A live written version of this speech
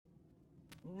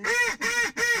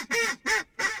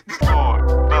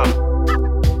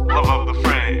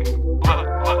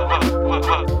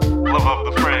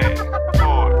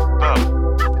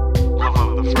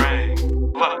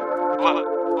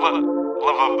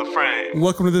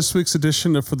Welcome to this week's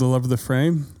edition of For the Love of the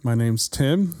Frame. My name's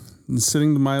Tim, and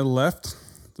sitting to my left,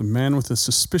 the man with a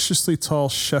suspiciously tall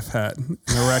chef hat and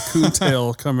a raccoon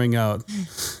tail coming out,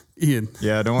 Ian.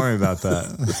 Yeah, don't worry about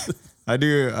that. I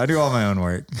do all my own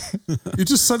work. You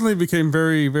just suddenly became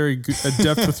very, very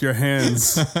adept with your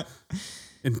hands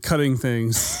in cutting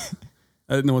things.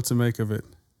 I didn't know what to make of it.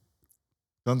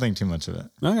 Don't think too much of it.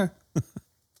 Okay.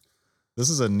 This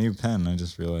is a new pen, I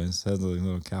just realized. It has a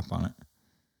little cap on it.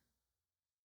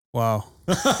 Wow.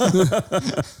 Way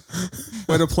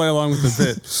to play along with the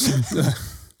bit.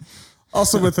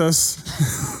 Also with us,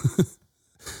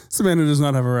 it's a man who does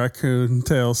not have a raccoon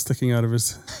tail sticking out of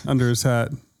under his hat,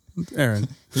 Aaron.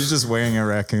 He's just wearing a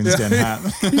raccoon skin hat.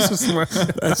 That's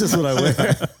just what I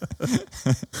wear.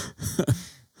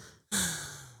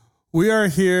 We are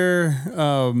here.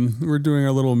 We're doing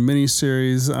our little mini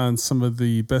series on some of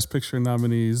the Best Picture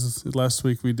nominees. Last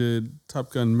week we did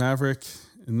Top Gun Maverick.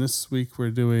 And this week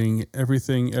we're doing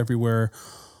Everything, Everywhere,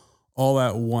 All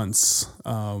at Once,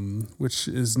 which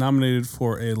is nominated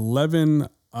for 11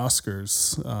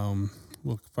 Oscars.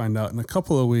 We'll find out in a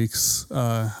couple of weeks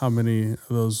how many of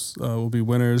those will be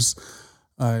winners.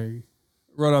 I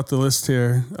wrote out the list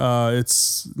here.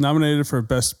 It's nominated for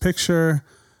Best Picture,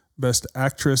 Best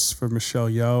Actress for Michelle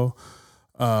Yeoh,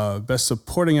 Best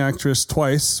Supporting Actress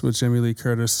twice with Jamie Lee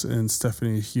Curtis and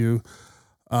Stephanie Hsu.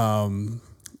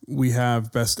 We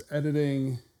have Best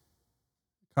Editing,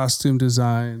 Costume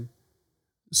Design,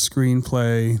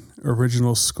 Screenplay,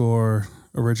 Original Score,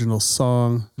 Original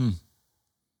Song.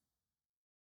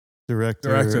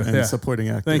 Director and Supporting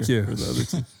Actor. Thank you. For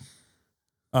the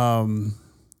other two.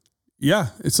 Yeah,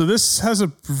 so this has a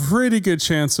pretty good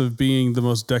chance of being the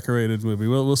most decorated movie.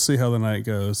 We'll see how the night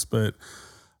goes, but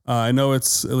I know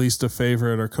it's at least a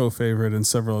favorite or co-favorite in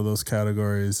several of those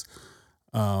categories.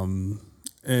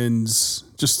 And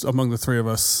just among the three of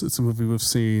us, it's a movie we've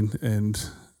seen and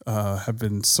have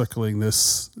been circling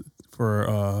this for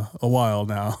a while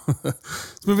now.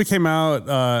 This movie came out,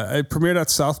 it premiered at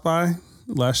South by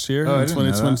last year in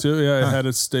 2022. Yeah, it had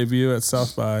its debut at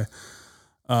South by.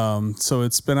 So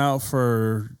it's been out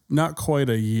for not quite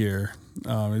a year.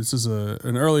 This is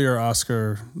an earlier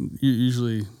Oscar.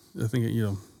 Usually, I think,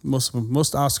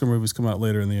 most Oscar movies come out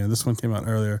later in the year. This one came out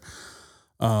earlier.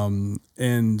 And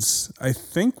I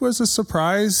think was a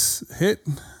surprise hit.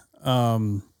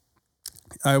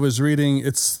 I was reading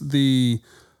it's the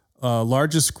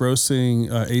largest grossing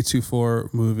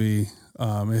A24 movie.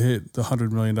 It hit the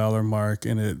 $100 million mark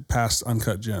and it passed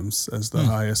Uncut Gems as the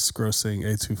highest grossing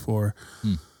A24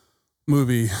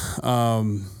 movie.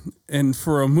 And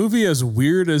for a movie as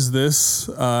weird as this,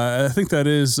 I think that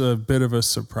is a bit of a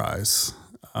surprise.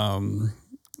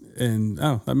 And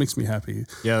that makes me happy.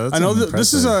 Yeah, that's I know impressive.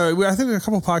 This is I think a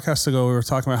couple podcasts ago we were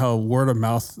talking about how word of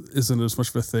mouth isn't as much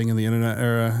of a thing in the internet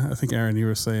era. I think Aaron, you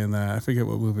were saying that. I forget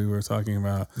what movie we were talking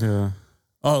about. Yeah.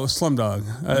 Oh, it was Slumdog.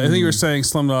 I think you were saying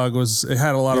Slumdog it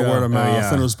had a lot of word of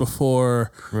mouth, and it was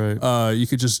before you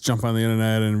could just jump on the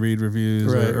internet and read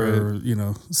reviews or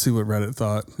see what Reddit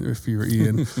thought if you were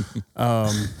Ian.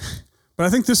 But I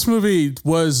think this movie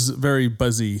was very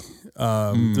buzzy.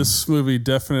 This movie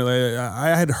definitely, I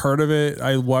had heard of it.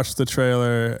 I watched the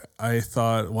trailer. I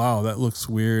thought, wow, that looks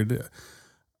weird.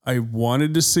 I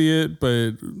wanted to see it,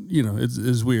 but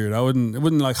it's weird. It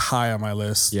wouldn't like high on my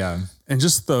list. Yeah. And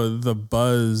just the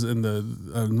buzz and the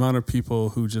amount of people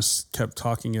who just kept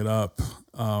talking it up.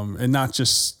 And not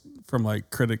just from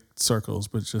like critic circles,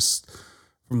 but just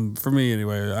for me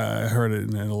anyway, I heard it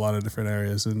in a lot of different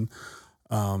areas. And,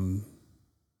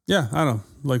 yeah, I don't know.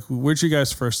 Like, where'd you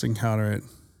guys first encounter it?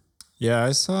 Yeah,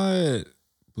 I saw it.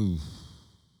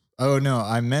 Oh, no,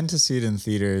 I meant to see it in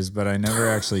theaters, but I never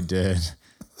actually did.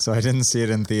 So I didn't see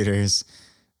it in theaters.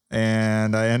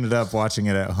 And I ended up watching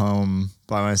it at home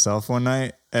by myself one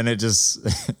night. And it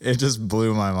just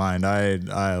blew my mind.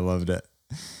 I loved it.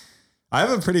 I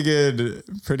have a pretty good,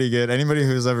 anybody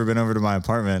who's ever been over to my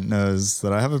apartment knows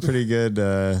that I have a pretty good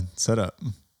setup.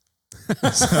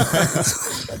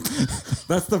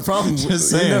 That's the problem. You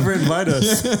never invite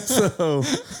us. So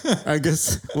I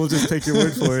guess we'll just take your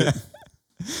word for it.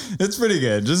 It's pretty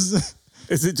good. Is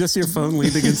it just your phone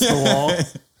leaned against the wall?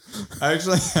 I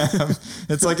actually have,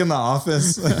 it's like in the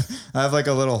office. I have like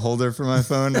a little holder for my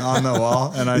phone on the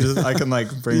wall and I can like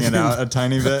bring it out a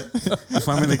tiny bit. If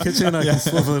I'm in the kitchen, I can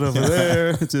swivel it over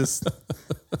there. It's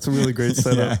a really great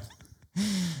setup.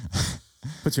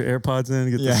 Put your AirPods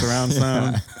in, get Yeah. the surround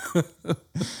sound.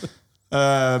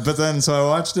 But then, so I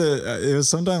watched it. It was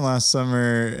sometime last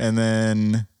summer, and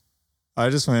then I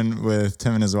just went with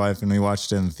Tim and his wife, and we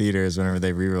watched it in theaters whenever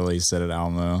they re-released it at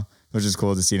Alamo, which is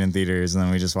cool to see it in theaters. And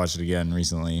then we just watched it again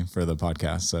recently for the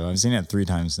podcast. So I've seen it 3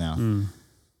 times now,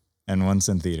 and once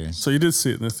in theaters. So you did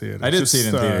see it in the theater. I did see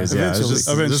it in theaters. Yeah, it was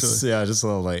Eventually. just a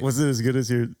little late. Was it as good as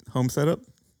your home setup?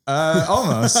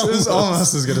 Almost. It was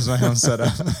almost as good as my home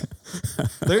setup.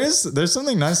 There's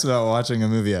something nice about watching a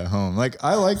movie at home. Like,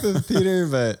 I like the theater,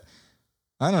 but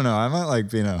I don't know. I might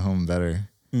like being at home better.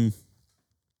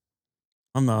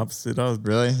 I'm the opposite.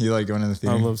 Really? You like going to the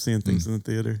theater? I love seeing things in the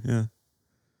theater. Yeah.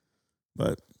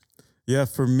 But yeah,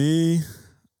 for me,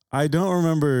 I don't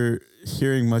remember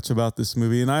hearing much about this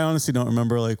movie, and I honestly don't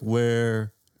remember like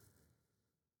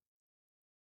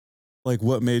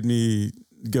what made me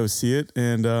go see it.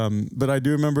 And but I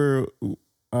do remember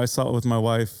I saw it with my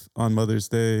wife on Mother's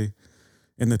Day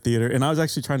in the theater, and I was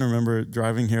actually trying to remember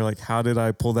driving here, like, how did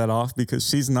I pull that off? Because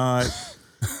she's not.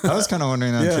 I was kind of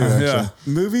wondering that too. Actually. Yeah.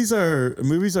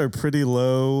 Movies are pretty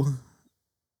low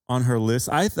on her list.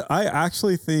 I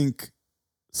actually think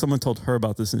someone told her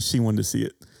about this and she wanted to see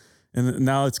it, and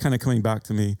now it's kind of coming back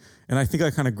to me. And I think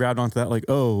I kind of grabbed onto that, like,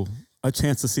 oh, a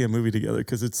chance to see a movie together,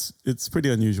 because it's pretty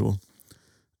unusual.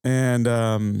 And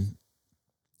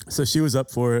so she was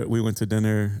up for it. We went to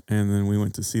dinner, and then we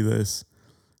went to see this.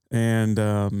 And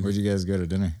Where'd you guys go to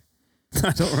dinner?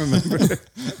 I don't remember.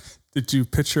 Did you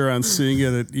picture on seeing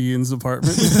it at Ian's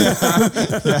apartment?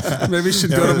 Maybe you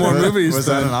should go to more movies. Was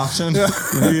that an option?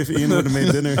 Maybe if Ian would have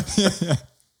made dinner.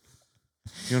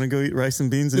 You want to go eat rice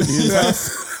and beans at Ian's house?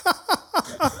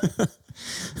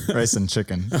 Rice and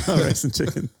chicken. Rice and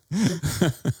chicken.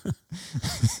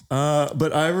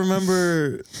 But I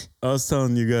remember I was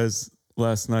telling you guys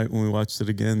last night when we watched it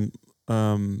again.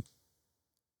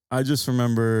 I just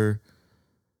remember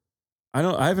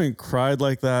I haven't cried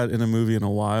like that in a movie in a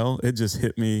while. It just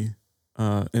hit me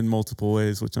in multiple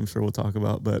ways, which I'm sure we'll talk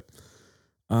about. But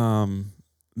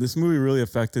this movie really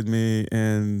affected me,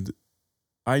 and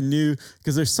I knew,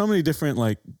 because there's so many different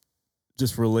like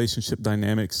just relationship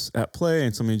dynamics at play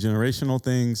and so many generational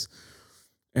things.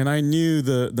 And I knew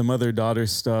the mother-daughter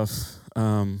stuff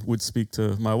would speak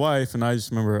to my wife. And I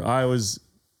just remember I was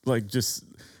like, just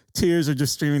tears are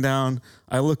just streaming down.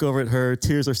 I look over at her,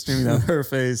 tears are streaming down her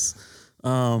face.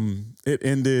 It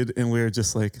ended and we were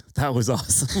just like, that was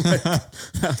awesome. Like,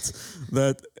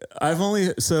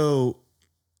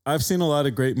 I've seen a lot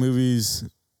of great movies,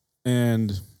 and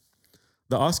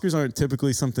the Oscars aren't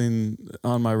typically something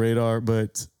on my radar,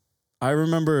 but I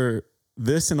remember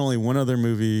this and only one other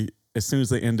movie. As soon as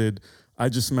they ended, I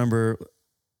just remember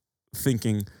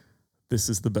thinking, this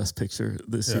is the best picture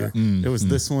this year. It was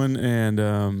this one and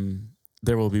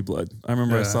There Will Be Blood. I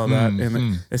remember I saw that,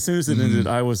 and as soon as it ended,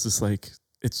 I was just like,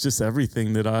 it's just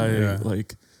everything that I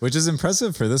like. Which is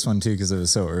impressive for this one too, because it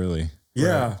was so early.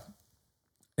 Yeah. Right.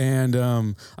 And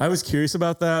I was curious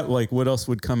about that, like what else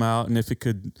would come out, and if it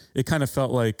could. It kind of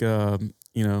felt like, at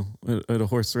a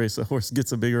horse race, a horse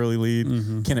gets a big early lead.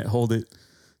 Mm-hmm. Can it hold it?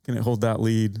 Can it hold that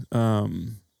lead?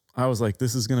 I was like,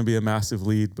 this is going to be a massive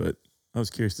lead, but I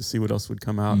was curious to see what else would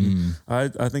come out. And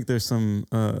I think there's some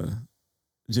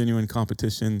genuine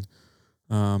competition,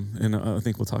 and I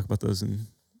think we'll talk about those in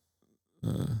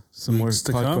some more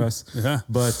podcasts. Yeah,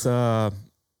 but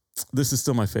this is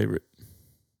still my favorite.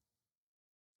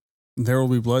 There Will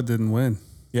Be Blood didn't win.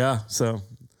 Yeah, so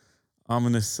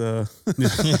ominous. That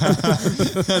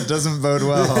doesn't bode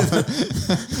well.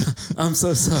 I'm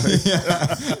so sorry.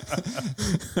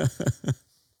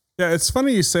 Yeah, it's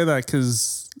funny you say that,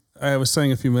 because I was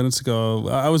saying a few minutes ago,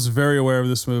 I was very aware of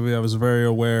this movie. I was very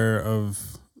aware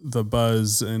of the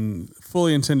buzz and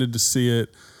fully intended to see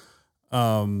it.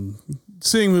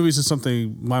 Seeing movies is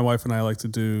something my wife and I like to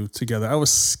do together. I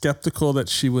was skeptical that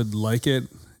she would like it.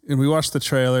 And we watched the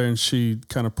trailer and she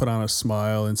kind of put on a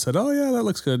smile and said, "Oh yeah, that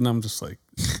looks good." And I'm just like,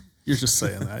 "You're just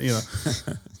saying that, you know."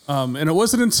 And it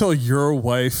wasn't until your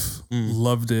wife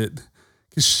loved it,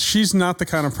 because she's not the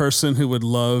kind of person who would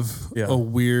love a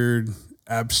weird,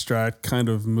 abstract kind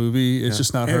of movie. It's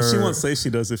just not her. And she won't say she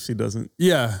does if she doesn't.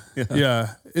 Yeah.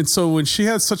 And so when she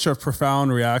had such a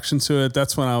profound reaction to it,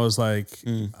 that's when I was like,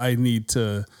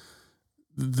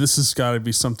 this has got to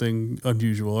be something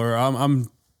unusual, or I'm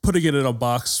putting it in a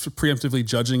box, preemptively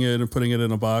judging it and putting it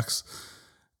in a box.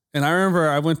 And I remember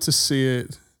I went to see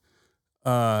it.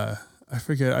 I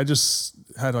forget. I just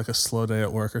had like a slow day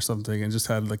at work or something, and just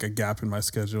had like a gap in my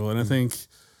schedule. And I think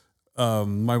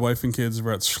my wife and kids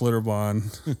were at Schlitterbahn.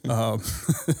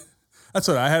 That's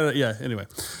what I had. Yeah. Anyway,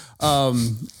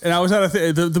 and I was at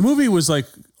the movie was like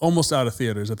almost out of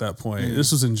theaters at that point.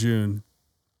 This was in June,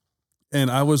 and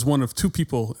I was one of two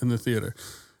people in the theater.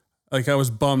 Like I was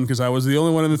bummed because I was the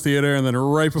only one in the theater, and then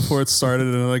right before it started,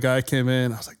 another guy came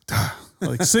in. I was like, duh.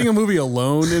 Like seeing a movie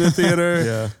alone in a theater.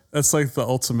 Yeah. That's like the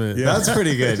ultimate. Yeah. That's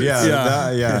pretty good.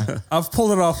 Yeah. Yeah. I've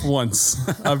pulled it off once.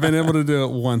 I've been able to do it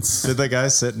once. Did the guy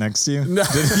sit next to you? No.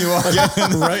 Did he walk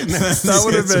in Right next? That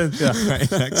would have been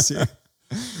right next to you?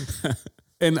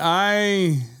 And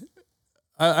I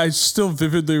still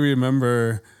vividly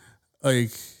remember,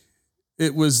 like,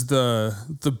 it was the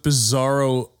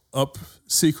Bizarro up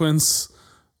sequence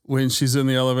when she's in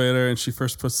the elevator and she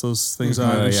first puts those things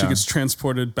on and she gets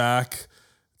transported back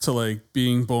to like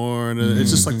being born. And it's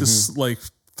just like this like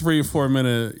 3 or 4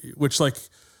 minute, which like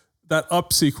that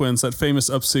up sequence, that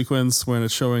famous up sequence when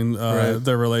it's showing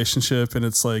their relationship and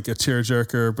it's like a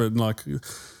tearjerker, but in like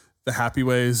the happy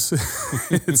ways.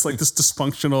 It's like this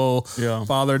dysfunctional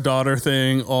father-daughter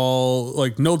thing, all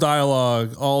like no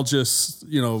dialogue, all just,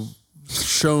 you know,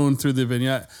 shown through the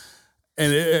vignette.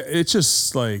 And it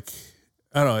just like,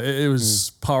 I don't know, it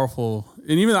was powerful.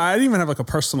 And even I didn't even have like a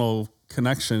personal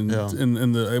connection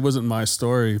in the, it wasn't my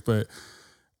story, but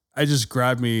I just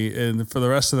grabbed me. And for the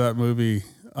rest of that movie,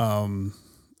 I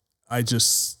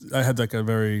had like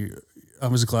I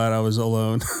was glad I was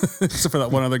alone except for that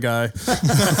one other guy.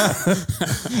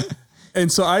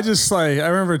 And so I just like, I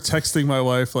remember texting my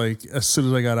wife, like as soon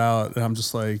as I got out and I'm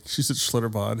just like, she's at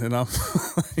Schlitterbahn and I'm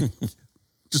like,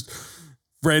 just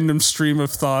random stream of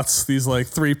thoughts, these like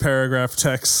 3 paragraph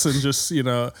texts and just, you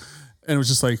know, and it was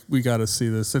just like, we got to see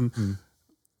this. And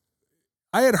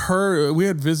I had heard, we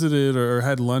had visited or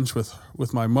had lunch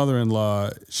with my mother-in-law.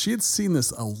 She had seen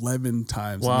this 11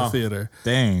 times in the theater.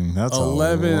 Dang, that's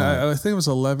 11. I think it was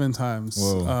 11 times.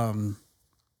 Whoa.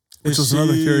 Which was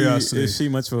another curiosity. Is she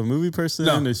much of a movie person?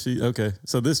 No. Is she okay?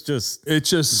 So this just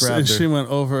and she went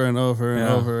over and over and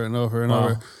over and over and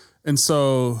over. And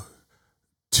so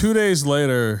 2 days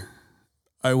later,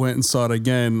 I went and saw it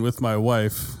again with my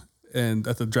wife and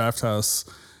at the Draft House,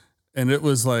 and it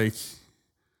was like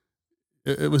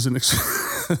it was an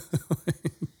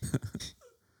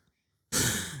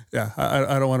yeah.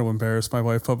 I don't want to embarrass my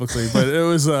wife publicly, but it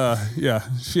was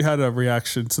she had a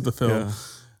reaction to the film.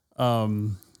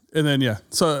 And then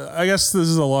so I guess this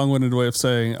is a long-winded way of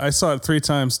saying I saw it 3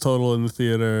 times total in the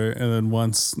theater and then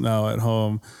once now at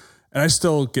home. And I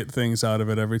still get things out of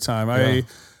it every time. I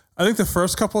think the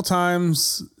first couple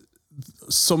times,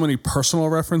 so many personal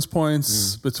reference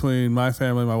points between my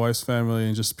family, my wife's family,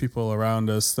 and just people around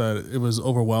us that it was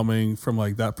overwhelming from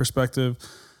like that perspective.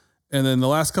 And then the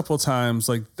last couple of times,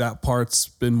 like that part's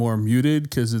been more muted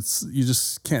because you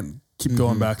just can't keep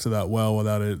going back to that well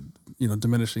without it, you know,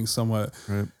 diminishing somewhat.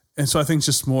 Right. And so I think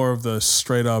just more of the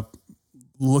straight up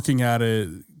looking at it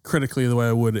critically the way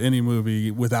I would any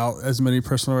movie without as many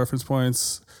personal reference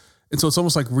points. And so it's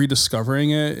almost like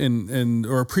rediscovering it and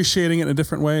or appreciating it in a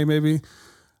different way, maybe.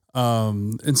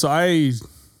 And so I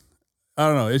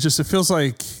don't know. It feels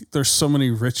like there's so many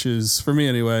riches for me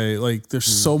anyway. Like there's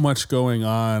so much going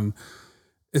on.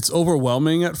 It's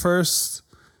overwhelming at first.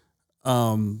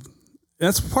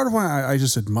 That's part of why I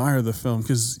just admire the film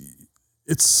because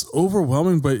it's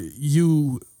overwhelming, but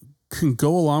you can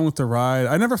go along with the ride.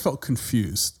 I never felt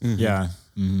confused. Yeah.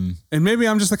 Mm-hmm. And maybe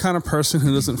I'm just the kind of person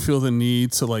who doesn't feel the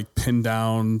need to like pin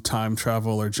down time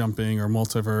travel or jumping or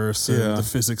multiverse and the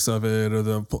physics of it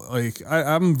or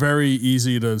I'm very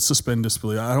easy to suspend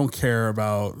disbelief. I don't care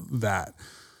about that.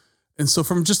 And so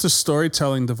from just a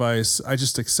storytelling device, I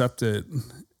just accept it.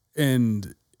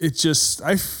 And it just,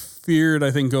 I feared,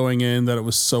 I think going in that it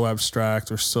was so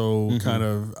abstract or so kind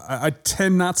of, I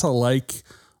tend not to like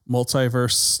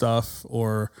multiverse stuff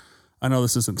or I know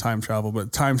this isn't time travel,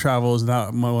 but time travel is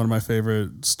not one of my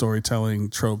favorite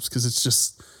storytelling tropes because it's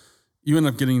just, you end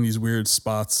up getting these weird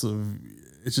spots of,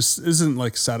 it just isn't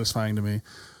like satisfying to me.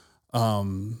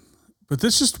 But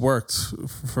this just worked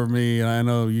for me. And I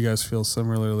know you guys feel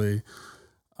similarly.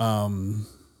 And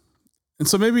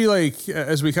so maybe like,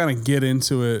 as we kind of get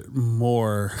into it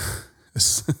more,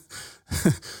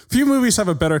 few movies have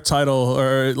a better title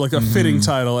or like a fitting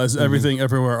title as Everything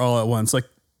Everywhere All at Once. Like,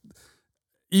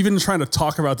 even trying to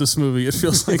talk about this movie, it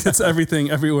feels like it's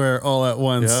Everything Everywhere All at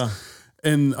Once. Yeah.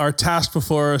 And our task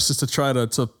before us is to try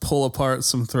to pull apart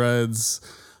some threads.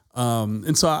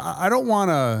 And so I don't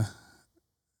want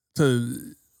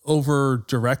to over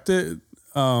direct it.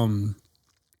 And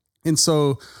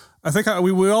so I think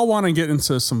we all want to get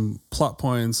into some plot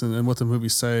points and what the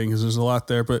movie's saying because there's a lot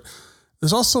there, but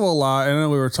there's also a lot, and I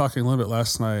know we were talking a little bit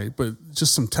last night, but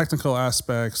just some technical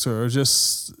aspects or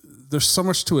just there's so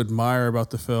much to admire about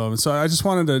the film. And so I just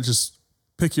wanted to just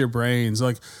pick your brains,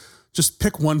 like just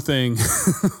pick one thing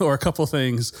or a couple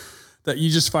things that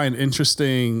you just find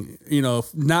interesting, you know,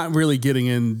 not really getting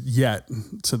in yet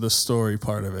to the story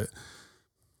part of it.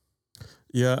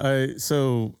 Yeah.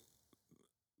 So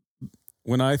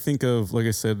when I think of, like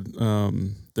I said,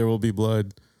 There Will Be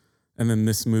Blood and then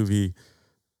this movie,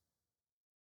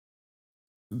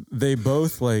 they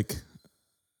both like,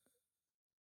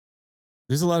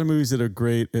 there's a lot of movies that are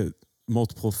great at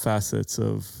multiple facets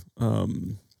of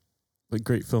like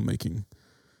great filmmaking.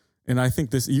 And I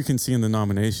think this, you can see in the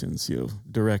nominations, you know,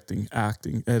 directing,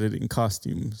 acting, editing,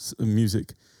 costumes,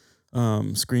 music,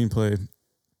 screenplay.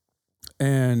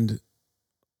 And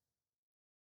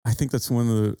I think that's one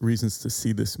of the reasons to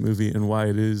see this movie and why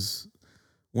it is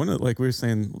one of, like we were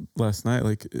saying last night,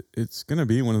 like it's going to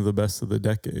be one of the best of the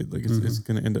decade. Like it's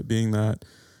going to end up being that.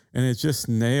 And it just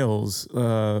nails, you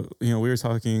know, we were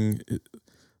talking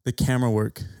the camera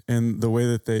work and the way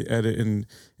that they edit and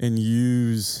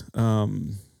use,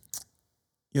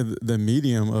 you know, the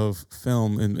medium of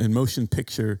film and motion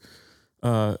picture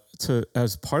to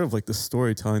as part of like the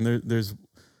storytelling. There's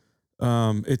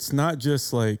it's not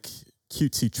just like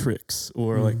cutesy tricks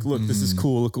or like, look, this is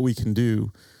cool, look what we can do.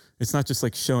 It's not just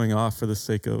like showing off for the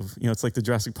sake of, you know, it's like the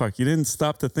Jurassic Park. You didn't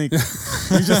stop to think, you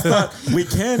just thought we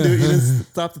can do it. You didn't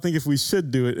stop to think if we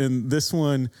should do it. And this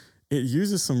one, it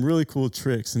uses some really cool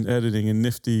tricks and editing and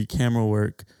nifty camera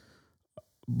work,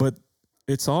 but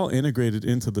it's all integrated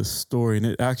into the story and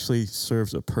it actually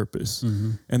serves a purpose.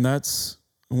 And that's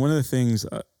one of the things,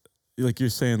 like you're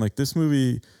saying, like this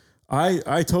movie, I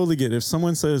totally get it. If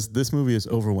someone says this movie is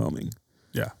overwhelming,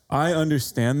 Yeah. I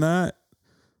understand that.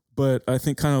 But I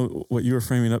think kind of what you were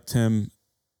framing up, Tim,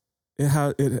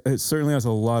 it certainly has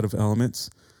a lot of elements,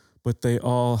 but they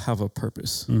all have a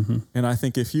purpose. And I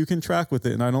think if you can track with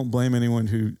it, and I don't blame anyone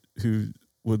who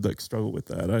would like struggle with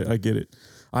that. I get it.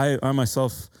 I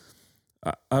myself,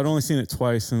 I'd only seen it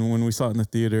twice, and when we saw it in the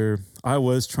theater, I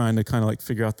was trying to kind of like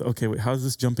figure out okay, wait, how does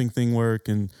this jumping thing work?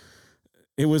 And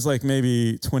it was like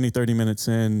maybe 20, 30 minutes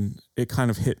in, it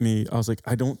kind of hit me. I was like,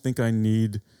 I don't think I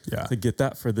need to get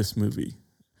that for this movie.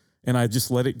 And I just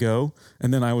let it go.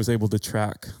 And then I was able to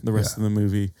track the rest of the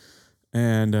movie.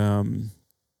 And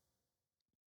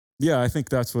I think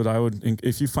that's what I would,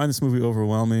 if you find this movie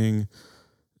overwhelming,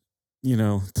 you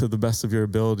know, to the best of your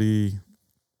ability,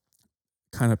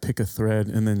 kind of pick a thread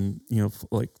and then, you know,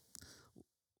 like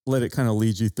let it kind of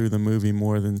lead you through the movie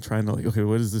more than trying to like, okay,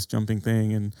 what is this jumping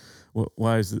thing? And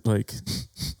why is it like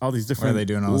all these different, why are they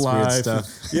doing all this weird stuff?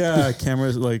 Yeah.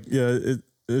 Cameras, like,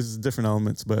 there's different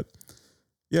elements, but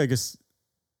yeah, I guess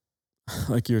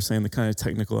like you were saying, the kind of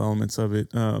technical elements of it,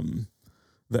 the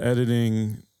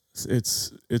editing,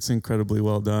 it's incredibly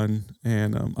well done.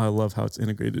 And I love how it's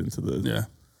integrated into the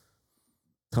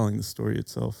telling the story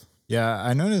itself. Yeah,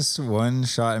 I noticed one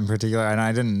shot in particular, and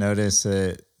I didn't notice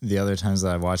it the other times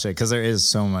that I've watched it because there is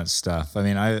so much stuff. I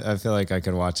mean, I feel like I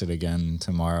could watch it again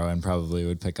tomorrow and probably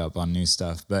would pick up on new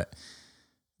stuff. But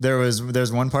there's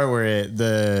one part where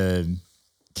the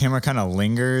camera kind of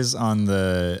lingers on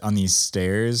these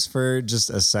stairs for just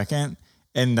a second,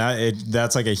 and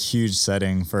that's like a huge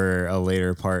setting for a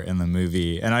later part in the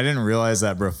movie. And I didn't realize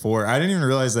that before. I didn't even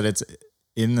realize that it's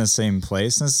in the same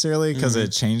place necessarily because it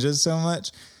changes so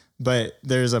much. But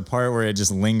there's a part where it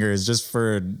just lingers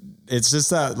it's just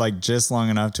that like just long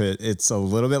enough it's a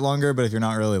little bit longer, but if you're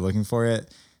not really looking for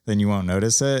it, then you won't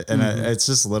notice it. And it's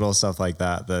just little stuff like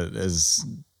that is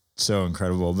so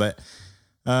incredible. But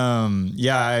I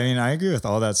mean, I agree with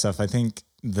all that stuff. I think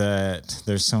that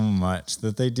there's so much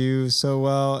that they do so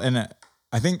well. And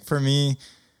I think for me,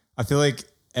 I feel like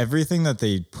everything that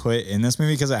they put in this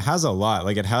movie, because it has a lot,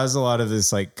 like it has a lot of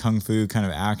this like kung fu kind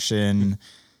of action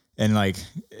and like,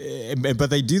 but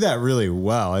they do that really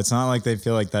well. It's not like they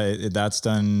feel like that's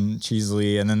done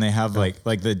cheesily. And then they have like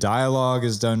the dialogue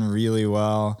is done really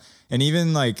well. And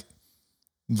even like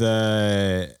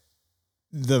even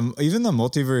the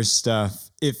multiverse stuff,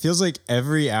 it feels like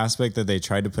every aspect that they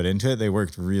tried to put into it, they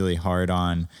worked really hard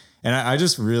on. And I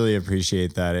just really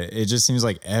appreciate that. It just seems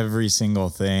like every single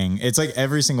thing, it's like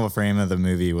every single frame of the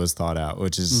movie was thought out,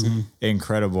 which is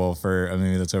incredible for a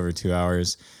movie that's over 2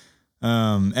 hours.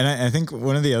 And I think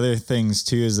one of the other things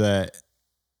too is that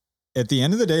at the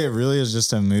end of the day, it really is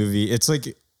just a movie.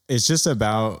 It's just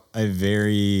about a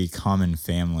very common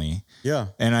family. Yeah.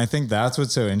 And I think that's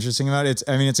what's so interesting about it.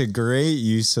 It's a great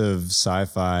use of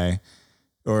sci-fi,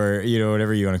 or, you know,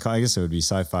 whatever you want to call it. I guess it would be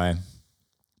sci-fi,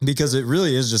 because it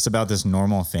really is just about this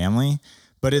normal family,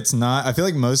 but it's not. I feel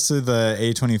like most of the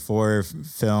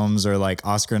A24 films or like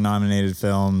Oscar nominated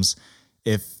films,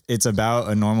 if it's about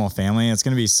a normal family, it's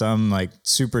going to be some like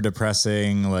super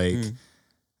depressing, like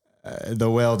The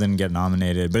Whale didn't get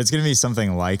nominated, but it's going to be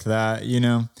something like that, you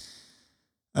know?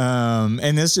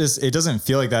 And this just, it doesn't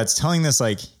feel like that. It's telling this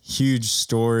like huge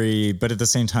story, but at the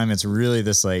same time, it's really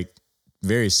this like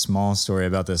very small story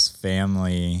about this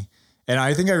family. And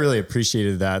I think I really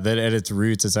appreciated that at its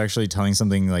roots, it's actually telling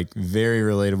something like very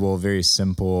relatable, very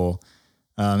simple.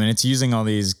 And it's using all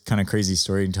these kind of crazy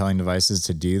storytelling devices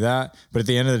to do that. But at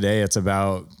the end of the day, it's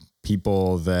about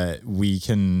people that we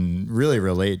can really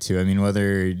relate to. I mean,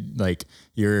 whether like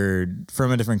you're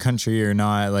from a different country or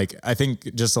not, like I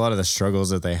think just a lot of the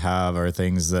struggles that they have are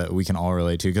things that we can all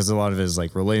relate to, because a lot of it is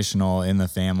like relational in the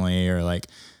family or like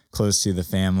close to the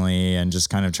family and just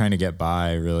kind of trying to get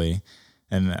by, really.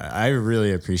 And I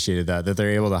really appreciated that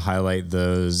they're able to highlight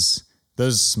those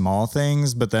small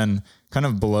things, but then kind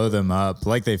of blow them up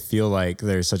like they feel like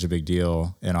they're such a big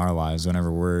deal in our lives whenever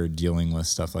we're dealing with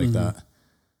stuff like that.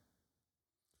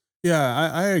 Yeah,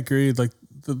 I agree. Like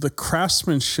the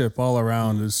craftsmanship all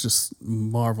around is just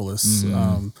marvelous.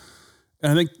 And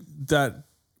I think that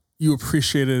you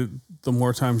appreciate it the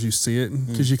more times you see it,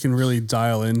 because you can really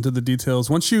dial into the details.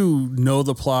 Once you know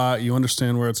the plot, you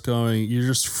understand where it's going, you're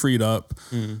just freed up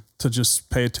to just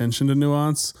pay attention to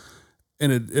nuance.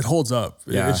 And it holds up.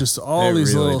 Yeah, it's just all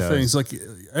these really little things. Like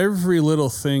every little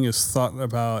thing is thought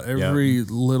about. Every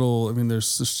little, I mean,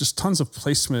 there's just tons of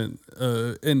placement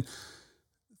and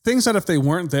things that if they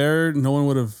weren't there, no one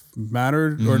would have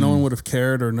mattered or no one would have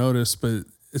cared or noticed. But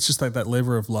it's just like that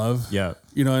labor of love. Yeah.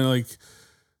 You know, and like,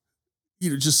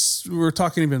 you know, just we were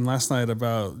talking even last night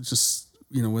about just,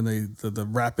 you know, when the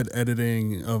rapid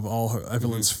editing of all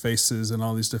Evelyn's faces and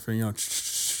all these different,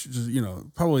 you know,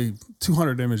 probably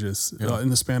 200 images in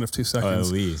the span of 2 seconds.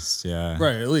 At least, yeah.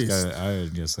 Right, at least. I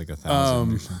would guess like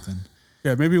 1,000 or something.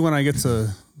 Yeah, maybe when I get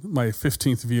to my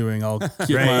 15th viewing, I'll get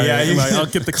I'll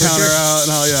get the counter out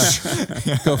and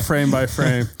I'll go frame by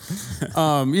frame.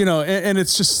 You know, and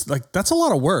it's just like that's a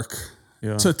lot of work.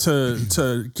 Yeah.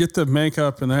 To get the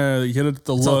makeup and the get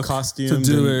the look, to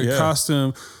do it,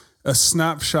 costume, a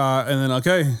snapshot, and then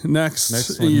okay,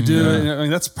 next and you do it. I mean,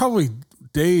 that's probably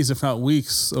days, if not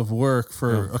weeks, of work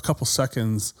for a couple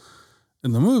seconds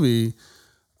in the movie.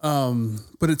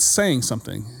 But it's saying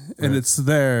something, and it's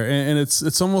there, and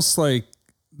it's almost like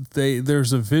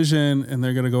there's a vision, and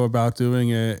they're going to go about doing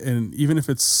it, and even if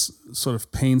it's sort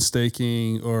of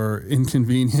painstaking or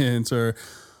inconvenient, or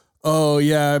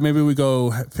maybe we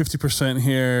go 50%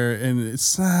 here, and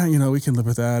it's you know, we can live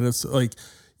with that. It's like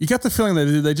you get the feeling that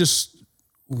they just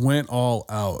went all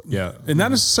out, and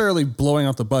not necessarily blowing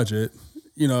out the budget,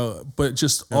 you know, but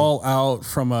just all out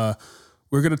from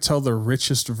we're going to tell the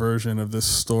richest version of this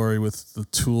story with the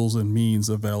tools and means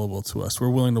available to us. We're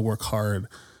willing to work hard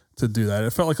to do that.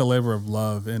 It felt like a labor of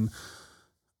love. And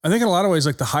I think in a lot of ways,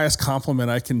 like the highest compliment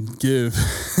I can give,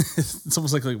 it's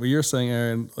almost like what you're saying,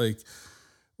 Aaron, like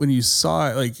when you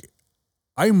saw it, like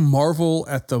I marvel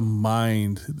at the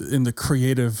mind in the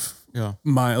creative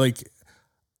mind. Like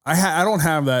I don't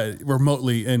have that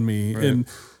remotely in me. Right. And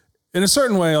in a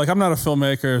certain way, like I'm not a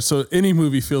filmmaker, so any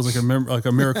movie feels like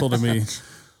a miracle to me.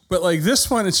 But like this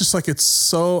one, it's just like, it's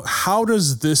so, how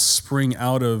does this spring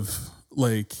out of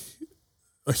like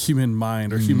a human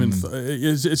mind or human,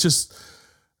 it's just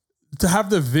to have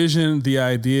the vision, the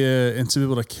idea, and to be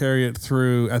able to carry it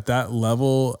through at that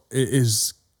level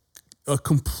is a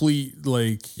complete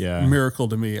miracle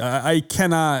to me. I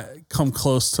cannot come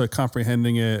close to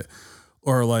comprehending it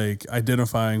or like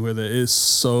identifying with it. It's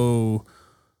so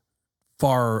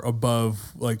far above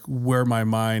like where my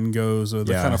mind goes or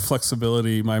the kind of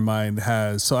flexibility my mind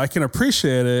has. So I can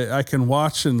appreciate it. I can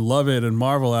watch and love it and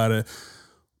marvel at it.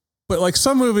 But like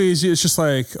some movies, it's just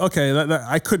like, okay, that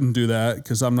I couldn't do that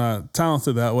because I'm not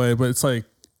talented that way. But it's like,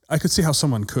 I could see how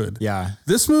someone could. Yeah.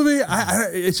 This movie,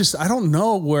 it's just, I don't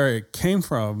know where it came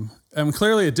from. I mean,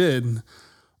 clearly it did,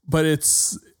 but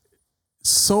it's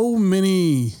so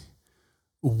many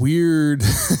weird,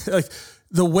 like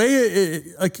the way it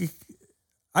like,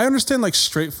 I understand like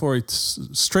straightforward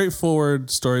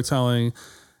storytelling,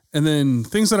 and then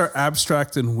things that are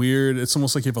abstract and weird. It's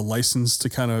almost like you have a license to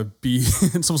kind of be,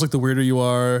 it's almost like the weirder you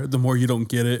are, the more you don't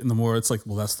get it. And the more it's like,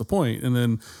 well, that's the point. And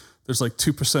then there's like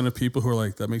 2% of people who are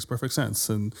like, that makes perfect sense.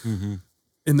 And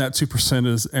in that 2%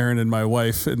 is Aaron and my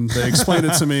wife, and they explained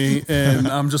it to me, and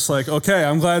I'm just like, okay,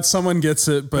 I'm glad someone gets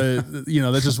it, but you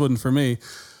know, that just wasn't for me.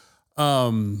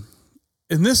 And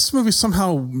this movie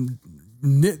somehow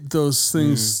knit those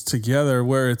things together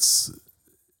where it's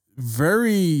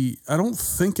very, I don't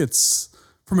think it's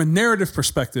from a narrative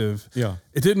perspective. Yeah.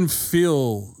 It didn't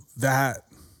feel that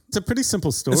It's a pretty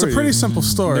simple story. It's a pretty simple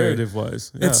story. Narrative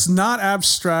wise. Yeah. It's not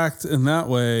abstract in that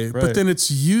way, Right. but then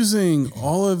it's using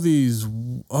all of these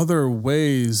other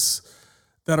ways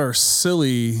that are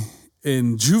silly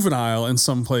and juvenile in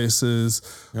some places,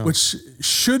 which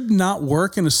should not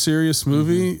work in a serious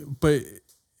movie. But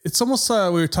it's almost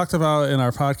we talked about in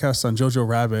our podcast on Jojo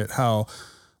Rabbit, how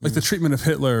like the treatment of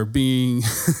Hitler being,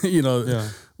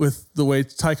 with the way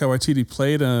Taika Waititi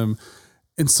played him.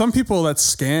 And some people that's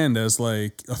scanned as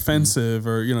like offensive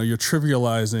or, you're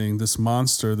trivializing this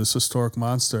monster, this historic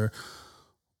monster.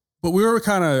 But we were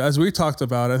kind of, as we talked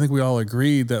about, I think we all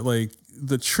agreed that like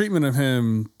the treatment of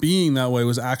him being that way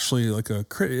was actually like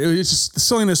it's just the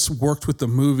silliness worked with the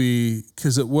movie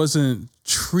because it wasn't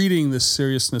treating the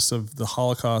seriousness of the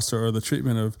Holocaust or the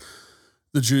treatment of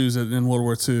the Jews in World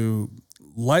War II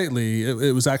lightly.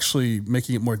 It was actually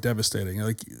making it more devastating.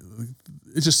 Like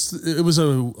it was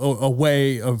a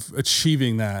way of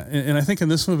achieving that. And I think in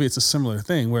this movie, it's a similar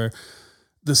thing where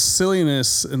the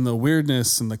silliness and the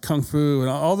weirdness and the kung fu and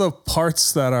all the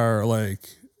parts that are like,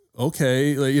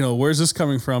 okay, like, where's this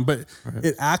coming from? But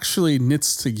it actually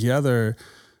knits together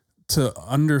to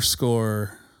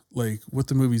underscore like what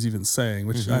the movie's even saying,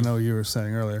 which I know you were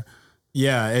saying earlier.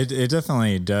 Yeah, it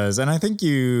definitely does. And I think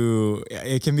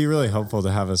it can be really helpful to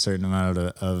have a certain amount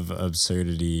of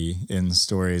absurdity in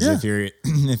stories. Yeah.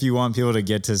 If you want people to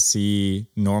get to see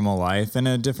normal life in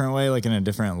a different way, like in a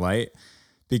different light,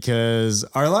 because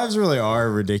our lives really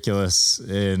are ridiculous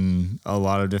in a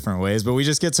lot of different ways, but we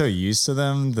just get so used to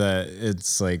them that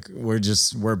it's like,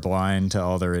 we're blind to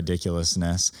all the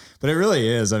ridiculousness, but it really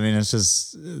is. I mean, it's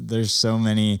just, there's so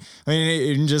many,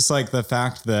 just like the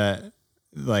fact that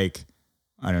like,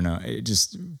 I don't know,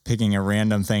 just picking a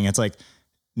random thing. It's like,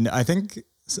 I think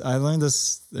I learned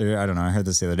this, or I don't know, I heard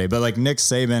this the other day, but like Nick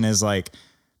Saban is like,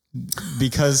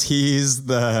 because he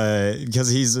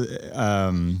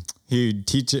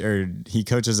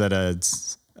coaches at a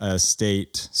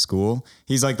state school.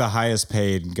 He's like the highest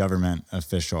paid government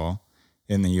official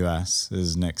in the US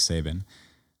is Nick Saban,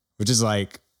 which is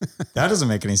like, that doesn't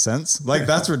make any sense. Like,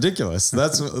 that's ridiculous.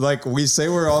 That's like, we say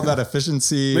we're all about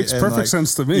efficiency. Makes perfect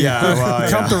sense to me. Yeah. Well,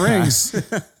 Count the rings.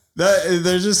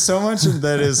 There's just so much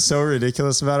that is so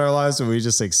ridiculous about our lives, and we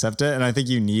just accept it. And I think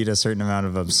you need a certain amount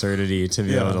of absurdity to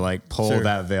be able to like pull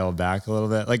that veil back a little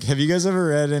bit. Like, have you guys ever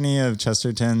read any of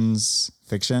Chesterton's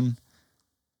fiction?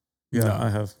 Yeah, No. I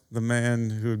have. The Man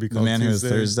Who Would Be Called The Man Who Was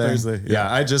Thursday. Thursday. Yeah,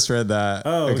 I just read that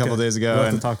a couple days ago. We'll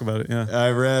have and to talk about it. Yeah.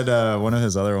 I read one of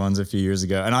his other ones a few years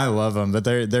ago, and I love them, but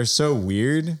they're so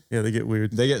weird. Yeah, they get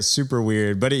weird. They get super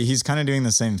weird, but he's kind of doing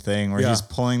the same thing where he's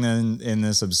pulling them in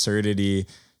this absurdity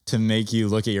to make you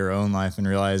look at your own life and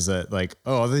realize that like,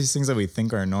 oh, all these things that we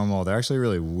think are normal, they're actually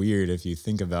really weird if you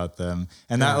think about them.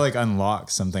 And that like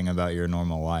unlocks something about your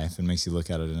normal life and makes you look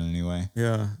at it in any way.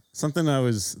 Yeah. Something I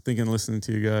was thinking listening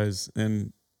to you guys,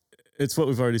 and it's what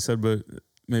we've already said, but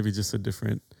maybe just a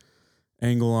different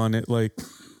angle on it. Like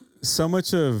so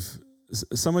much of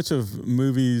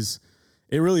movies,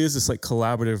 it really is this like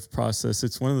collaborative process.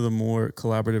 It's one of the more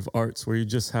collaborative arts where you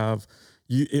just have,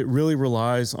 it really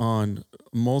relies on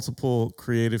multiple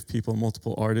creative people,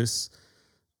 multiple artists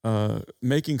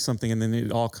making something, and then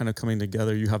it all kind of coming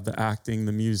together. You have the acting,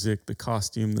 the music, the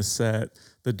costume, the set,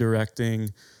 the directing,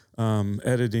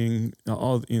 editing,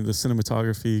 all the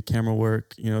cinematography, camera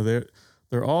work.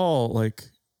 They're all like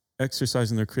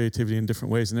exercising their creativity in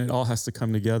different ways, and it all has to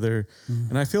come together.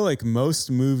 And I feel like most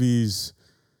movies,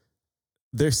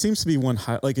 there seems to be one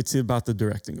like it's about the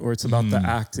directing, or it's about the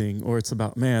acting, or it's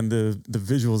about, man, the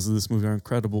visuals of this movie are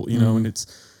incredible, and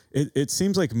it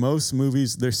seems like most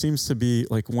movies, there seems to be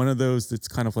like one of those that's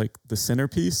kind of like the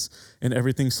centerpiece and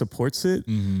everything supports it.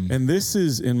 And this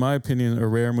is, in my opinion, a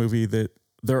rare movie that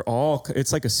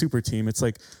it's like a super team. It's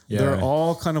like they're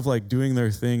all kind of like doing their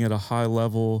thing at a high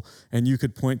level, and you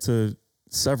could point to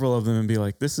several of them and be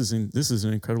like, this is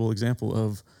an incredible example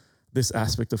of this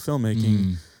aspect of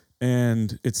filmmaking.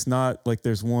 And it's not like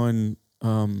there's one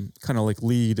kind of like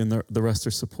lead and the rest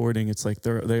are supporting. It's like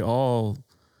they all.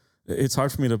 It's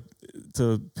hard for me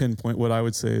to pinpoint what I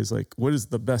would say is like, what is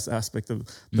the best aspect of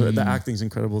the acting's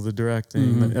incredible, the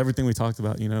directing, everything we talked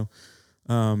about. Yeah,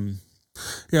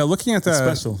 looking at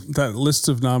that list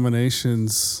of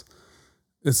nominations,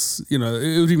 it's it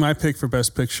would be my pick for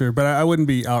Best Picture, but I wouldn't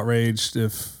be outraged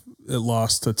if it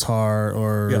lost to Tar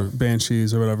or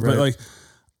Banshees or whatever. Right. But like,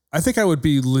 I think I would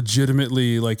be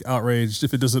legitimately like outraged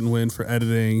if it doesn't win for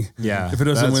editing. Yeah, if it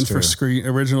doesn't win for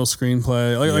original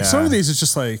screenplay. Like some of these, it's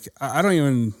just like I don't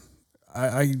even.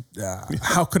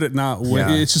 How could it not win?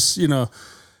 Yeah. It's just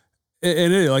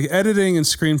And it, like editing and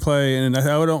screenplay, and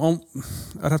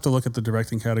I'd have to look at the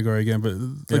directing category again, but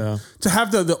like, to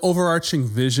have the overarching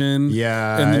vision,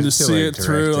 and then to see it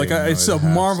through, like it's a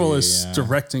marvelous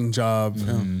directing job,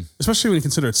 especially when you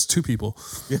consider it's two people,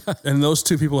 and those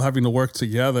two people having to work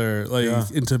together, like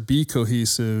and to be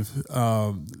cohesive.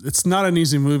 It's not an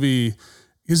easy movie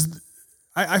because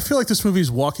I feel like this movie is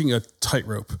walking a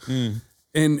tightrope.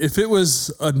 And if it was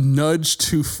a nudge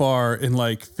too far in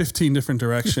like 15 different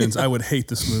directions, I would hate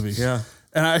this movie. Yeah.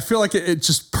 And I feel like it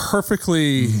just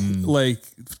perfectly like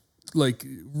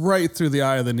right through the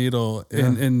eye of the needle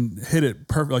and hit it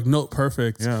perfect, like note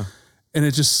perfect. Yeah. And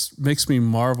it just makes me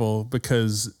marvel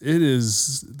because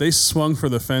they swung for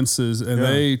the fences and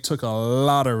they took a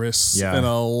lot of risks and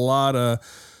a lot of,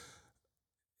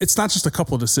 it's not just a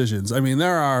couple of decisions. I mean,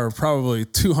 there are probably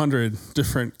 200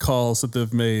 different calls that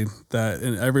they've made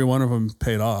and every one of them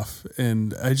paid off.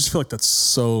 And I just feel like that's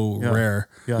so rare.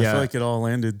 Yeah, I feel like it all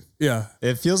landed. Yeah.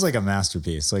 It feels like a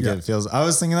masterpiece. Like it feels, I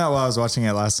was thinking that while I was watching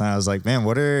it last night. I was like, man,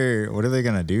 what are they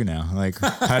going to do now? Like,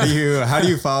 how do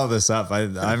you follow this up?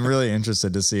 I'm really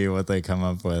interested to see what they come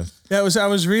up with. Yeah, I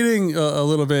was reading a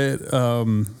little bit,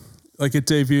 like it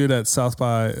debuted at South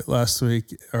by last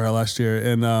year.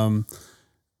 And,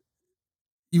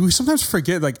 we sometimes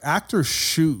forget like actors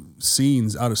shoot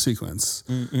scenes out of sequence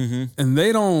and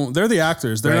they're the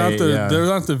actors. They're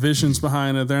not the visions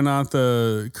behind it. They're not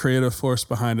the creative force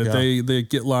behind it. Yeah. They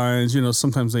get lines,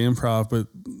 sometimes they improv, but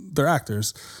they're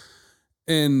actors.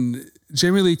 And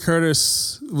Jamie Lee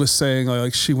Curtis was saying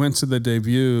like she went to the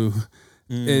debut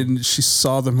and she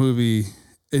saw the movie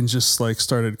and just like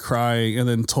started crying and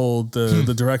then told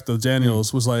the director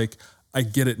Daniels was like, I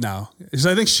get it now. Because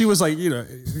I think she was like,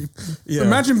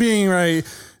 imagine being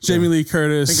Jamie Lee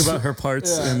Curtis. Think about her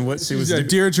parts and what she was doing.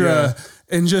 Deirdre,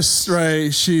 and just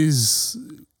she's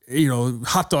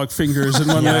hot dog fingers in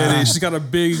one lady. She's got a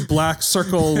big black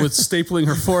circle with stapling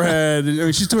her forehead. I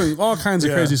mean, she's doing all kinds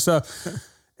of crazy stuff,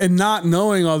 and not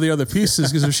knowing all the other pieces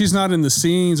because if she's not in the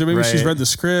scenes or maybe she's read the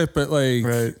script, but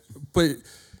but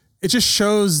it just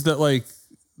shows that like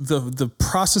the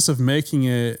process of making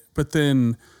it, but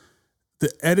then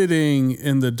the editing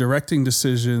and the directing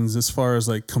decisions as far as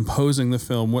like composing the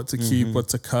film, what to keep, what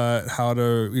to cut, how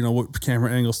to, what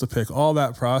camera angles to pick, all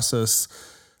that process,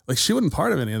 like she wasn't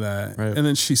part of any of that. Right. And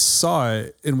then she saw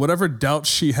it and whatever doubt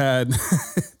she had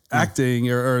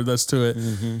acting or that's to it,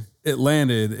 it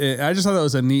landed. I just thought that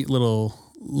was a neat little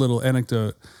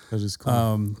anecdote. That is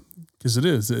cool. Cause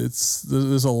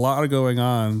there's a lot going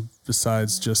on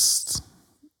besides just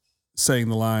saying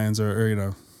the lines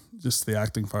or just the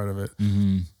acting part of it.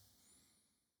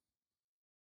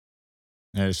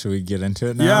 Should we get into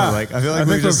it now? Yeah. Like, I feel like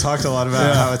we just talked a lot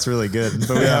about how it's really good,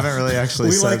 but we haven't really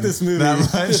actually said like this movie that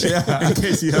much. Yeah. In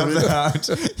case you haven't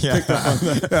picked up on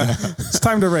that. It's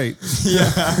time to rate.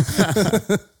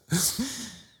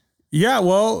 Yeah.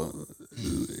 Well,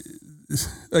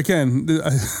 again,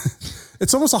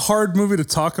 it's almost a hard movie to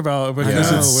talk about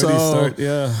because it's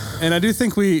and I do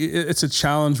think it's a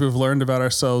challenge we've learned about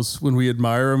ourselves when we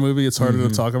admire a movie. It's harder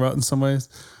to talk about in some ways.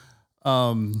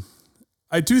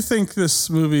 I do think this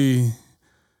movie,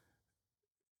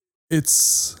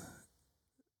 it's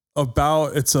a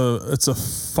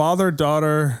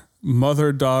father-daughter,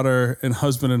 mother-daughter, and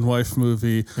husband and wife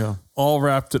movie all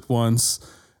wrapped at once.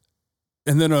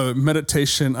 And then a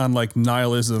meditation on like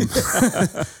nihilism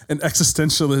and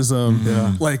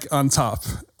existentialism, like on top,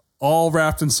 all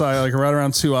wrapped inside, like right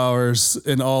around 2 hours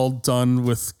and all done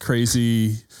with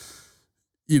crazy,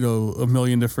 a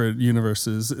million different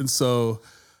universes. And so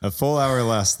a full hour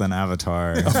less than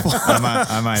Avatar.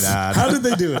 I might add. How did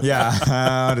they do it? Yeah.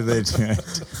 How did they do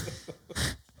it?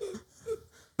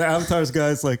 The Avatar's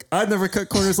guy's like, I'd never cut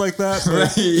corners like that.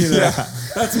 But,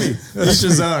 that's me. Each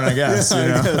his own, I guess. I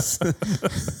guess.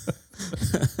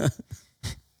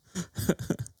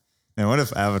 And what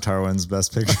if Avatar wins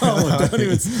Best Picture?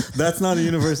 That's not a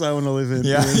universe I want to live in.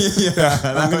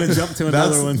 I'm going to jump to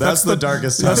another one. That's the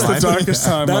darkest timeline. That's the darkest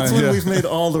timeline. That's when we've made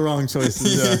all the wrong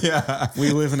choices. We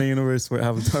live in a universe where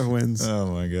Avatar wins. Oh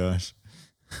my gosh.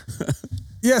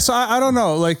 So I don't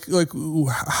know. Like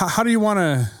how do you want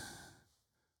to?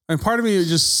 And part of me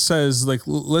just says, like,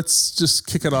 let's just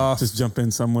kick it off. Just jump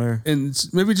in somewhere. And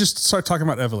maybe just start talking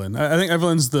about Evelyn. I think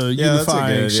Evelyn's the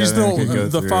unifying. She's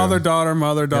the father, daughter,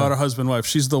 mother, daughter, husband, wife.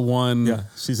 She's the one. Yeah,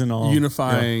 she's in all.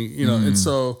 Unifying, And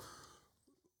so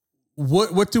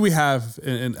what do we have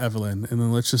in Evelyn? And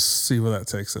then let's just see where that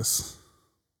takes us.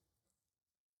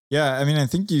 Yeah, I mean, I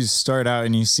think you start out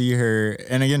and you see her.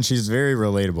 And again, she's very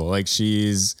relatable. Like,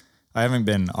 she's I haven't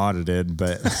been audited,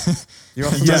 but You're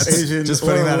also Yes. not Asian. Just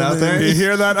putting that out there. You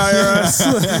hear that,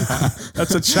 IRS?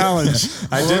 That's a challenge.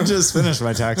 I did just finish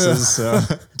my taxes, so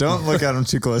don't look at them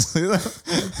too closely.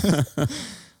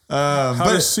 How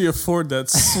does she afford that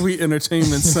sweet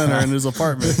entertainment center in his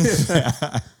apartment? Is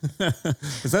that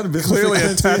a business Clearly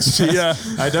expense? attached to, yeah.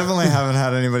 I definitely haven't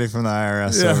had anybody from the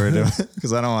IRS Yeah. over to it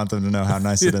because I don't want them to know how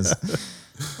nice it is.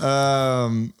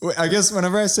 I guess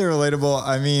whenever I say relatable,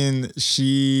 I mean,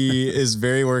 she is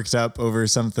very worked up over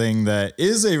something that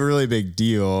is a really big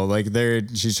deal. Like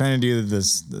she's trying to do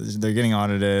this, they're getting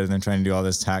audited and they're trying to do all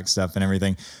this tax stuff and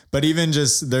everything. But even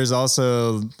just, there's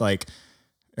also like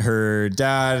her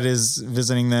dad is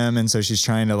visiting them. And so she's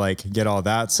trying to like get all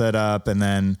that set up. And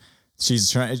then she's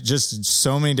trying just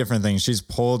so many different things. She's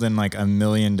pulled in like a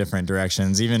million different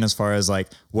directions, even as far as like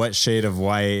what shade of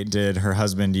white did her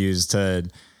husband use to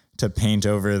paint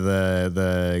over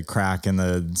the crack in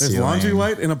the There's ceiling. laundry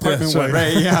white and apartment Yeah, white.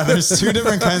 Right. Yeah. There's two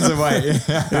different kinds of white.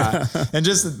 Yeah. And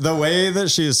just the way that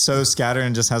she is so scattered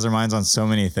and just has her minds on so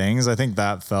many things. I think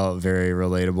that felt very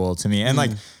relatable to me. And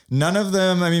like none of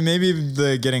them, I mean, maybe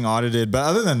the getting audited, but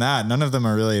other than that, none of them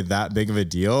are really that big of a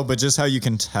deal, but just how you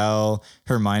can tell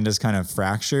her mind is kind of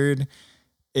fractured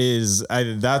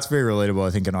that's very relatable. I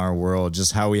think in our world,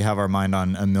 just how we have our mind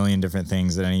on a million different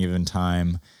things at any given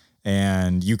time.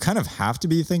 And you kind of have to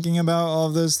be thinking about all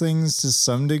of those things to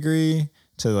some degree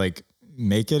to like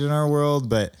make it in our world,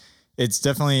 but it's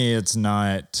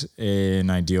not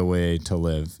an ideal way to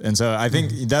live. And so I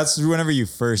think that's whenever you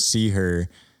first see her,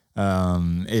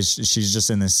 she's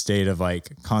just in this state of like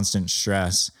constant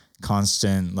stress,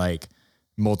 constant like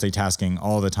multitasking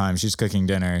all the time. She's cooking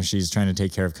dinner. She's trying to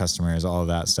take care of customers, all of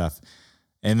that stuff.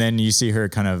 And then you see her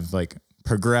kind of like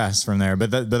progress from there,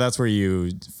 but that's where you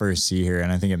first see her,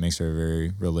 and I think it makes her a very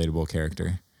relatable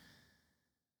character.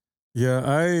 Yeah,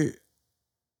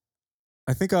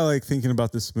 I think I like thinking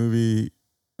about this movie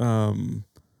from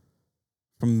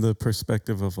the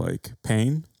perspective of like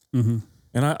pain. Mm-hmm.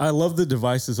 And I love the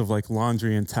devices of like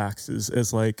laundry and taxes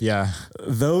as like, Yeah.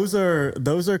 those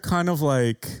are kind of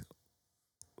like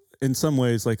in some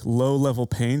ways like low level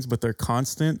pains, but they're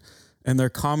constant and they're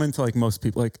common to like most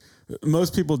people. Like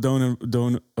most people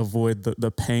don't avoid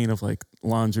the pain of like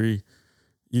laundry.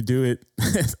 You do it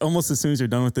almost as soon as you're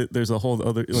done with it. There's a whole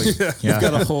other, like you've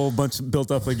got a whole bunch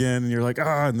built up again and you're like,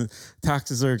 and the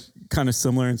taxes are kind of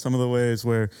similar in some of the ways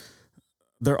where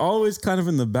they're always kind of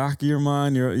in the back of your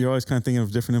mind. You're always kind of thinking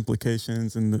of different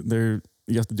implications and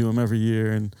you have to do them every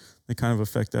year and they kind of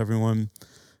affect everyone.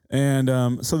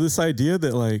 And so this idea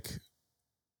that like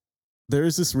there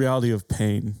is this reality of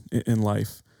pain in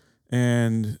life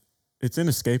and it's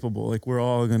inescapable. Like we're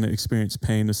all going to experience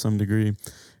pain to some degree.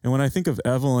 And when I think of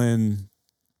Evelyn,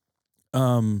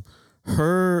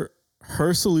 her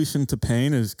solution to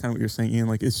pain is kind of what you're saying, Ian.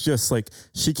 Like it's just like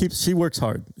she works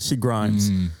hard, she grinds,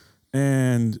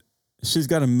 and she's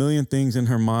got a million things in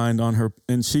her mind on her,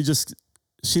 and she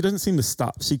doesn't seem to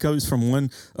stop. She goes from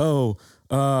when you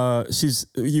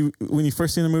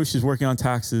first see in the movie, she's working on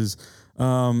taxes.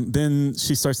 Then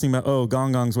she starts thinking about,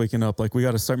 Gong Gong's waking up. Like we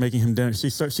got to start making him dinner. She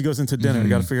goes into dinner.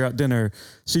 Got to figure out dinner.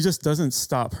 She just doesn't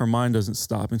stop. Her mind doesn't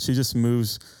stop. And she just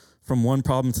moves from one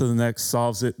problem to the next,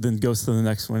 solves it, then goes to the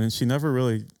next one. And she never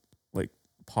really like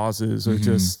pauses or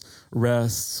just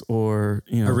rests or,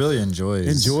 I really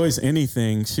enjoys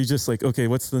anything. She just like, okay,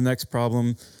 what's the next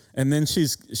problem? And then she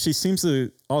seems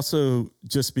to also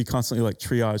just be constantly like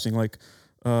triaging, like,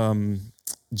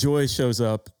 Joy shows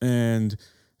up and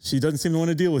she doesn't seem to want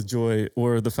to deal with Joy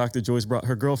or the fact that Joy's brought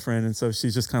her girlfriend. And so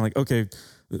she's just kind of like, okay,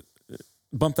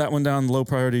 bump that one down, low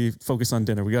priority, focus on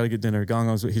dinner. We got to get dinner. Gong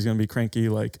Gong's, he's going to be cranky.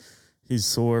 Like he's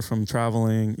sore from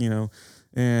traveling,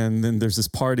 and then there's this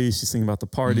party. She's thinking about the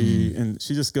party and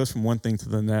she just goes from one thing to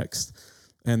the next.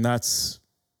 And that's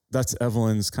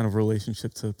Evelyn's kind of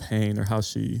relationship to pain or how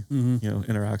she,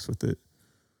 interacts with it.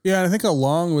 Yeah. I think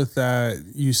along with that,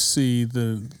 you see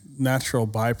the natural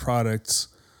byproducts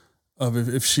of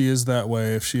if she is that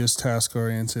way, if she is task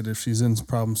oriented, if she's in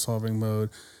problem solving mode,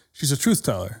 she's a truth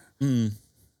teller. And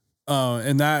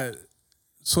that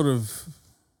sort of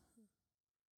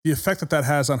the effect that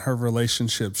has on her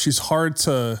relationship, she's hard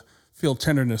to feel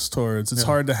tenderness towards. It's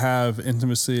hard to have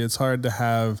intimacy. It's hard to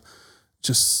have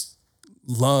just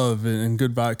love and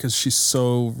good vibe because she's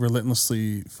so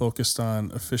relentlessly focused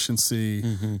on efficiency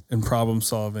and problem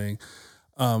solving.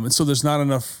 And so there's not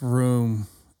enough room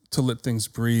to let things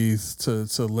breathe,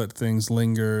 to let things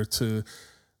linger, to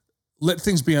let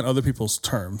things be on other people's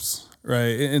terms,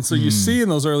 right? And so you see in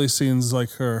those early scenes,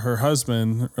 like her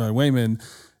husband, Wayman,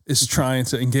 is trying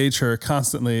to engage her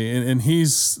constantly, and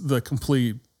he's the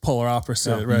complete polar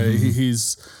opposite, right?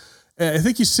 I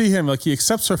think you see him like he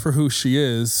accepts her for who she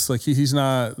is. Like he's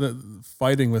not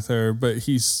fighting with her, but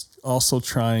he's also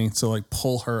trying to like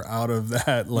pull her out of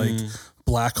that like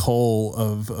black hole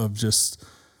of just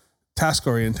task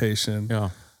orientation. Yeah.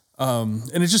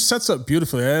 And it just sets up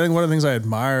beautifully. I think one of the things I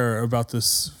admire about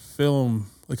this film,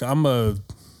 like I'm a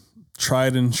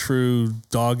tried and true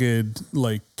dogged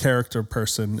like character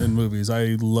person in movies.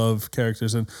 I love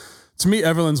characters, and to me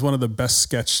Evelyn's one of the best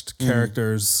sketched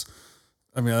characters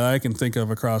I can think of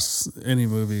across any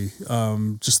movie.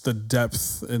 Just the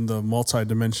depth and the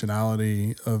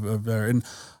multi-dimensionality of there. And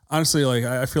honestly, like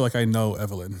I feel like I know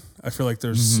Evelyn. I feel like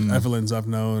there's Evelyns I've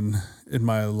known in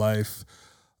my life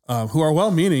who are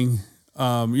well-meaning.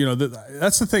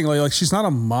 That's the thing. Like she's not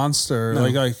a monster. No.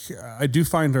 Like I do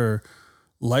find her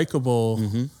likable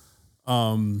in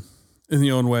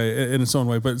its own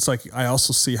way. But it's like I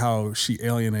also see how she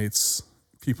alienates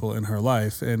people in her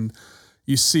life, and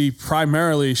you see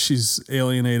primarily she's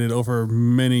alienated over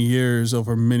many years,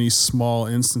 over many small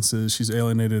instances. She's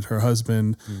alienated her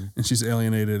husband and she's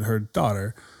alienated her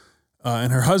daughter.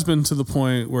 And her husband to the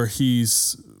point where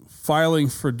he's filing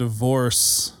for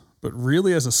divorce, but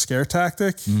really as a scare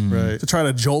tactic, right, to try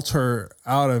to jolt her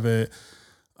out of it.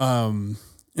 And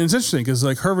it's interesting because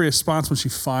like her response when she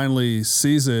finally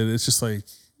sees it, it's just like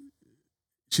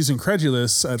she's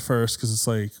incredulous at first because it's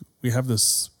like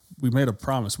we made a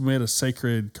promise. We made a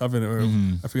sacred covenant, or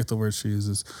I forget the word she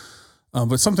uses,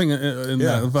 but something in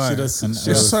that vibe. She does.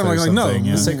 She's something like no,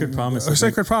 a sacred promise. A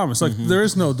sacred promise. Like there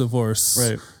is no divorce.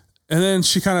 Right. And then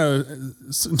she kind of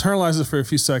internalizes it for a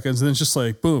few seconds, and then it's just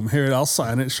like, boom, here, I'll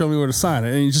sign it. Show me where to sign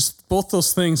it. And you just both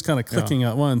those things kind of clicking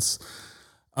at once.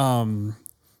 And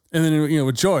then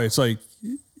with Joy, it's like,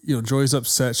 Joy's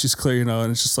upset. She's clear,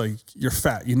 and it's just like, you're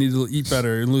fat. You need to eat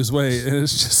better and lose weight. And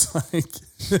it's just like,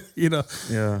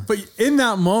 Yeah. But in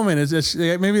that moment, it's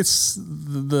maybe it's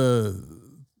the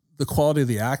quality of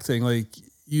the acting. Like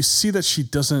you see that she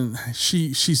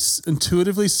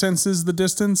intuitively senses the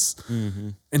distance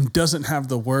and doesn't have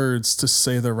the words to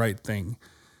say the right thing.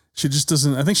 She just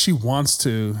doesn't. I think she wants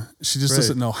to. She just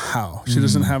doesn't know how. She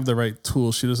doesn't have the right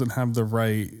tools. She doesn't have the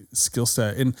right skill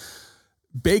set. And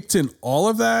baked in all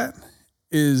of that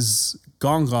is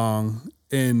Gong Gong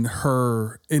in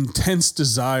her intense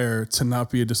desire to not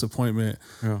be a disappointment.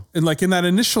 Yeah. And like in that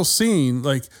initial scene,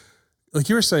 like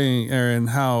you were saying, Aaron,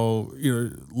 how,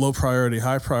 low priority,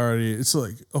 high priority. It's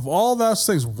like, of all those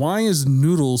things, why is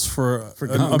noodles for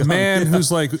a man who's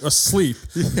like asleep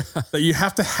that you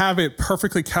have to have it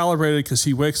perfectly calibrated because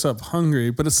he wakes up hungry.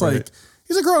 But it's like,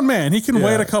 he's a grown man. He can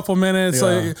wait a couple minutes.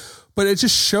 But it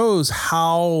just shows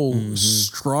how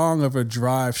strong of a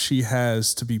drive she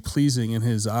has to be pleasing in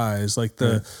his eyes. Like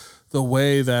the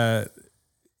way that,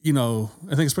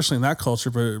 I think especially in that culture,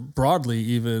 but broadly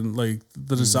even like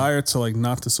the desire to like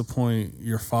not disappoint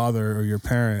your father or your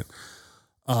parent.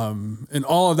 And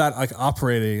all of that like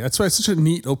operating. That's why it's such a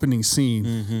neat opening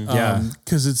scene.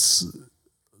 Because it's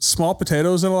small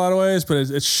potatoes in a lot of ways, but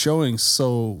it's showing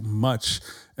so much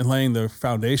and laying the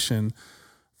foundation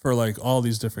for like all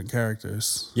these different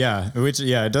characters. Yeah.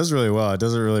 It does really well. It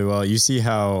does it really well. You see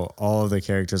how all of the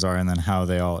characters are and then how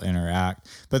they all interact.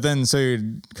 But then, so you're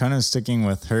kind of sticking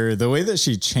with her. The way that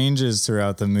she changes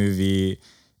throughout the movie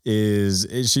is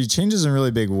she changes in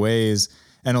really big ways.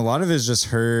 And a lot of it is just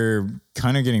her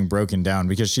kind of getting broken down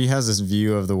because she has this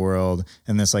view of the world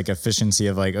and this like efficiency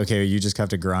of like, okay, you just have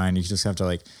to grind. You just have to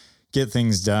like get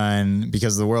things done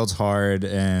because the world's hard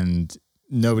and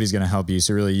nobody's going to help you.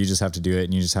 So really you just have to do it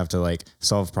and you just have to like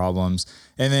solve problems.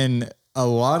 And then a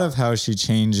lot of how she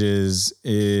changes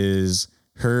is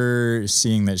her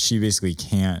seeing that she basically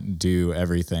can't do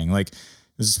everything. Like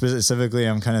specifically,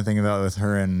 I'm kind of thinking about with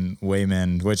her and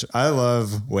Waymond, which I love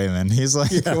Waymond. He's like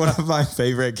one of my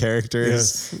favorite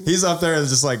characters. Yes. He's up there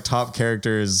as just like top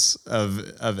characters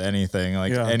of anything,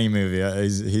 like any movie.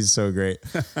 He's so great.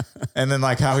 And then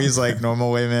like how he's like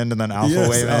normal Waymond and then Alpha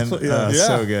Waymond.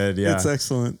 So good. Yeah. It's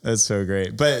excellent. That's so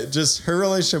great. But just her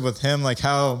relationship with him, like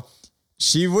how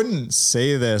she wouldn't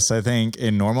say this, I think,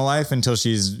 in normal life until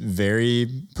she's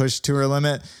very pushed to her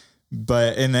limit.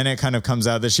 And then it kind of comes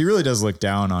out that she really does look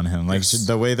down on him. Like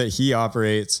the way that he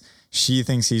operates, she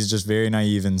thinks he's just very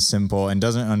naive and simple and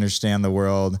doesn't understand the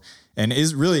world and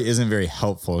really isn't very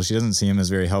helpful. She doesn't see him as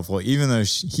very helpful, even though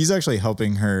he's actually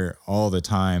helping her all the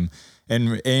time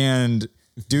and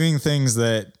doing things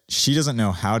that she doesn't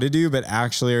know how to do, but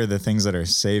actually are the things that are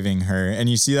saving her. And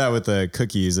you see that with the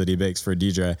cookies that he bakes for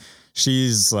Deidre.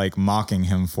 She's like mocking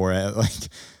him for it.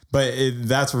 But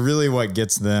that's really what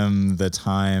gets them the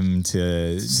time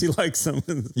to. She likes them.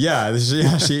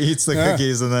 She eats the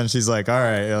cookies and then she's like, all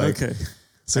right. Like, okay.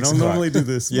 I don't normally do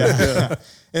this. Yeah.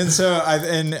 And so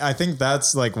I think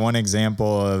that's like one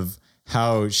example of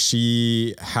how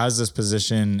she has this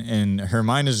position and her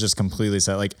mind is just completely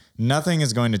set. Like nothing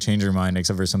is going to change her mind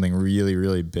except for something really,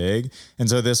 really big. And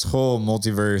so this whole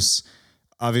multiverse,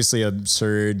 obviously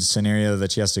absurd scenario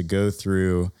that she has to go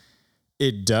through,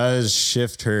 it does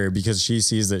shift her because she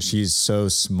sees that she's so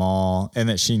small and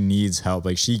that she needs help.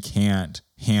 Like she can't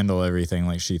handle everything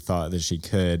like she thought that she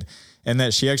could. And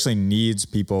that she actually needs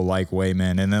people like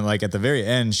Wayman. And then like at the very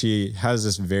end, she has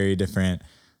this very different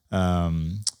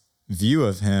view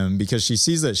of him because she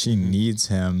sees that she needs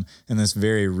him in this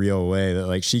very real way, that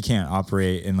like she can't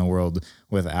operate in the world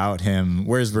without him.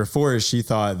 Whereas before she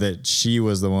thought that she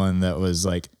was the one that was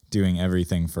like doing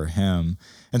everything for him.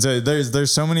 And so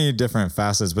there's so many different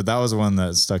facets, but that was one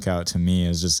that stuck out to me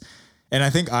is just, and I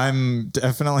think I'm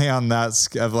definitely on that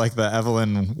of like the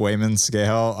Evelyn Wayman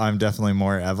scale. I'm definitely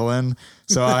more Evelyn.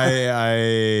 So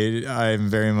I'm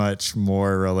very much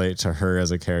more relate to her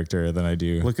as a character than I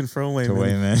do Looking for a to Wayman.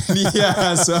 Wayman.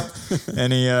 Yeah. So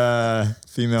any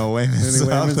female Waymans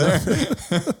out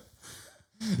there?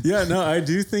 Yeah, no, I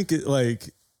do think it like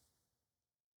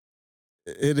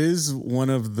it is one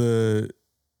of the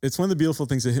beautiful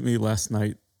things that hit me last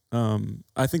night.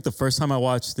 I think the first time I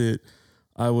watched it,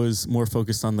 I was more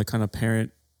focused on the kind of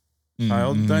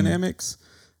parent-child dynamics.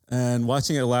 And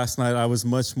watching it last night, I was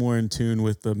much more in tune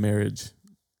with the marriage,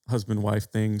 husband-wife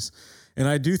things. And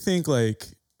I do think like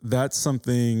that's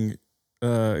something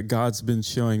God's been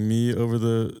showing me over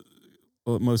the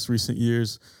most recent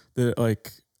years that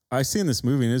like I see in this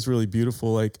movie, and it's really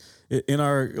beautiful. Like in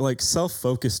our like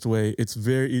self-focused way, it's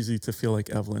very easy to feel like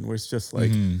Evelyn, where it's just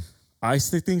like, I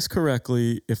see things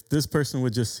correctly. If this person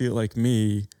would just see it like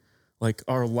me, like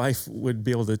our life would be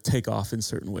able to take off in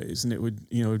certain ways and it would,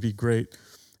 you know, it'd be great.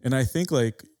 And I think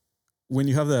like when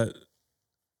you have that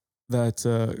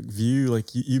view, like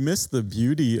you miss the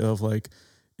beauty of like,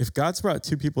 if God's brought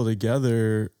two people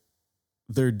together,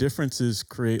 their differences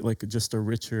create like just a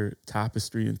richer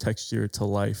tapestry and texture to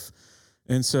life.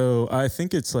 And so I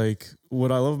think it's like,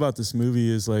 what I love about this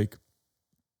movie is like,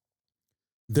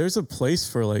 there's a place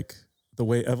for like, the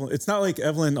way Evelyn, it's not like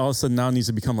Evelyn all of a sudden now needs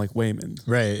to become like Wayman.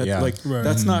 Right.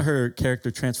 That's not her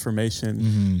character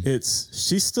transformation.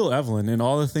 She's still Evelyn, and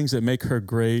all the things that make her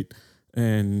great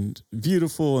and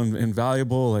beautiful and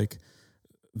valuable, like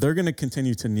they're going to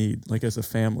continue to need like as a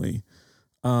family.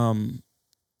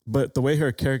 But the way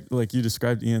her character, like you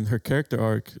described, Ian, her character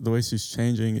arc, the way she's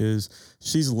changing is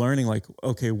she's learning like,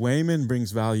 okay, Wayman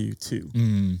brings value too.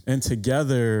 And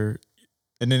together,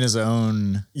 and in his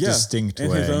own distinct way.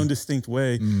 In his own distinct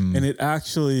way. And it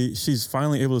actually, she's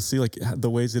finally able to see like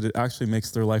the ways that it actually makes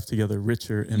their life together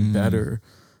richer and better.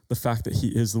 The fact that he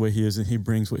is the way he is and he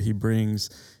brings what he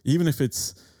brings. Even if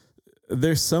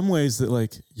there's some ways that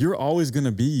like, you're always going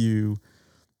to be you.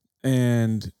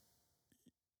 And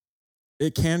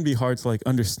it can be hard to like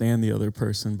understand the other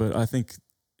person. But I think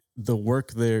the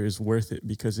work there is worth it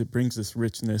because it brings this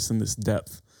richness and this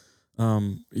depth.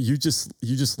 You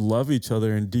just love each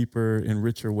other in deeper and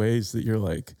richer ways that you're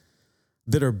like,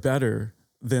 that are better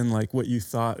than like what you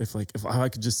thought. If I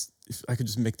could just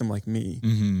make them like me,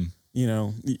 you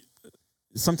know,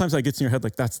 sometimes that gets in your head,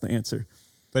 like that's the answer.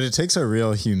 But it takes a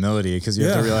real humility because you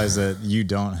have to realize that you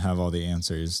don't have all the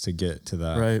answers to get to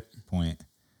that point.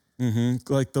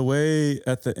 Like the way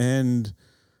at the end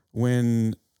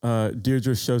when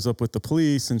Deirdre shows up with the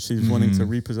police and she's wanting to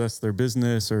repossess their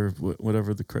business or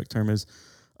whatever the correct term is.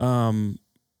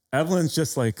 Evelyn's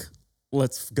just like,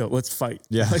 let's go, let's fight.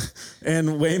 Yeah. Like,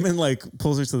 and Wayman like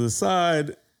pulls her to the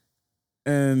side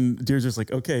and Deirdre's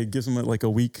like, okay, gives him like a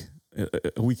week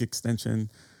extension.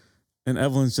 And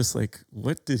Evelyn's just like,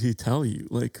 what did he tell you?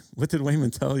 Like, what did Wayman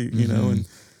tell you? You know? And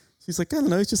she's like, I don't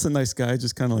know. He's just a nice guy.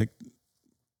 Just kind of like,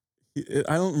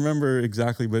 I don't remember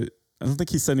exactly, but I don't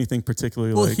think he said anything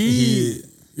particularly like you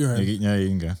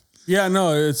can go. Yeah,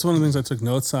 no, it's one of the things I took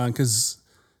notes on because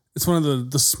it's one of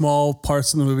the small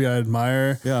parts in the movie I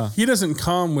admire. Yeah. He doesn't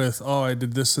come with, oh, I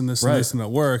did this and this and this and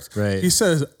it worked. Right. He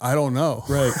says, I don't know.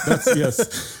 Right. That's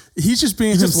yes. He's just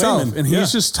being himself Wayman. and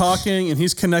he's just talking and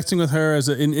he's connecting with her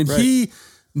and he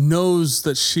knows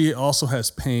that she also has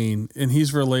pain and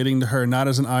he's relating to her not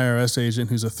as an IRS agent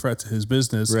who's a threat to his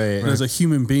business, but as a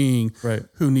human being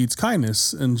who needs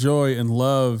kindness and joy and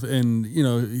love. And, you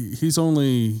know, he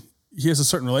has a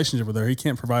certain relationship with her. He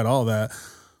can't provide all that,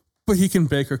 but he can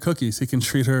bake her cookies. He can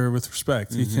treat her with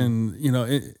respect. He can, you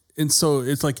know, and so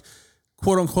it's like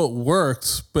quote unquote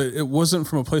worked, but it wasn't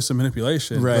from a place of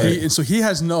manipulation. Right. And so he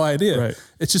has no idea. Right.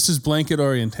 It's just his blanket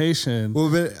orientation.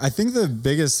 Well, but I think the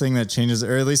biggest thing that changes,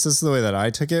 or at least this is the way that I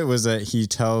took it, was that he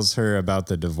tells her about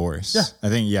the divorce. Yeah. I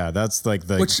think, that's like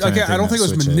the Which, kind of again, thing I don't that think it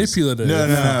was switches. manipulative.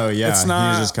 No, yeah. It's not,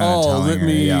 He was just kind of telling let her,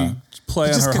 me yeah. play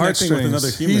He's on just her connecting with heartstrings. another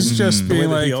human. He's just the way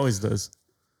being that he like, always does.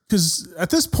 because at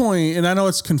this point, and I know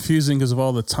it's confusing because of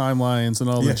all the timelines and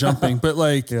all the jumping, but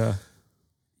like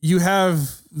you have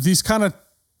these kind of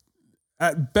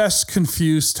at best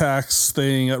confused tax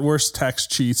thing, at worst tax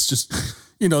cheats, just,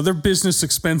 they're business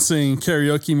expensing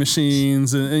karaoke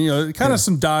machines and kind of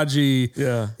some dodgy,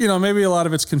 maybe a lot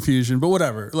of it's confusion, but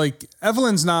whatever. Like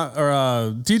Evelyn's not,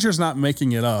 or Deidre's not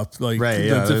making it up. Like Right,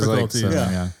 the difficulty.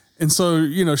 And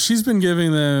so, she's been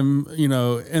giving them,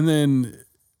 and then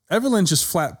Evelyn just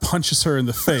flat punches her in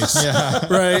the face.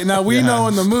 Right. Now we know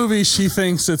in the movie, she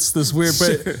thinks it's this weird,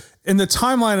 but in the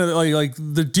timeline of like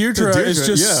the Deirdre is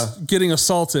just getting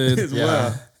assaulted.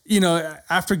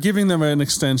 After giving them an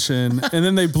extension, and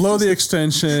then they blow the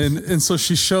extension. And so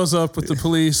she shows up with the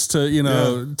police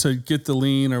to, to get the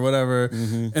lien or whatever.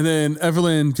 And then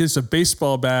Evelyn gets a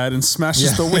baseball bat and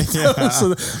smashes the window.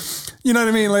 So you know what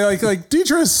I mean? Like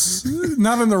Deidre's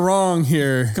not in the wrong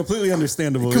here. Completely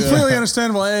understandable. Completely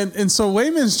understandable. And so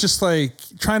Wayman's just like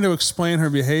trying to explain her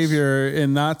behavior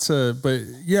and not to, but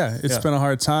it's been a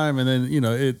hard time. And then,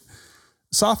 it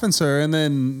softens her. And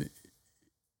then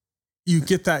you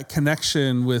get that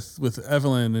connection with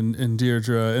Evelyn and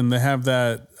Deirdre, and they have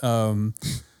that,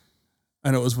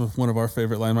 I know it was one of our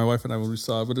favorite lines, my wife and I, when we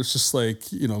saw it, but it's just like,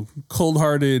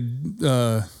 cold-hearted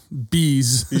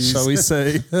bees, shall we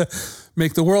say,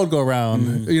 make the world go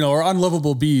round, or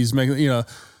unlovable bees make, the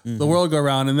world go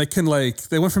round. And they can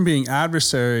they went from being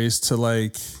adversaries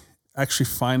to actually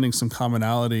finding some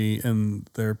commonality in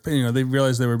their, they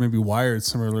realized they were maybe wired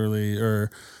similarly, or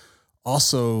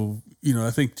also,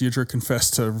 I think Deirdre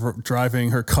confessed to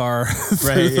driving her car.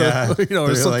 Right.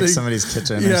 Or something. Like somebody's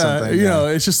kitchen or something.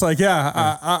 It's just like,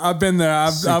 I've been there.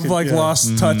 I've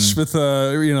lost touch with,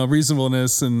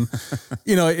 reasonableness and,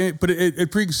 but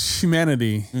it brings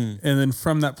humanity. And then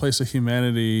from that place of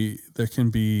humanity, there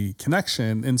can be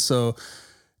connection. And so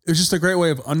it was just a great way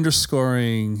of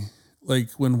underscoring, like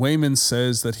when Wayman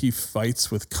says that he fights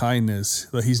with kindness,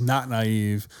 that he's not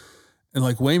naive. And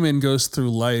Wayman goes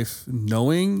through life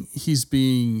knowing he's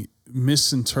being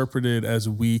misinterpreted as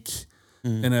weak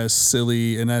and as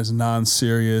silly and as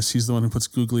non-serious. He's the one who puts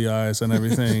googly eyes on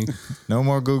everything. No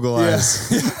more Google eyes.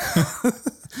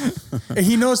 And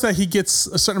he knows that he gets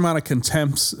a certain amount of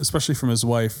contempt, especially from his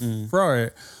wife, for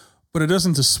it. But it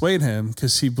doesn't dissuade him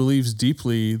because he believes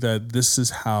deeply that this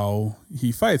is how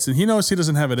he fights. And he knows he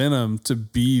doesn't have it in him to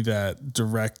be that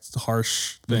direct,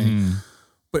 harsh thing.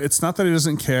 But it's not that he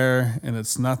doesn't care, and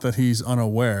it's not that he's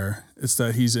unaware. It's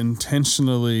that he's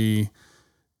intentionally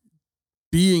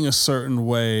being a certain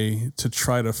way to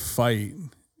try to fight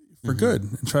for good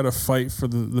and try to fight for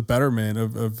the betterment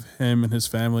of him and his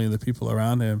family and the people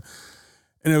around him.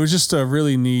 And it was just a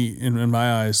really neat, in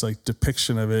my eyes,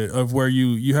 depiction of it, of where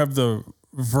you have the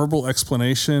verbal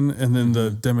explanation and then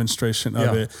the demonstration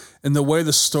of it. And the way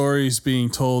the story's being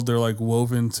told, they're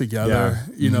woven together,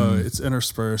 it's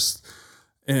interspersed.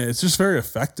 And it's just very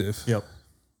effective. Yep.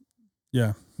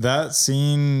 Yeah. That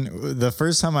scene, the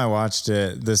first time I watched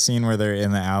it, the scene where they're in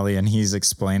the alley and he's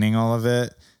explaining all of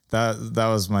it, that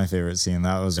was my favorite scene.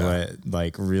 That was what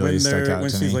really stuck out to me. When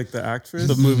she's the actress,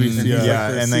 the movie,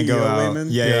 and they go out. Wayman.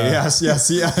 CEO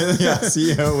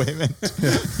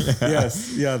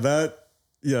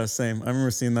Wayman. Same. I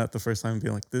remember seeing that the first time and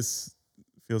being like, this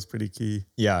feels pretty key.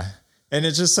 Yeah, and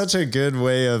it's just such a good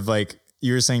way of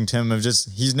you were saying, Tim, of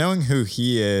just he's knowing who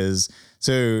he is.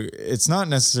 So it's not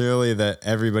necessarily that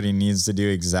everybody needs to do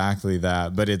exactly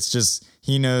that, but it's just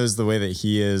he knows the way that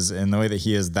he is, and the way that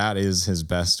he is, that is his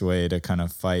best way to kind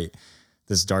of fight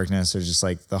this darkness, or just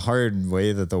the hard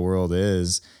way that the world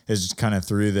is just kind of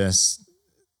through this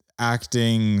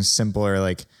acting simple,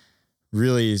 or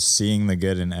really seeing the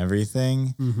good in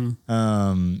everything.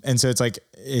 And so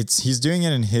it's he's doing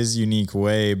it in his unique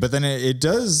way, but then it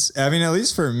does, I mean, at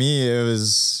least for me, it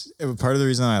was part of the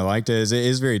reason I liked it is it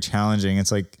is very challenging.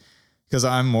 It's because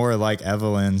I'm more like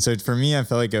Evelyn. So for me, I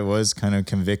felt like it was kind of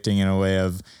convicting in a way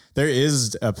of there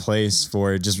is a place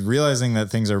for just realizing that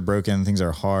things are broken, things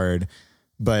are hard,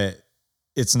 but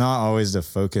it's not always to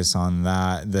focus on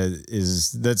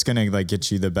that's going to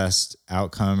get you the best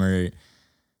outcome, or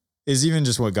is even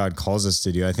just what God calls us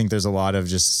to do. I think there's a lot of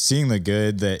just seeing the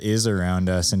good that is around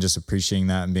us and just appreciating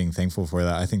that and being thankful for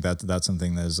that. I think that's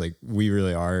something that is we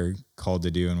really are called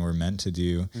to do and we're meant to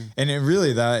do. And it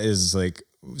really, that is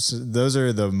those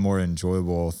are the more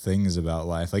enjoyable things about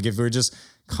life. Like if we're just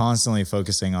constantly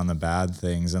focusing on the bad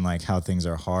things and like how things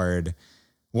are hard,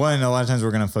 one, a lot of times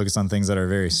we're going to focus on things that are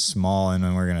very small and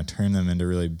then we're going to turn them into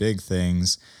really big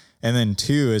things. And then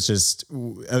two, it's just,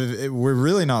 we're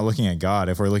really not looking at God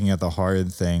if we're looking at the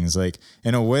hard things. Like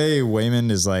in a way,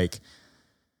 Waymond is like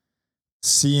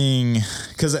seeing,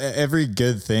 because every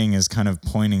good thing is kind of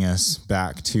pointing us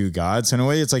back to God. So in a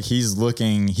way, it's like he's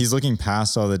looking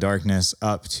past all the darkness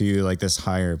up to like this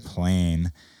higher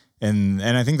plane. And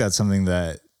I think that's something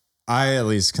that I at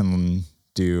least can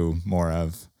do more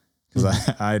of,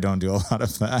 because I don't do a lot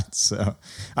of that. So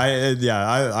I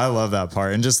love that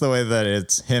part. And just the way that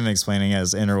it's him explaining it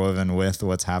is interwoven with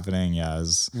what's happening.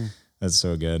 That's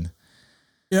so good.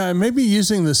 Yeah, and maybe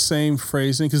using the same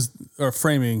phrasing or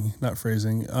framing, not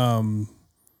phrasing.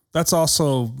 That's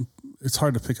also, it's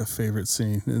hard to pick a favorite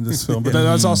scene in this film, but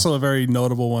that's also a very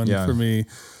notable one for me.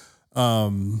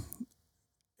 And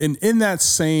in that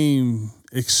same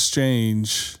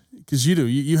exchange, because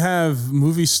you have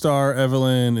movie star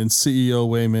Evelyn and CEO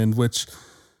Waymond, which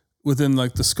within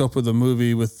like the scope of the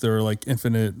movie with their like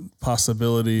infinite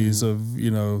possibilities of,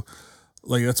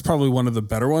 like that's probably one of the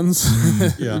better ones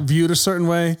viewed a certain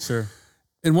way. Sure.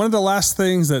 And one of the last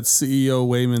things that CEO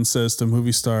Waymond says to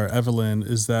movie star Evelyn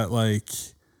is that like,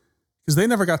 because they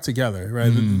never got together, right?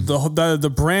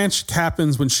 The branch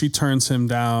happens when she turns him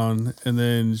down, and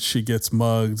then she gets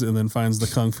mugged, and then finds the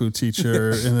kung fu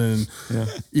teacher, and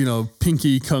then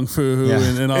Pinky Kung Fu,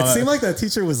 and all that. It seemed like that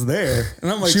teacher was there,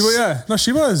 and I'm like, she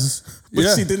was,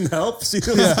 but she didn't help. She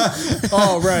was,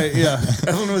 oh right,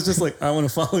 Everyone was just like, I want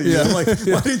to follow you. I'm like,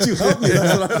 why didn't you help me?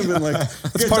 That's what I'd have been like.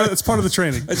 It's part of the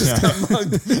training. I just got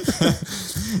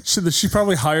mugged. She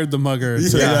probably hired the mugger.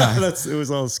 It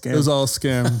was all a scam. It was all a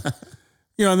scam.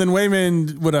 And then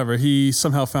Waymond, whatever, he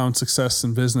somehow found success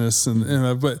in business.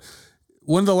 But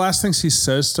one of the last things he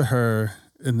says to her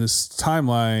in this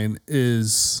timeline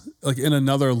is like, in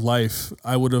another life,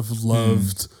 I would have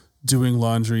loved doing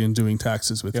laundry and doing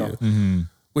taxes with you. Mm-hmm.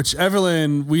 Which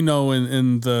Evelyn, we know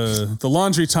in the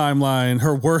laundry timeline,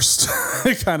 her worst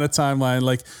kind of timeline,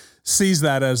 like sees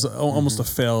that as almost a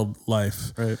failed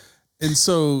life. Right. And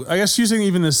so I guess using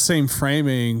even the same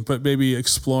framing, but maybe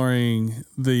exploring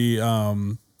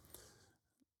the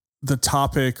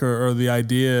topic or the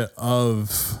idea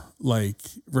of like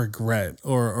regret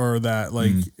or that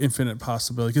like infinite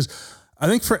possibility. Because I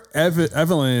think for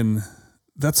Evelyn,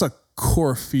 that's a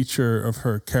core feature of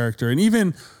her character. And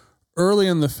even early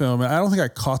in the film, and I don't think I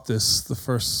caught this the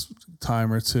first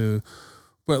time or two,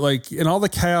 but like in all the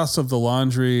chaos of the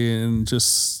laundry and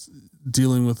just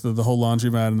dealing with the whole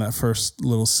laundromat in that first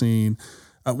little scene,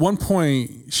 at one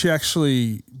point she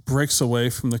actually breaks away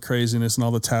from the craziness and all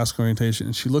the task orientation,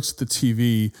 and she looks at the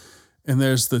TV, and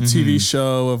there's the TV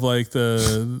show of like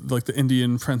the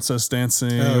Indian princess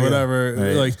dancing or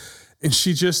whatever, like, and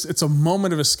she just, it's a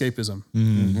moment of escapism.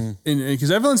 And because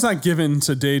Evelyn's not given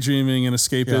to daydreaming and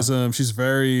escapism, she's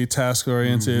very task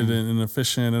oriented and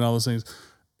efficient and all those things.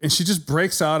 And she just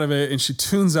breaks out of it, and she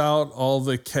tunes out all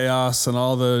the chaos and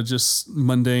all the just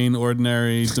mundane,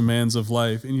 ordinary demands of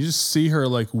life. And you just see her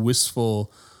like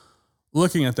wistful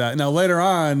looking at that. Now later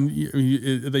on,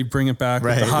 they bring it back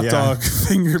with the hot dog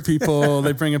finger people.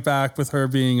 They bring it back with her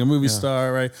being a movie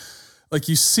star, right? Like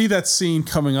you see that scene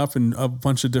coming up in a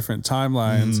bunch of different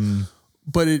timelines,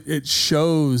 but it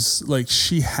shows like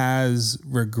she has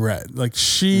regret. Like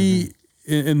she...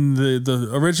 in the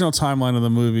original timeline of the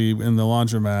movie in the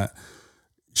laundromat,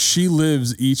 she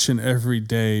lives each and every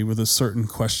day with a certain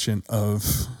question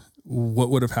of what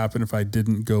would have happened if I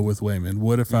didn't go with Waymond?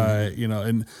 What if I,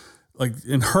 and like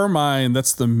in her mind,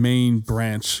 that's the main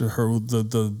branch,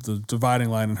 the dividing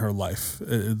line in her life,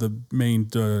 the main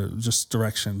just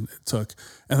direction it took.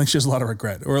 I think she has a lot of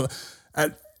regret, or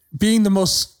at being the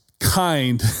most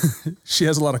kind, she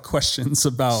has a lot of questions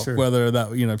about whether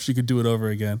that, if she could do it over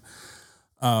again.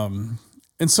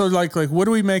 And so like what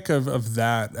do we make of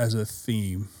that as a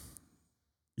theme?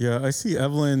 Yeah, I see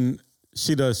Evelyn.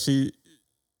 She does.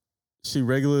 She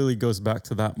regularly goes back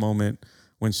to that moment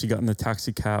when she got in the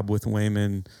taxi cab with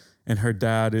Waymond, and her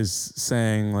dad is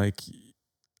saying like,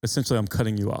 essentially, I'm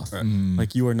cutting you off. Right.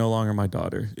 Like you are no longer my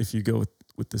daughter if you go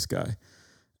with this guy.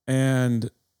 And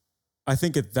I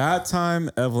think at that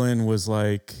time, Evelyn was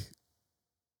like,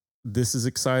 this is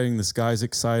exciting. This guy's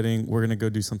exciting. We're going to go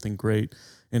do something great.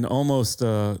 And almost,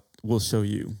 we'll show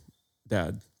you,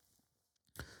 Dad.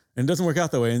 And it doesn't work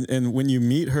out that way. And when you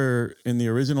meet her in the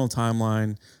original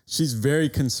timeline, she's very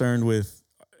concerned with,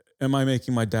 am I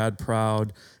making my dad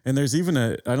proud? And there's even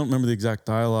I don't remember the exact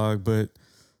dialogue, but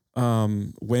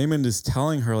Waymond is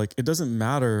telling her, like, it doesn't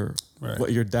matter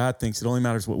what your dad thinks. It only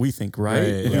matters what we think, right?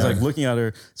 And he's yeah. like looking at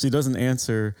her. She doesn't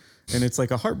answer. And it's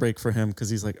like a heartbreak for him because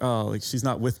he's like, oh, like she's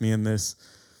not with me in this.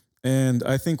 And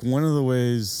I think one of the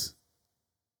ways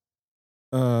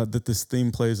that this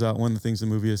theme plays out, one of the things the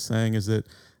movie is saying is that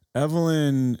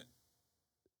Evelyn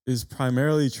is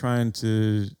primarily trying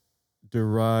to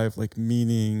derive like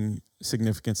meaning,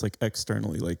 significance, like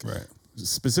externally, like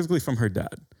specifically from her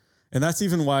dad. And that's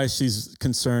even why she's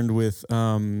concerned with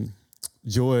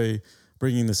Joy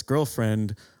bringing this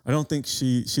girlfriend. I don't think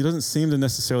she doesn't seem to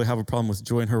necessarily have a problem with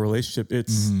Joy in her relationship.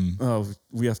 It's,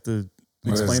 we have to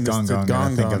explain this to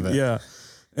Gong Gong. Yeah.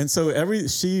 And so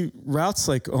she routes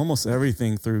like almost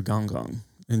everything through Gong Gong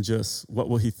and just what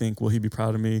will he think? Will he be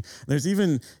proud of me? There's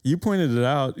even, you pointed it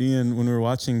out, Ian, when we were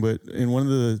watching, but in one of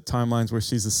the timelines where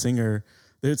she's a singer,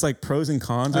 there's like pros and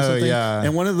cons or something. Yeah.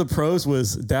 And one of the pros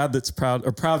was dad that's proud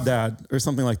or proud dad or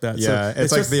something like that. Yeah. So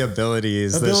it's like the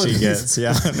abilities that she gets.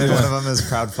 Yeah. And one of them is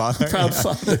proud father. Proud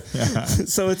father. Yeah.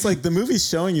 So it's like the movie's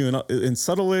showing you in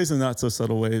subtle ways and not so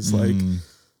subtle ways, like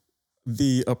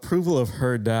the approval of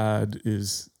her dad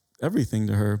is everything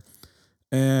to her.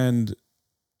 And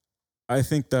I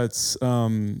think that's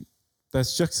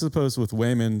juxtaposed with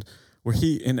Waymond, where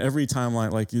he, in every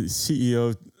timeline, like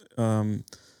CEO,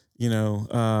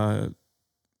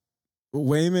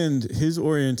 Waymond, his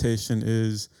orientation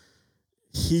is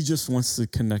he just wants to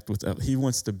connect with Evelyn. He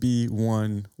wants to be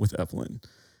one with Evelyn.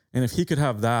 And if he could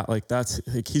have that, like that's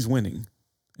like he's winning.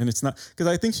 And it's not, because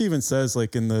I think she even says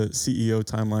like in the CEO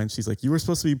timeline, she's like, you were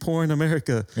supposed to be poor in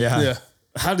America. Yeah.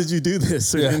 How did you do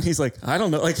this? And he's like, I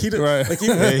don't know. Like he did. Right. Like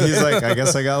he's like, I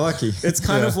guess I got lucky. It's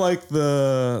kind of like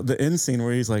the end scene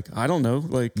where he's like, I don't know.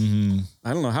 Like,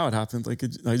 I don't know how it happened. Like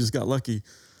I just got lucky.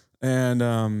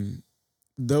 And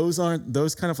those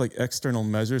kind of like external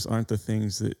measures aren't the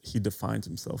things that he defines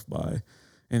himself by.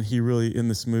 And he really, in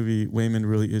this movie, Waymond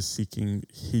really is seeking,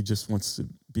 he just wants to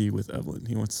be with Evelyn.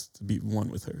 He wants to be one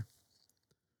with her.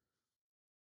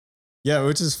 Yeah,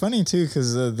 which is funny too,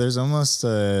 because there's almost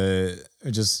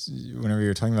just whenever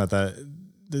you're talking about that,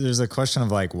 there's a question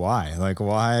of like why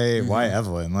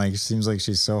Evelyn? Like, it seems like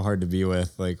she's so hard to be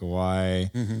with. Like, why?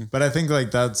 But I think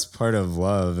like that's part of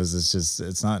love. Is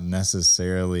it's not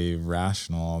necessarily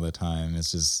rational all the time.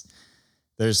 It's just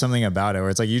there's something about it where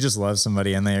it's like you just love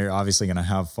somebody and they're obviously gonna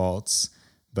have faults,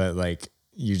 but like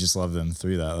you just love them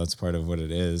through that. That's part of what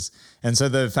it is. And so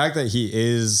the fact that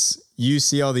you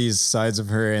see all these sides of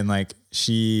her, and like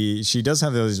she does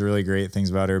have those really great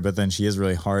things about her, but then she is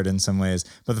really hard in some ways.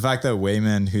 But the fact that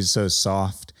Waymond, who's so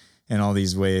soft in all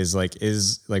these ways, like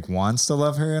is like wants to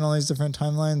love her in all these different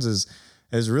timelines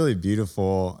is really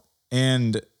beautiful.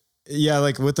 And yeah,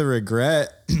 like with the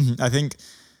regret, I think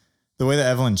the way that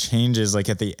Evelyn changes, like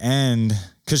at the end,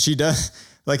 because she does.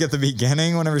 Like at the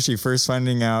beginning, whenever she first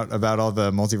finding out about all the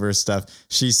multiverse stuff,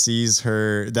 she sees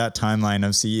that timeline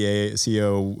of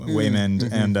CEO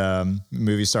Waymond and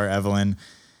movie star Evelyn.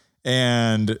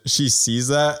 And she sees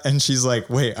that and she's like,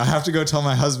 wait, I have to go tell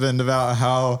my husband about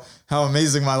how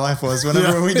amazing my life was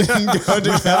whenever we didn't go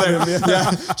together. Yeah.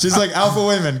 She's like, Alpha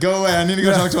Waymond, go away. I need to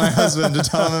go talk to my husband to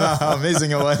tell him about how amazing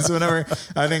it was whenever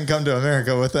I didn't come to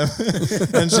America with him.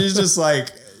 And she's just like,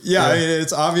 I mean,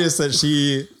 it's obvious that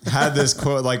she had this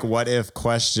quote, like, what if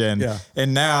question. Yeah.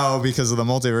 And now, because of the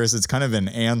multiverse, it's kind of been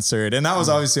answered. And that was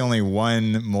obviously only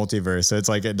one multiverse. So it's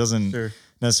like, it doesn't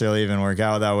necessarily even work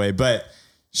out that way. But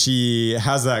she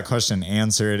has that question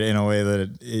answered in a way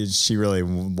that she really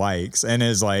likes and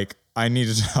is like, I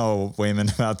need to tell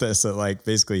Waymond about this, that like,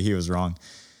 basically he was wrong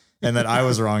and that I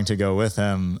was wrong to go with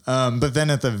him. But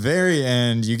then at the very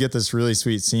end, you get this really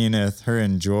sweet scene with her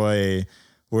and Joy,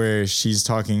 where she's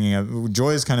talking,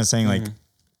 Joy is kind of saying like,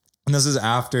 and this is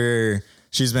after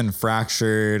she's been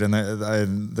fractured and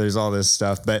there's all this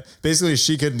stuff, but basically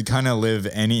she could kind of live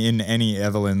in any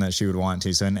Evelyn that she would want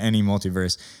to. So in any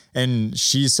multiverse. And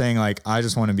she's saying like, I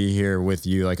just want to be here with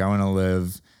you. Like I want to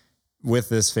live with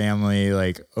this family,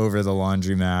 like over the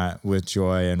laundromat with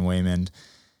Joy and Waymond.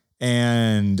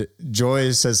 And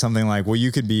Joy says something like, well,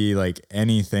 you could be like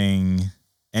anything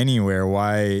anywhere.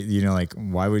 Why,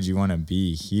 why would you want to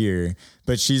be here?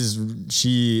 But she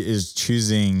is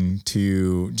choosing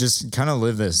to just kind of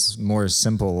live this more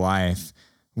simple life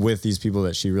with these people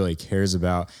that she really cares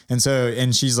about. And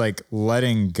she's like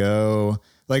letting go,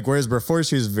 like, whereas before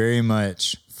she was very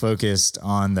much focused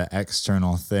on the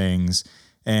external things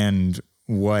and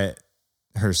what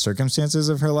her circumstances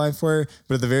of her life were.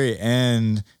 But at the very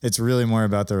end, it's really more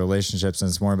about the relationships and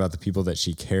it's more about the people that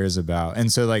she cares about.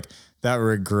 And so like that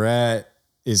regret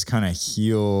is kind of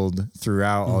healed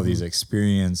throughout all these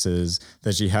experiences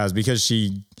that she has, because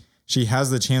she she has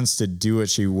the chance to do what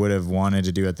she would have wanted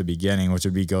to do at the beginning, which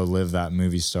would be go live that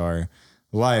movie star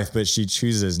life, but she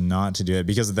chooses not to do it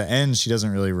because at the end she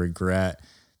doesn't really regret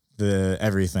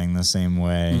everything the same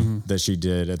way that she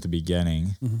did at the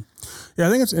beginning. Yeah, I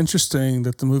think it's interesting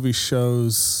that the movie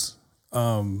shows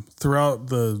throughout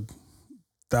the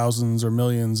thousands or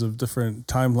millions of different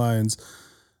timelines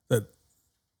that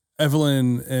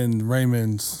Evelyn and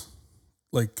Raymond,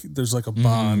 like there's like a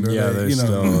bond. Or there's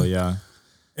still, yeah.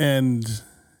 And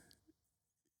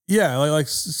yeah, like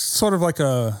sort of like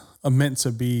a meant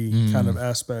to be kind of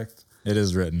aspect. It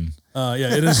is written. Yeah,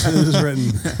 it is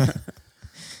written.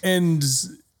 And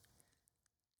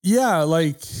yeah,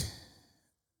 like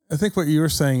I think what you were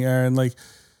saying, Aaron, like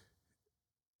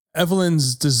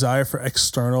Evelyn's desire for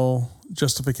external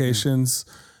justifications,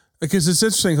 because it's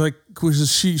interesting, like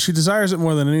she desires it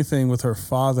more than anything with her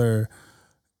father,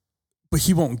 but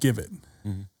he won't give it.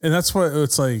 And that's what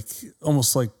it's like,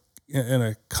 almost like in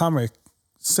a comic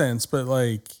sense, but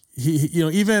like he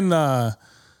even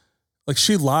like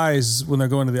she lies when they're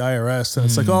going to the IRS and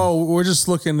it's like, oh, we're just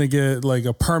looking to get like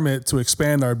a permit to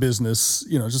expand our business,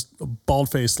 just a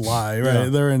bald-faced lie, right? Yeah.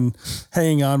 They're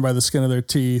hanging on by the skin of their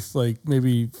teeth, like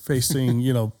maybe facing,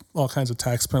 all kinds of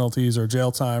tax penalties or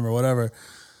jail time or whatever.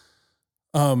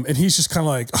 And he's just kind of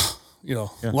like,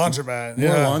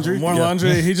 laundromat, more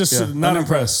laundry. He just not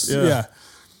impressed. Yeah.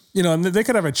 And they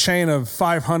could have a chain of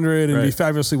 500 and be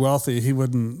fabulously wealthy. He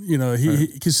wouldn't,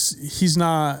 because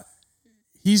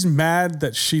he's mad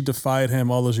that she defied him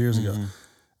all those years ago.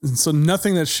 And so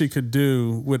nothing that she could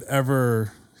do would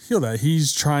ever heal that.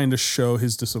 He's trying to show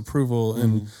his disapproval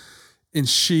and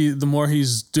the more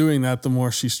he's doing that, the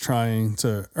more she's trying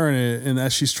to earn it. And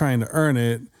as she's trying to earn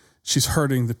it, she's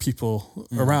hurting the people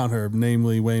around her,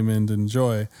 namely Waymond and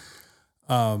Joy.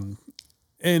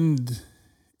 And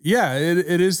yeah,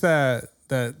 it is that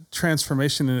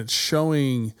transformation, and it's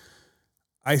showing,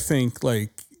 I think,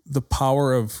 like the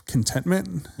power of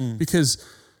contentment, because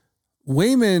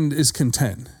Waymond is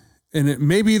content, and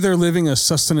maybe they're living a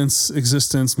sustenance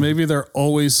existence. Maybe they're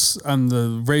always on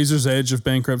the razor's edge of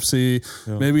bankruptcy.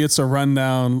 Yeah. Maybe it's a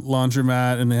rundown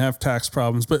laundromat and they have tax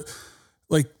problems, but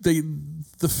like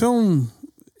the film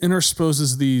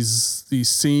interposes these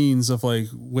scenes of like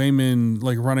Waymond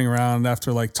like running around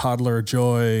after like toddler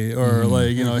Joy, or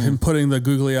like him putting the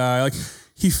googly eye. Like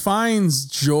he finds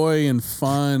joy and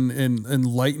fun and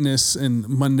lightness in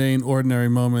mundane, ordinary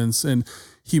moments, and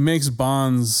he makes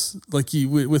bonds like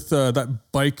with that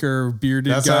biker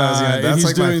bearded guy. That's he's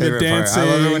like doing my favorite the dancing. Part.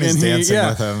 I love it when he's dancing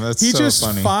with him. That's he so just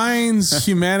funny. finds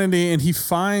humanity, and he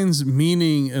finds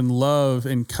meaning and love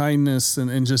and kindness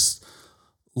and just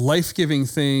life-giving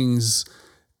things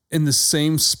in the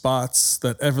same spots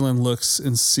that Evelyn looks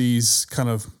and sees kind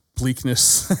of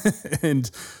bleakness and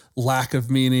lack of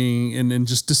meaning and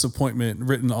just disappointment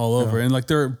written all over. And like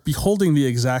they're beholding the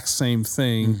exact same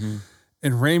thing.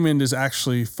 And Raymond is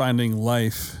actually finding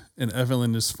life, and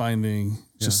Evelyn is finding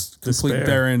just complete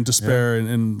barren despair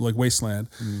and like wasteland.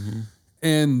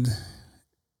 And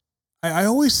I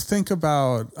always think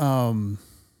about,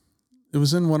 it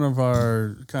was in one of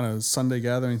our kind of Sunday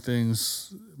gathering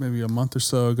things, maybe a month or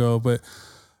so ago, but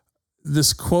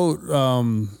this quote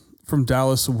from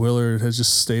Dallas Willard has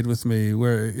just stayed with me,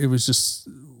 where it was just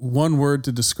one word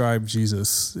to describe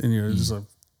Jesus, and there's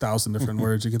 1,000 different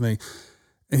words you can think.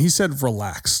 And he said,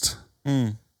 relaxed.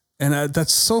 And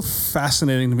that's so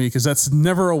fascinating to me, because that's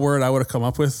never a word I would have come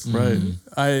up with. Right.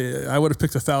 I would have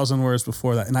picked 1,000 words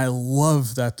before that. And I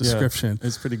love that description. Yeah,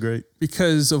 it's pretty great.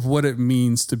 Because of what it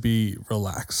means to be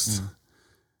relaxed.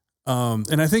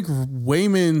 And I think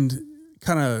Waymond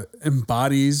kind of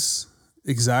embodies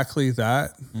exactly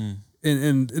that.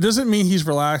 And it doesn't mean he's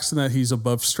relaxed and that he's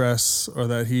above stress or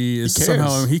that he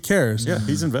cares. He cares. Yeah,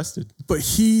 he's invested. But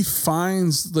he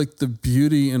finds like the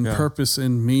beauty and purpose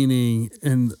and meaning,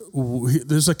 and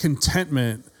there's a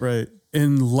contentment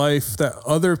in life that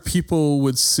other people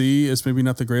would see as maybe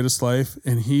not the greatest life,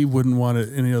 and he wouldn't want it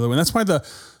any other way. And that's why the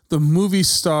movie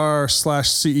star /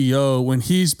 CEO, when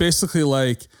he's basically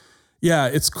like, yeah,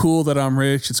 it's cool that I'm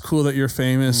rich. It's cool that you're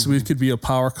famous. We could be a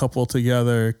power couple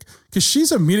together. Because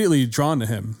she's immediately drawn to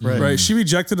him, right? She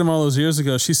rejected him all those years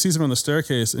ago. She sees him on the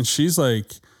staircase, and she's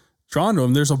like drawn to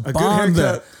him. There's a bond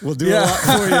that will do a lot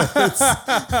for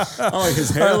you. I'm like, his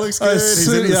hair looks good.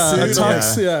 He's in the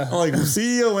suit. I'm like,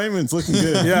 CEO Waymond's looking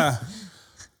good.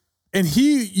 And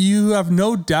you have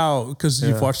no doubt, because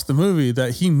you've watched the movie,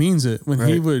 that he means it when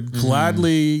he would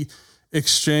gladly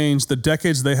exchange the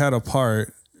decades they had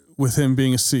apart. With him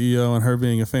being a CEO and her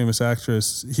being a famous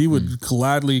actress, he would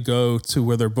gladly go to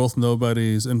where they're both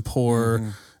nobodies and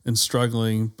poor and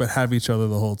struggling, but have each other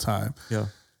the whole time.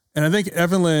 And I think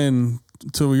Evelyn,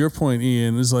 to your point,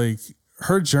 Ian, is like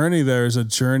her journey there is a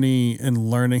journey in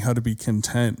learning how to be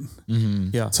content.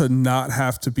 Yeah. To not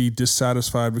have to be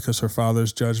dissatisfied because her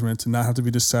father's judgment, to not have to be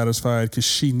dissatisfied because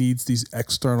she needs these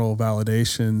external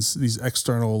validations, these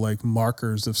external like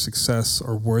markers of success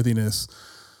or worthiness,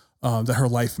 that her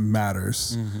life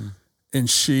matters. And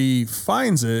she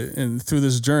finds it and through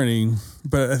this journey,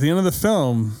 but at the end of the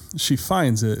film, she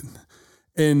finds it.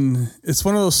 And it's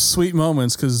one of those sweet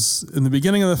moments because in the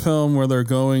beginning of the film where they're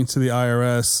going to the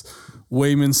IRS,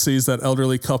 Wayman sees that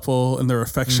elderly couple and they're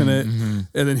affectionate. And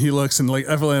then he looks and like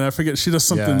Evelyn, I forget, she does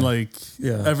something like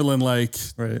Evelyn, like,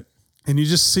 Right. and you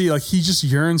just see like he just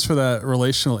yearns for that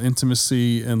relational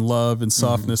intimacy and love and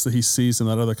softness that he sees in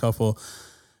that other couple.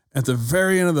 At the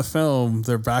very end of the film,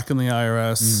 they're back in the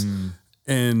IRS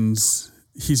and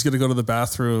he's going to go to the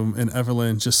bathroom and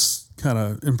Evelyn just kind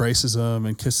of embraces him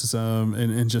and kisses him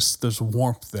and just there's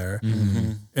warmth there.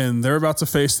 And they're about to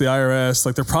face the IRS.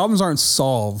 Like their problems aren't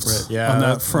solved on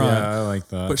that front. Yeah, I like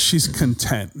that. But she's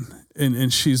content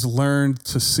and she's learned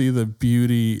to see the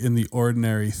beauty in the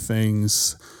ordinary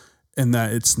things and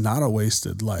that it's not a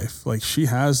wasted life. Like she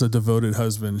has a devoted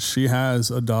husband. She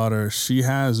has a daughter. She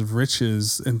has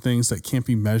riches and things that can't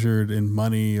be measured in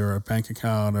money or a bank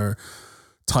account or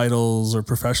titles or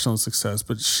professional success,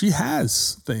 but she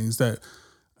has things that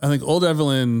I think old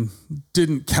Evelyn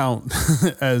didn't count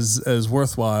as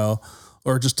worthwhile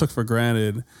or just took for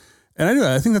granted. And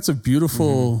anyway, I think that's a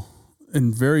beautiful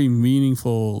and very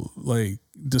meaningful like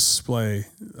display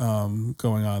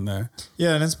going on there.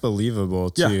 Yeah, and it's believable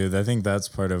too. I think that's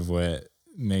part of what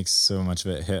makes so much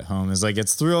of it hit home is like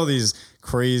it's through all these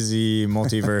crazy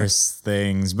multiverse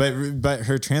things, but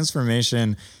her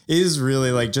transformation is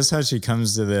really like just how she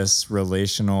comes to this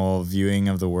relational viewing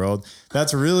of the world.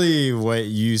 That's really what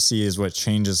you see is what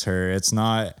changes her. It's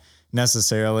not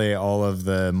necessarily all of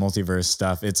the multiverse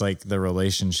stuff. It's like the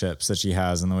relationships that she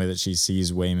has and the way that she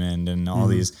sees Waymond and all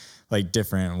these like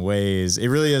different ways. It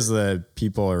really is the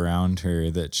people around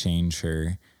her that change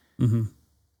her. And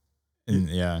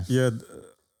yeah.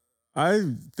 I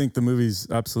think the movie's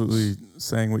absolutely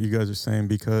saying what you guys are saying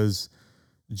because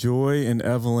Joy and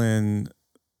Evelyn,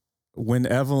 when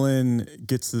Evelyn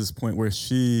gets to this point where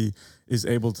she is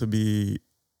able to be,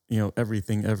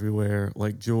 everything everywhere,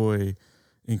 like Joy,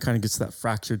 and kind of gets that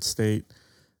fractured state,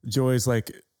 Joy's like,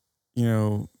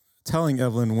 telling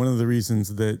Evelyn one of the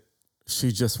reasons that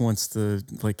she just wants to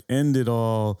like end it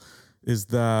all is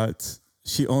that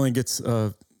she only gets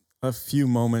a few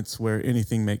moments where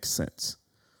anything makes sense.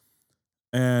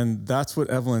 And that's what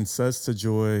Evelyn says to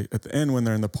Joy at the end when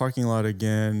they're in the parking lot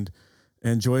again.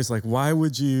 And Joy's like, why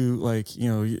would you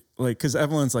because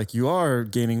Evelyn's like, you are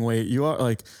gaining weight. You are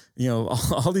like,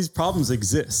 all these problems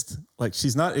exist. Like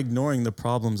she's not ignoring the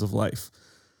problems of life,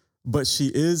 but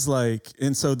she is like,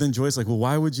 and so then Joy's like, well,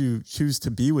 why would you choose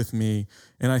to be with me?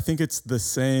 And I think it's the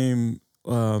same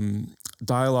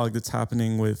dialogue that's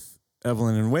happening with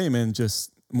Evelyn and Waymond,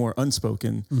 just more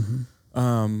unspoken.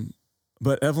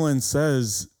 But Evelyn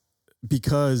says,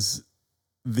 because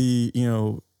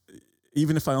even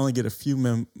if I only get a few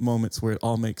moments where it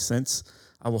all makes sense,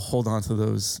 I will hold on to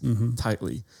those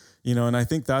tightly, and I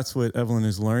think that's what Evelyn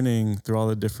is learning through all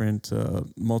the different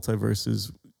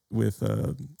multiverses with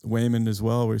Waymond as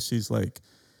well, where she's like,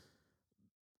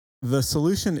 the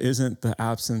solution isn't the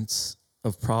absence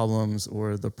of problems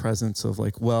or the presence of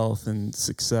like wealth and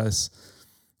success.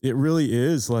 It really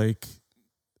is like,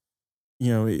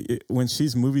 when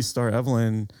she's movie star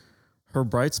Evelyn, her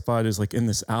bright spot is like in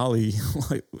this alley,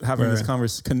 like having this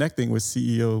conversation, connecting with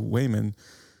CEO Waymond.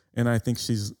 And I think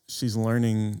she's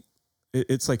learning.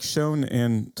 It's like shown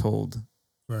and told.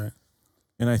 Right.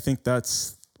 And I think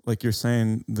that's like you're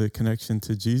saying, the connection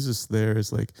to Jesus there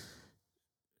is like,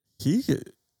 he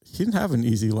didn't have an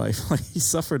easy life. Like he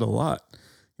suffered a lot.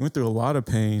 He went through a lot of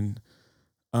pain.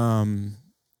 But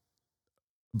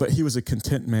he was a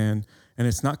content man. And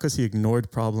it's not because he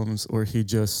ignored problems or he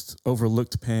just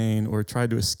overlooked pain or tried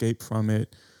to escape from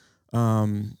it.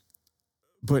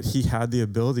 But he had the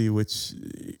ability, which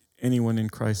anyone in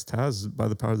Christ has by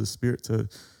the power of the Spirit, to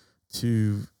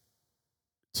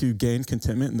gain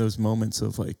contentment in those moments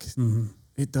of like,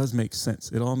 it does make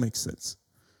sense. It all makes sense.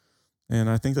 And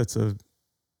I think that's I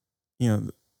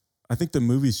think the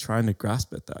movie's trying to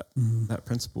grasp at that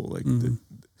principle. Like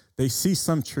they see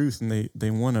some truth and they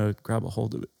want to grab a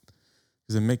hold of it.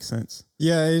 It makes sense.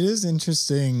 Yeah, it is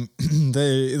interesting.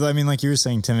 Like you were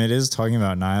saying, Tim, it is talking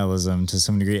about nihilism to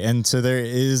some degree. And so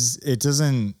it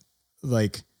doesn't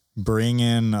like bring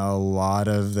in a lot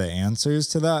of the answers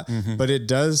to that, but it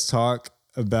does talk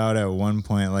about at one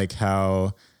point, like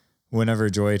how whenever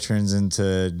Joy turns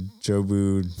into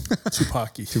Jobu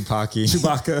Tupaki.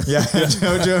 Chewbacca. Yeah,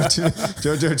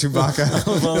 Jojo Chewbacca.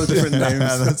 I love all the different names.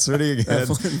 Yeah, that's pretty good.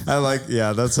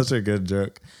 That's such a good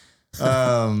joke.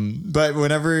 But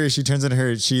whenever she turns into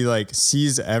her, she like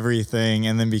sees everything,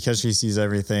 and then because she sees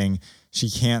everything, she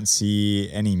can't see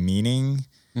any meaning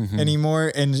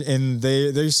anymore. And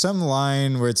there's some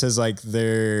line where it says like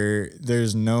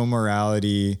there's no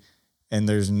morality and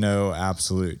there's no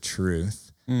absolute truth.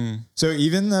 So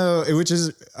even though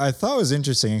I thought was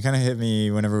interesting, it kind of hit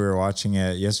me whenever we were watching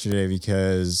it yesterday,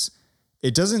 because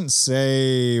it doesn't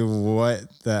say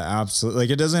what the absolute, like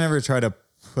it doesn't ever try to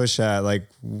push at like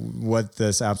what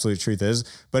this absolute truth is,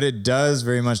 but it does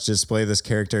very much display this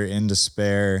character in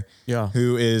despair,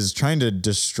 who is trying to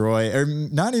destroy, or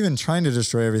not even trying to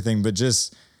destroy everything, but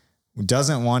just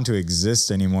doesn't want to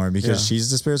exist anymore because she's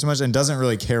despaired so much and doesn't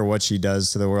really care what she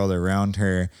does to the world around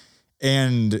her.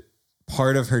 And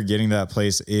part of her getting to that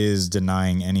place is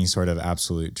denying any sort of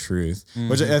absolute truth,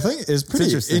 which I think is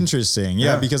pretty interesting.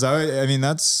 Yeah, because I mean,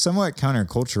 that's somewhat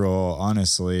countercultural,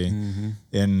 honestly,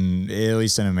 in at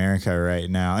least in America right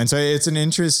now. And so it's an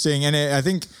interesting, and I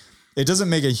think it doesn't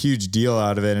make a huge deal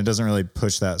out of it. And it doesn't really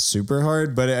push that super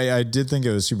hard, but I did think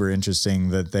it was super interesting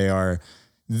that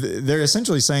they're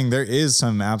essentially saying there is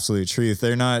some absolute truth.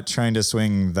 They're not trying to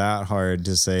swing that hard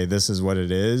to say this is what it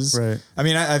is. Right. I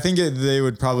mean, I think they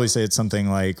would probably say it's something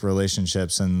like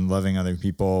relationships and loving other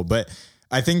people, but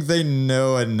I think they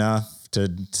know enough to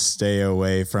stay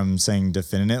away from saying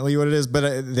definitely what it is.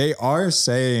 But they are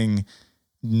saying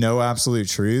no absolute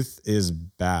truth is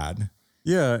bad.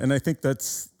 Yeah. And I think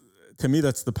to me,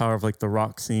 that's the power of like the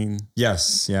Rock scene.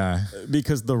 Yes. Yeah.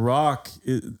 Because the Rock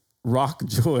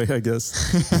Joy, I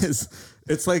guess,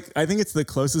 it's like, I think it's the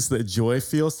closest that Joy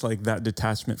feels to like that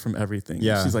detachment from everything.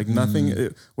 Yeah. She's like,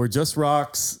 nothing, we're just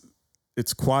rocks.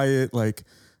 It's quiet. Like,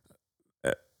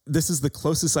 this is the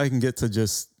closest I can get to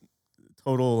just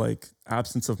total like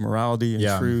absence of morality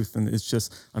and truth. And it's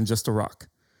just, I'm just a rock.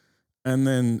 And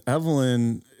then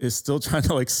Evelyn is still trying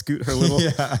to like scoot her little,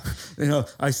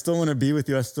 I still want to be with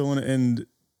you. I still want to end.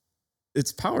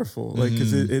 It's powerful, like,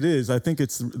 because it is. I think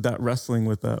it's that wrestling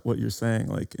with that, what you're saying,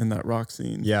 like in that rock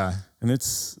scene. Yeah, and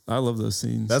I love those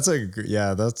scenes. That's a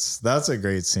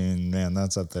great scene, man.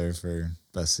 That's up there for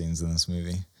best scenes in this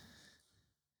movie.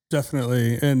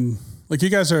 Definitely, and like you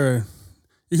can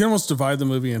almost divide the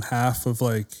movie in half of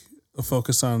like a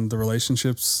focus on the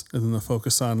relationships and then the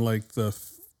focus on like the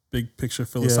big picture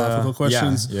philosophical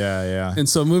questions. Yeah. And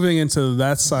so moving into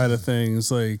that side of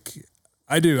things, like.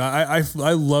 I do. I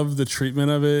love the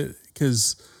treatment of it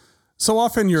because so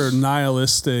often you're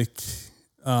nihilistic,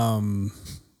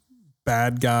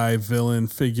 bad guy, villain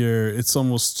figure. It's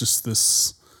almost just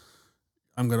this,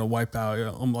 I'm going to wipe out,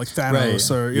 like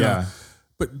Thanos or, you know.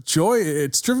 But Joy,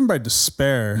 it's driven by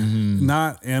despair,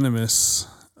 not animus.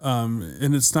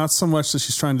 And it's not so much that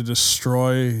she's trying to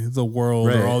destroy the world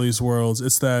or all these worlds.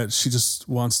 It's that she just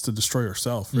wants to destroy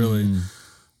herself, really,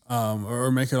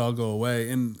 or make it all go away.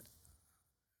 And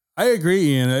I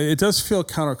agree, Ian. It does feel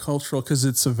countercultural because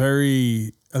it's a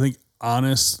very, I think,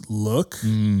 honest look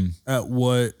at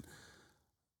what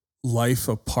life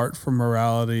apart from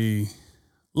morality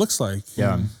looks like.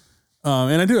 Yeah.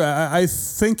 And I do. I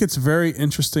think it's very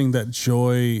interesting that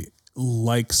Joy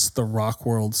likes the rock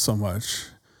world so much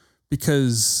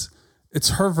because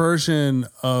it's her version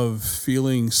of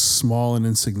feeling small and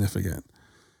insignificant,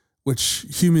 which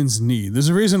humans need. There's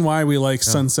a reason why we like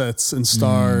sunsets and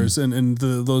stars and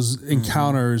those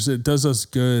encounters. It does us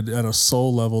good at a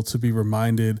soul level to be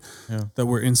reminded that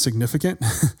we're insignificant.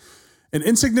 And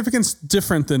insignificance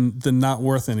different than not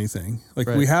worth anything. Like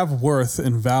we have worth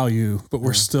and value, but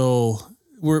we're still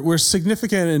we're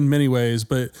significant in many ways,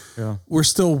 but we're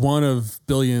still one of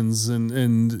billions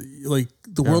and like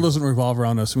the world doesn't revolve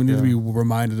around us. We need to be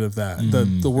reminded of that,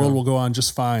 that the world will go on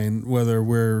just fine, whether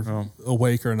we're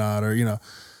awake or not, or, you know,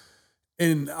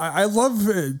 and I love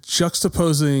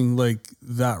juxtaposing like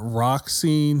that rock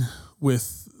scene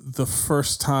with the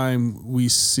first time we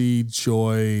see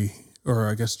Joy, or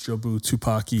I guess Jobu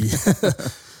Tupaki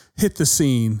hit the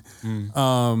scene.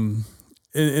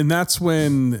 And that's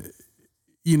when,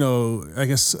 you know, I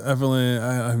guess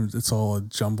Evelyn, it's all a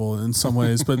jumble in some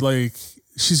ways, but like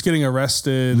she's getting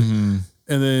arrested and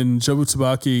then Jobu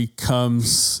Tupaki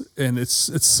comes and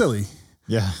it's silly.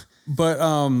 Yeah. But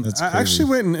I actually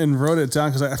went and wrote it down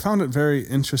because I found it very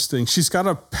interesting. She's got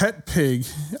a pet pig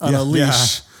on a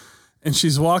leash. And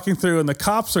she's walking through, and the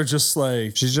cops are just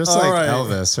like... She's just like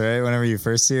Elvis, right? Whenever you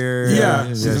first see her.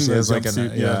 Yeah. She has like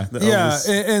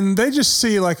and they just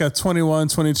see like a 21,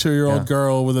 22-year-old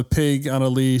girl with a pig on a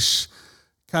leash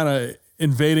kind of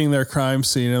invading their crime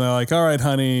scene, and they're like, all right,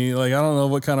 honey, like, I don't know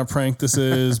what kind of prank this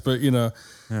is, but yeah.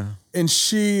 And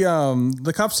she,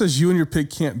 the cop says, you and your pig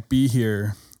can't be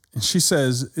here. And she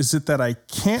says, is it that I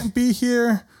can't be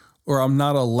here or I'm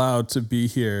not allowed to be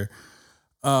here?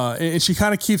 And she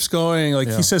kind of keeps going, like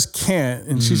he says can't,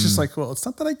 and she's just like, well, it's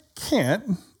not that I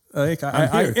can't. Like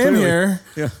I am here.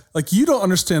 Yeah. Like you don't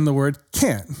understand the word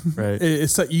can't. Right.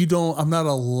 It's that I'm not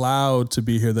allowed to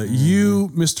be here. That you,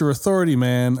 Mr. Authority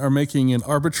Man, are making an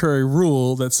arbitrary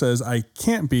rule that says I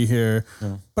can't be here,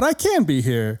 but I can be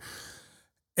here.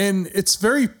 And it's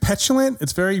very petulant.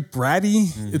 It's very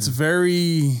bratty. It's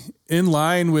very in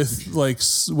line with like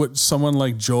what someone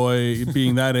like Joy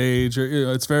being that age,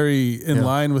 or it's very in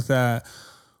line with that.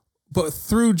 But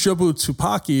through Jobu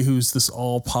Tupaki, who's this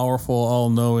all-powerful,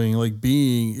 all-knowing like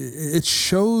being, it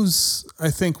shows, I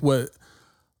think, what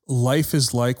life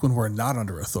is like when we're not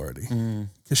under authority.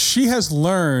 Because she has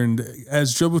learned,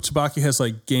 as Jobu Tupaki has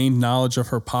like gained knowledge of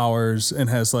her powers and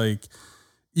has like,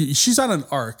 she's on an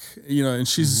arc, and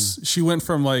she went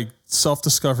from like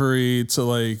self-discovery to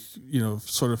like,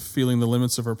 sort of feeling the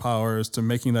limits of her powers to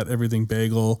making that everything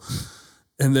bagel.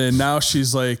 And then now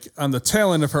she's like on the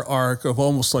tail end of her arc of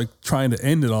almost like trying to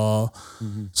end it all.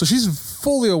 So she's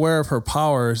fully aware of her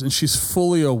powers, and she's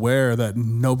fully aware that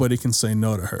nobody can say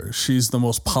no to her. She's the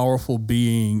most powerful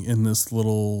being in this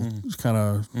little kind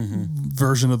of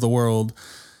version of the world.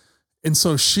 And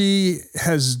so she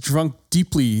has drunk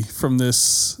deeply from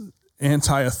this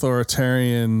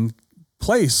anti-authoritarian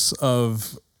place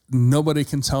of nobody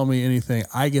can tell me anything.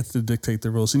 I get to dictate the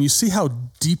rules. And you see how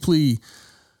deeply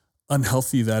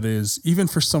unhealthy that is, even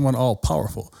for someone all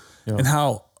powerful, and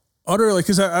how utterly,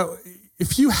 because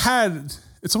if you had,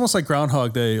 it's almost like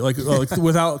Groundhog Day, like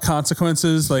without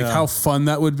consequences, like how fun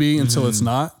that would be until it's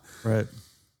not. Right.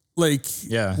 Like,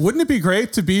 wouldn't it be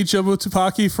great to be Jobu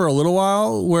Tupaki for a little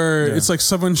while where it's like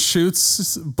someone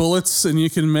shoots bullets and you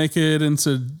can make it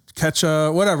into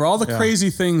ketchup, whatever, all the crazy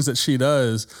things that she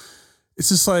does. It's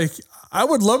just like, I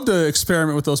would love to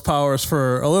experiment with those powers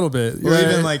for a little bit. Or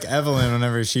even like Evelyn,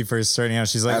 whenever she first starting out,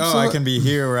 she's like, I can be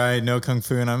here where I know Kung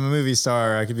Fu and I'm a movie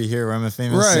star. I could be here where I'm a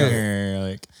famous singer.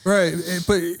 Like,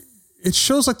 but it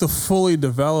shows like the fully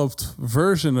developed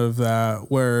version of that,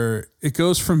 where it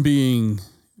goes from being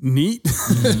neat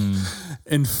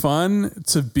and fun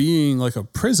to being like a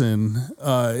prison,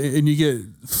 and you get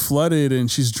flooded and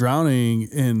she's drowning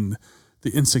in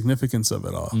the insignificance of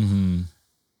it all.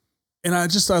 And I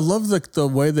love the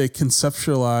way they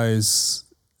conceptualize.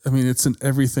 I mean, it's an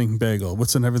everything bagel.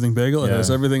 What's an everything bagel? It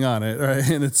has everything on it, right?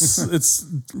 And it's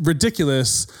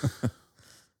ridiculous.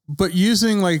 But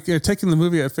using like taking the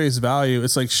movie at face value,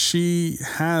 it's like she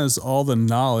has all the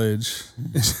knowledge.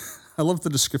 I love the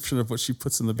description of what she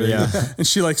puts in the bagel. And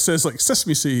she like says like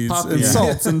sesame seeds and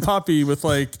salt and poppy with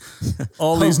like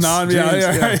all these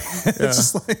It's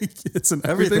just like it's an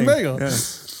everything bagel.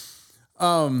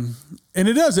 And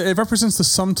it does. It represents the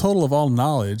sum total of all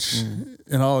knowledge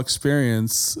and all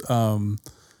experience, and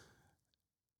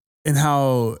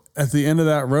how at the end of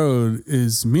that road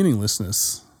is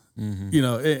meaninglessness.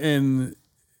 And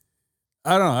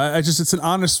I don't know. It's an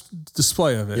honest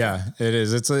display of it. Yeah, it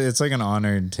is. It's like an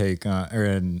honored take on, or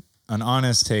an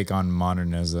honest take on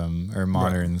modernism or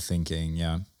modern thinking.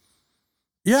 Yeah.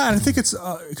 Yeah, and I think it's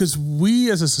because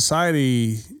we as a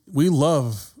society, we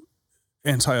love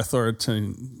anti-authority.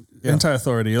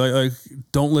 Like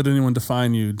don't let anyone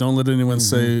define you. Don't let anyone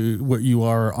say what you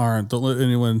are or aren't. Don't let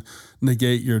anyone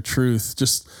negate your truth.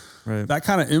 Just that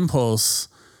kind of impulse.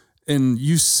 And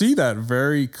you see that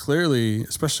very clearly,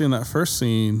 especially in that first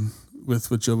scene with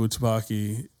Jobu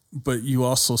Tupaki, but you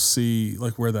also see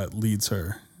like where that leads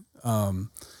her. And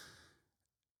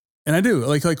I do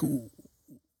like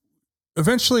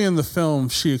eventually in the film,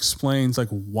 she explains like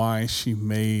why she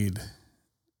made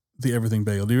the everything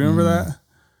bagel. Do you remember that?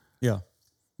 Yeah.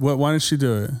 Why did she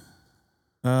do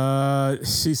it?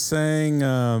 She's saying,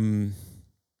 I'm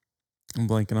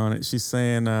blanking on it. She's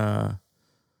saying, I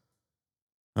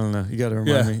don't know. You got to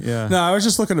remind me. Yeah. No, I was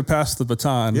just looking to pass the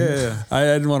baton. Yeah. I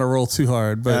didn't want to roll too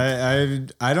hard, but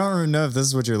I don't know if this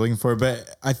is what you're looking for,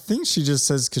 but I think she just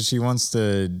says because she wants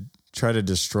to try to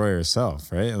destroy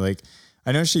herself, right? Like,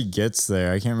 I know she gets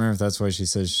there. I can't remember if that's why she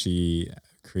says she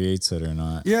creates it or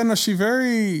not. Yeah, no, she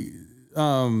very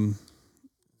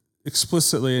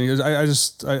explicitly, and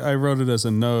I wrote it as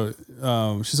a note.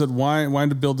 She said, why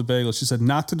to build the bagel? She said,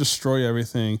 not to destroy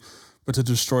everything, but to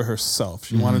destroy herself.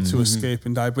 She wanted to escape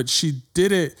and die, but she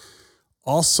did it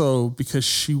also because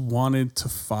she wanted to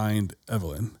find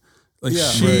Evelyn. Like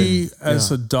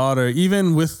as a daughter,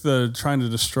 even with the trying to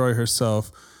destroy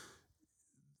herself,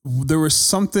 there was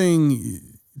something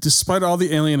despite all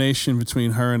the alienation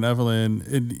between her and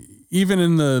Evelyn, even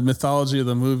in the mythology of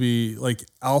the movie, like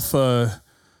Alpha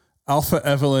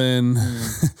Evelyn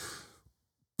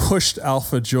pushed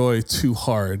Alpha Joy too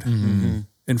hard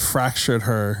and fractured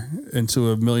her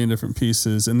into a million different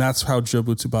pieces. And that's how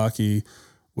Jobu Tupaki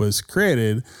was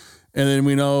created. And then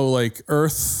we know like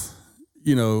Earth,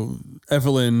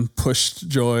 Evelyn pushed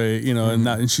Joy,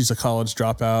 and she's a college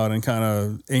dropout and kind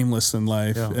of aimless in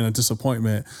life and a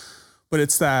disappointment. But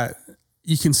it's that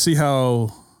you can see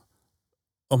how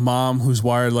a mom who's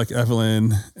wired like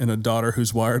Evelyn and a daughter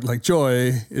who's wired like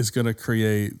Joy is going to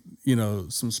create,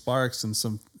 some sparks and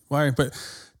some wiring. But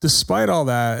despite all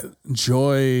that,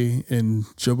 Joy and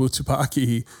Jobu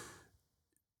Tupaki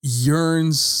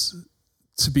yearns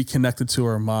to be connected to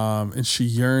her mom, and she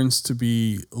yearns to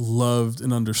be loved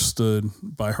and understood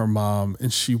by her mom.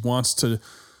 And she wants to,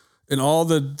 in all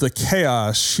the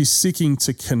chaos, she's seeking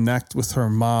to connect with her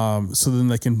mom so then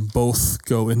they can both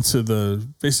go into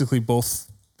basically both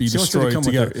be destroyed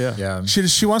together. Yeah.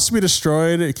 She wants to be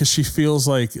destroyed because she feels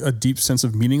like a deep sense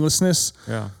of meaninglessness.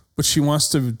 Yeah. But she wants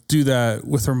to do that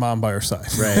with her mom by her side.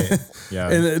 Right. Yeah.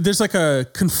 And there's like a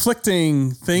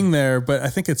conflicting thing there, but I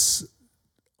think it's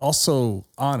also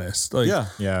honest. Like,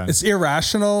 yeah. It's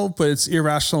irrational, but it's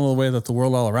irrational in the way that the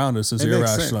world all around us is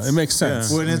irrational. It makes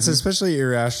sense. Yeah. Well, and it's especially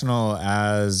irrational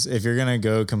as if you're going to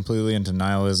go completely into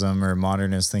nihilism or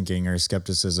modernist thinking or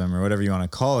skepticism or whatever you want to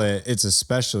call it, it's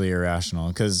especially irrational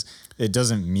because it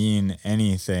doesn't mean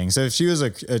anything. So if she was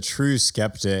a true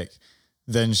skeptic,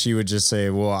 then she would just say,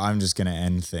 well, I'm just going to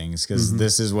end things because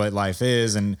this is what life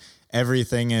is. And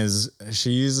everything is,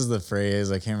 she uses the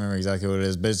phrase, I can't remember exactly what it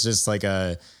is, but it's just like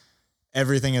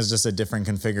everything is just a different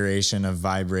configuration of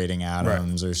vibrating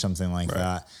atoms or something like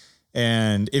that.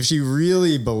 And if she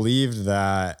really believed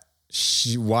that,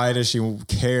 why does she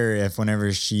care if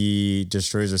whenever she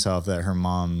destroys herself that her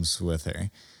mom's with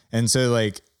her? And so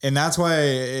and that's why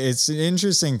it's an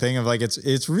interesting thing of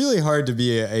it's really hard to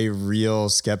be a real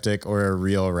skeptic or a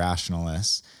real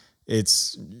rationalist.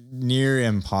 It's near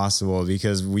impossible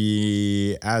because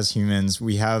we, as humans,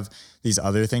 we have these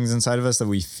other things inside of us that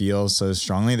we feel so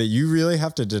strongly that you really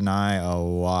have to deny a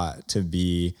lot to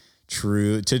be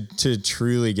true, to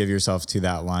truly give yourself to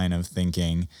that line of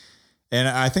thinking. And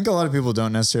I think a lot of people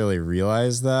don't necessarily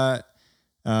realize that.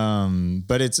 But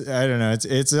I don't know.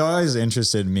 It's always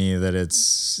interested me that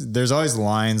there's always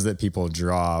lines that people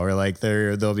draw or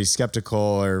they'll be skeptical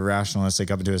or rationalistic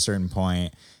up to a certain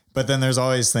point. But then there's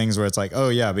always things where it's like, oh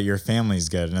yeah, but your family's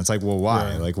good. And it's like, well,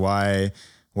 why? Yeah.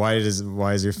 Why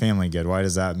is your family good? Why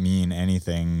does that mean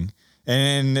anything?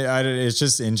 And it's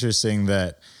just interesting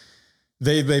that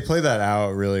they play that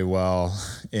out really well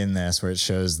in this, where it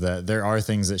shows that there are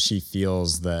things that she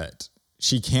feels that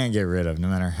she can't get rid of, no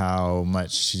matter how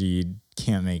much she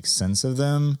can't make sense of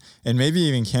them, and maybe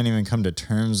even can't even come to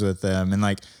terms with them.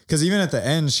 And because even at the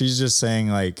end, she's just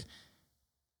saying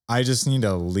I just need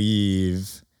to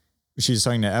leave. She's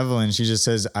talking to Evelyn. She just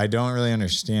says, I don't really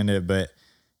understand it, but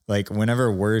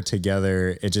whenever we're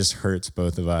together, it just hurts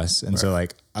both of us. And so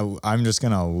I'm just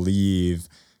going to leave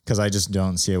because I just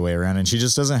don't see a way around. And she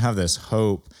just doesn't have this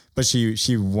hope, but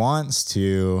she wants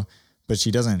to, but she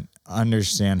doesn't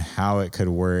understand how it could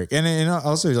work. And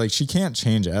also she can't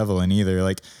change Evelyn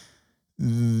either.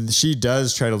 She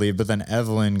does try to leave, but then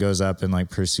Evelyn goes up and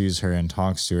pursues her and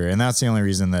talks to her. And that's the only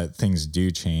reason that things do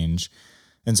change.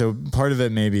 And so part of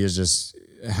it maybe is just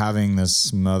having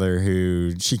this mother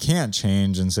who she can't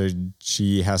change. And so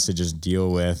she has to just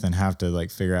deal with and have to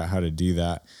figure out how to do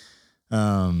that.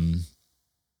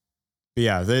 But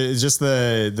yeah,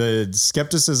 the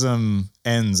skepticism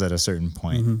ends at a certain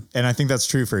point. Mm-hmm. And I think that's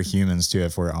true for humans too,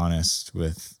 if we're honest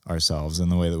with ourselves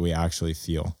and the way that we actually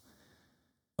feel.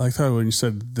 I like how when you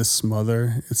said this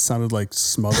smother, it sounded like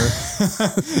smother.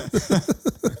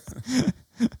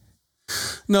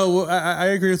 No, I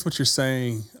agree with what you're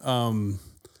saying.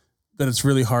 That it's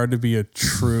really hard to be a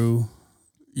true,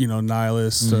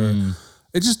 nihilist. Or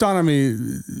it just dawned on me,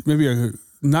 maybe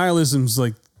nihilism's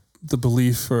the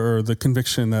belief or the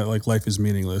conviction that life is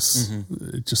meaningless.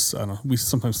 Mm-hmm. It just, I don't know. We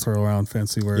sometimes throw around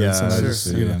fancy words.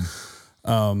 Yeah,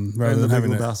 and rather than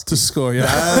having to score. Yeah,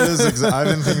 that is I've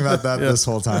been thinking about that this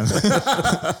whole time.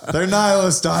 They're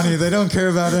nihilists, Donnie. They don't care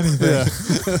about anything. Yeah.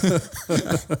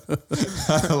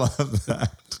 I love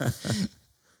that.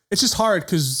 It's just hard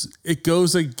because it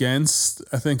goes against,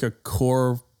 I think, a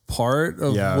core part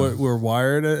of what we're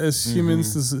wired as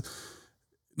humans. This is,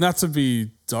 not to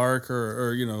be dark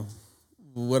or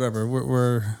whatever.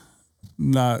 We're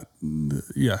not.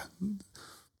 Yeah.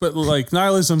 But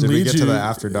nihilism leads you. Did we get to the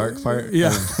after dark part?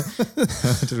 Yeah.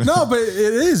 No, but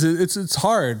it is. It's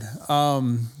hard.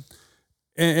 And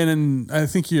and I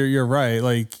think you're right.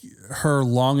 Like her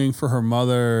longing for her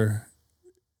mother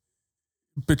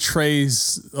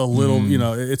betrays a little,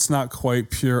 it's not quite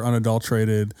pure,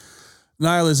 unadulterated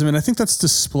nihilism. And I think that's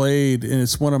displayed, and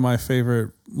it's one of my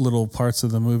favorite little parts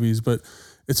of the movies, but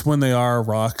it's when they are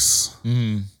rocks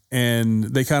and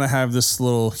they kind of have this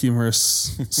little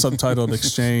humorous subtitled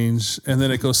exchange, and then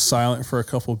it goes silent for a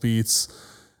couple beats.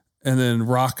 And then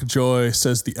Rock Joy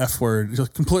says the F word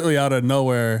just completely out of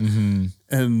nowhere.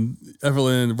 And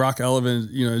Rock Evelyn,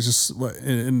 is just,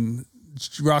 and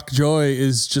Rock Joy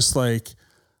is just like,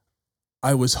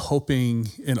 I was hoping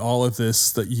in all of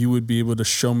this that you would be able to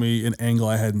show me an angle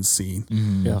I hadn't seen.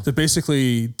 To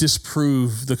basically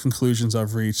disprove the conclusions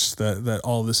I've reached that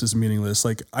all of this is meaningless.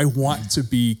 Like, I want to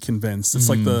be convinced. It's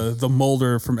like the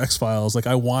Mulder from X-Files. Like,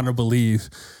 I want to believe.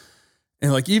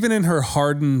 And like, even in her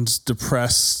hardened,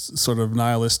 depressed, sort of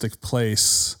nihilistic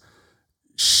place,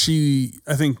 she,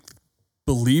 I think,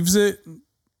 believes it,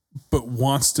 but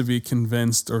wants to be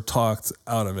convinced or talked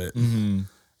out of it.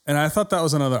 And I thought that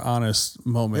was another honest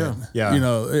moment. Yeah.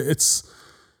 There's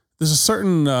a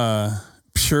certain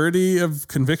purity of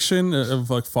conviction of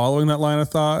like following that line of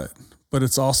thought, but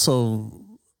it's also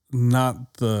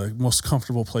not the most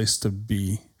comfortable place to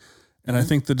be. And I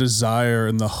think the desire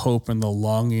and the hope and the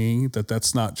longing that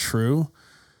that's not true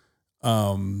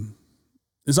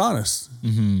is honest.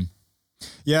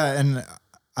 Yeah. And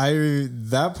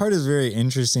that part is very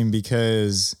interesting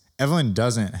because Evelyn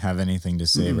doesn't have anything to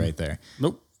say right there.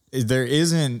 Nope. There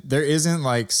isn't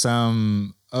like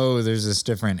some, there's this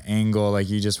different angle, like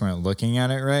you just weren't looking at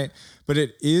it right. But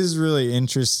it is really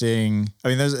interesting. I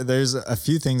mean, there's a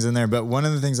few things in there, but one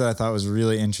of the things that I thought was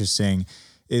really interesting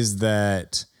is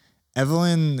that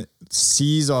Evelyn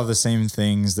sees all the same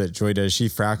things that Joy does. She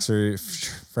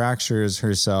fractures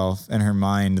herself and her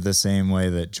mind the same way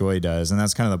that Joy does. And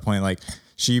that's kind of the point. Like,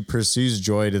 she pursues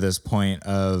Joy to this point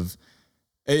of,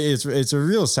 it's a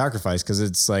real sacrifice, because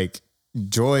it's like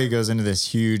Joy goes into this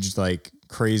huge, like,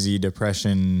 crazy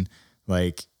depression,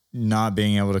 like not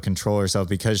being able to control herself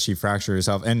because she fractured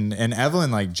herself. And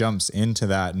Evelyn like jumps into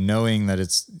that knowing that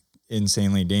it's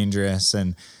insanely dangerous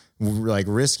and like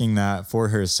risking that for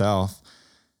herself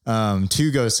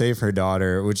to go save her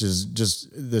daughter, which is just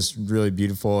this really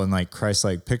beautiful and like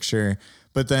Christ-like picture.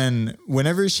 But then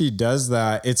whenever she does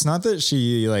that, it's not that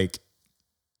she like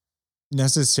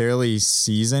necessarily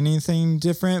sees anything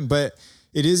different, but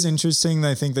it is interesting,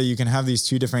 I think, that you can have these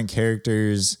two different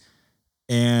characters,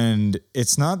 and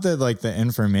it's not that like the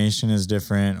information is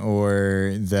different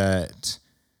or that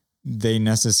they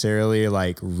necessarily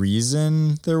like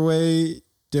reason their way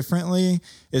differently.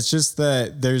 It's just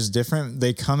that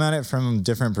they come at it from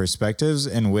different perspectives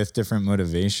and with different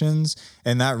motivations.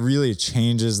 And that really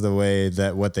changes the way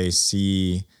that what they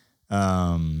see,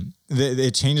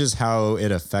 it changes how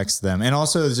it affects them. And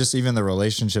also just even the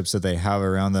relationships that they have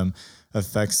around them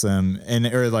affects them,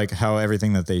 or like how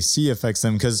everything that they see affects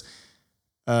them. Cause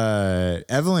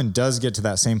Evelyn does get to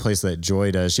that same place that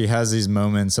Joy does. She has these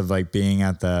moments of like being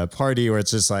at the party where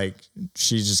it's just like,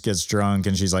 she just gets drunk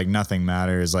and she's like, nothing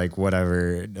matters. Like,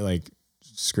 whatever, like,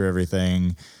 screw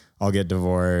everything. I'll get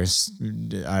divorced.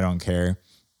 I don't care.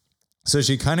 So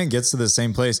she kind of gets to the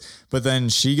same place, but then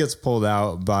she gets pulled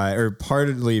out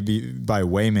partly by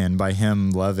Wayman, by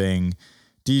him loving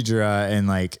Deidre, and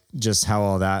like just how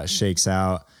all that shakes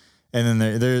out. And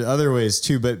then there are other ways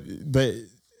too, but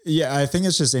yeah, I think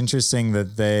it's just interesting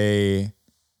that they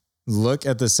look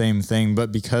at the same thing,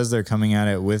 but because they're coming at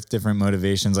it with different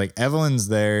motivations. Like, Evelyn's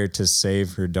there to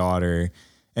save her daughter,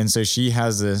 and so she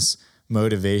has this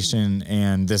motivation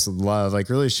and this love. Like,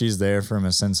 really, she's there from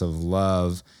a sense of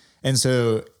love. And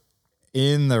so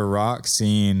in the rock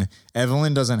scene,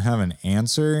 Evelyn doesn't have an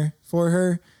answer for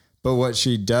her, but what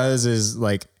she does is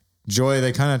like Joy,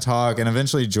 they kind of talk, and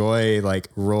eventually Joy like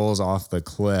rolls off the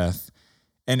cliff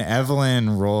and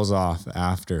Evelyn rolls off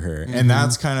after her. And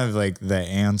that's kind of like the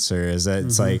answer, is that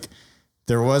it's like,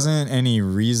 there wasn't any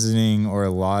reasoning or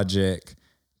logic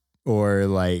or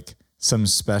like some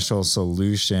special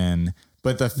solution,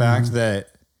 but the fact that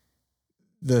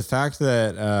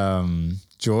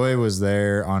Joy was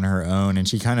there on her own, and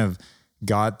she kind of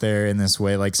got there in this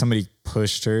way, like somebody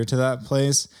pushed her to that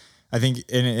place. I think,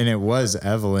 and it was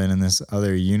Evelyn in this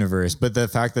other universe, but the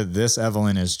fact that this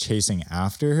Evelyn is chasing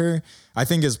after her, I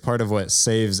think is part of what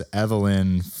saves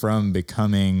Evelyn from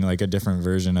becoming like a different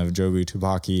version of Jobu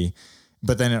Tupaki.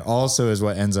 But then it also is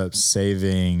what ends up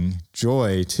saving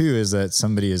Joy too, is that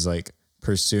somebody is like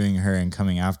pursuing her and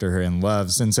coming after her in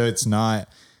loves. And so it's not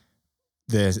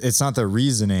the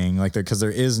reasoning, like, because there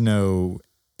is no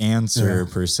answer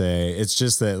per se. It's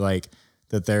just that like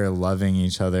that they're loving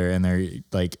each other, and they're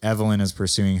like Evelyn is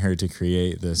pursuing her to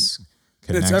create this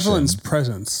connection. It's Evelyn's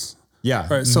presence. Yeah.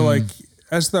 Right. So like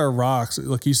as there rocks,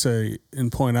 like you say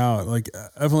and point out, like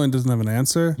Evelyn doesn't have an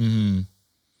answer,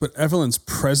 but Evelyn's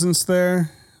presence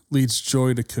there leads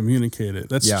Joy to communicate it.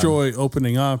 That's Joy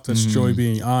opening up. That's Joy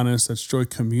being honest. That's Joy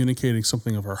communicating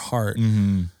something of her heart.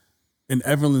 And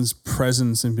Evelyn's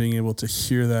presence and being able to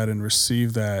hear that and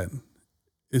receive that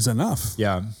is enough.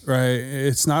 Yeah. Right.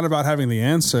 It's not about having the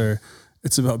answer.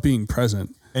 It's about being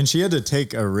present. And she had to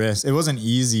take a risk. It wasn't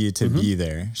easy to be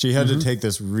there. She had to take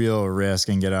this real risk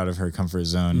and get out of her comfort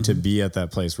zone to be at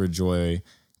that place where Joy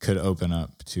could open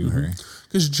up to her.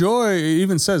 Because Joy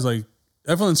even says, like,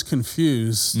 Evelyn's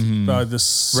confused by this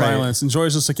silence. And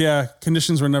Joy's just like, yeah,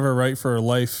 conditions were never right for her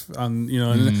life.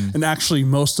 And actually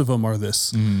most of them are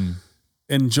this.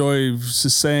 And Joy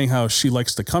is saying how she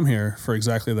likes to come here for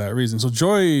exactly that reason. So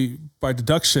Joy, by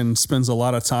deduction, spends a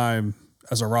lot of time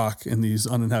as a rock in these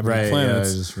uninhabited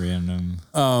planets. Yeah, just random.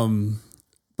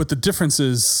 But the difference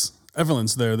is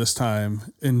Evelyn's there this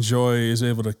time, and Joy is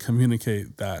able to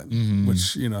communicate that,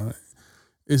 which,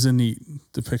 is a neat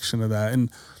depiction of that. And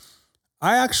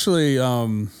I actually,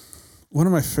 one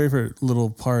of my favorite little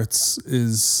parts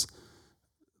is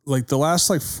like the last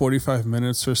 45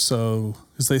 minutes or so,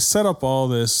 because they set up all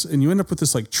this and you end up with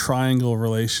this like triangle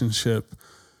relationship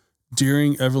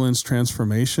during Evelyn's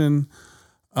transformation,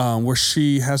 where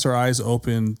she has her eyes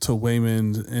open to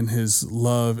Waymond and his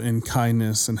love and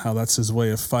kindness and how that's his way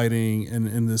of fighting. And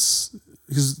in this,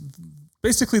 because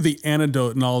basically the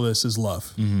antidote in all this is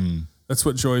love. That's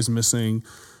what Joy's missing.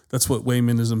 That's what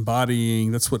Waymond is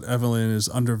embodying. That's what Evelyn is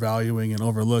undervaluing and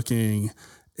overlooking.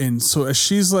 And so as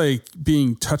she's like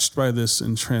being touched by this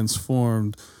and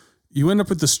transformed, you end up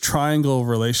with this triangle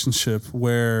relationship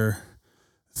where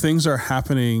things are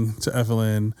happening to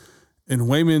Evelyn and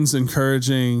Waymond's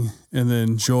encouraging, and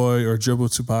then Joy or Jobu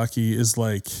Tsubaki is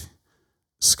like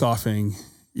scoffing,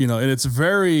 and it's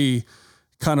very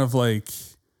kind of like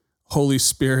Holy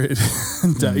Spirit,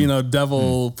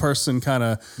 devil person kind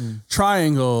of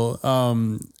triangle.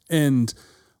 And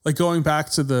like going back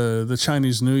to the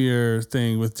Chinese New Year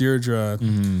thing with Deirdre,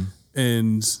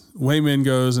 and Waymond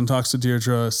goes and talks to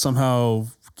Deirdre, somehow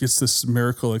gets this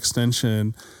miracle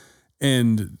extension,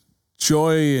 and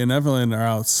Joy and Evelyn are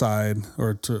outside,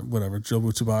 or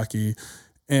Jobu Tsubaki,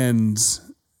 and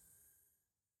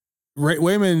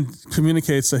Waymond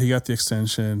communicates that he got the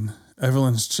extension.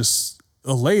 Evelyn's just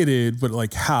elated, but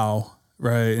like how,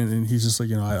 right? And he's just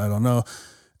like, I don't know.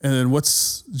 And then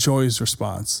what's Joy's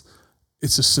response?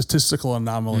 It's a statistical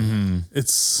anomaly.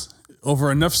 It's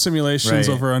over enough simulations,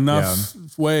 over enough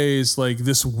ways, like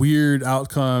this weird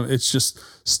outcome. It's just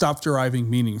stopped deriving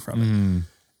meaning from it.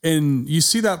 And you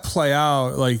see that play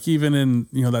out, like even in,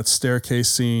 that staircase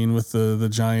scene with the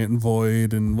giant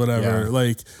void and whatever,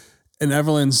 and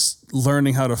Evelyn's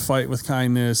learning how to fight with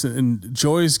kindness, and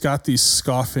Joy's got these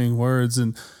scoffing words.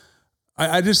 And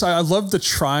I love the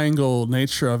triangle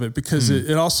nature of it, because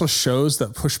it also shows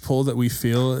that push-pull that we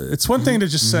feel. It's one thing to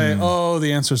just say, oh,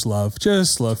 the answer's love.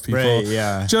 Just love people. Right,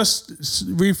 yeah. Just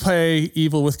repay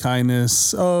evil with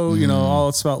kindness. Oh, all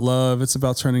it's about love. It's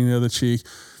about turning the other cheek.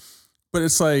 But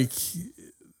it's like,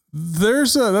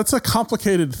 that's a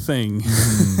complicated thing.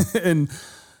 And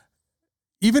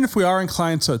even if we are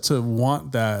inclined to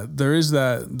want that, there is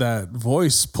that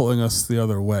voice pulling us the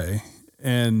other way.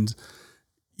 And,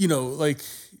 it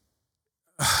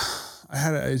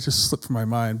just slipped from my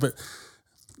mind, but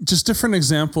just different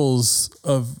examples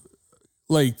of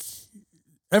like,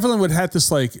 Evelyn would have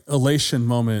this like elation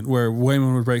moment where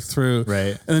Waymond would break through.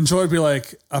 Right. And then Joy would be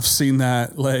like, I've seen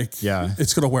that. Like,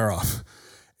 it's going to wear off.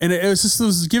 And it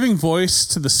was giving voice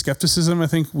to the skepticism I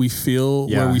think we feel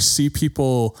where we see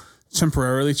people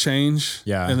temporarily change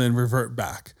and then revert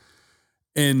back.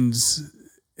 And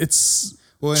it's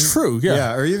true.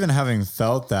 Yeah. Or even having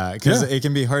felt that, because it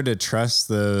can be hard to trust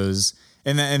those.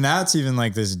 And that's even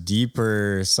like this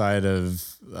deeper side of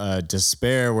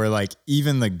despair, where like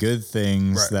even the good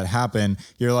things that happen,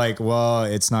 you're like, well,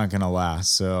 it's not going to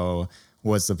last. So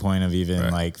what's the point of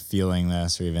even like feeling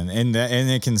this, or even, and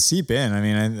it can seep in. I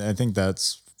mean, I think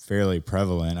that's fairly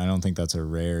prevalent. I don't think that's a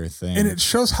rare thing. And it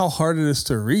shows how hard it is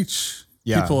to reach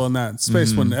people in that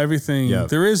space when everything,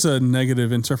 there is a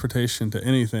negative interpretation to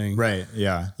anything. Right.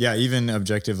 Yeah. Yeah. Even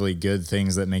objectively good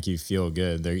things that make you feel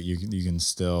good, you can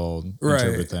still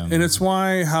interpret them. And it's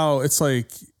how it's like,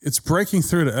 it's breaking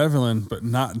through to Evelyn, but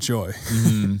not Joy.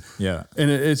 Yeah. And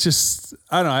it's just,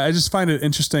 I don't know. I just find it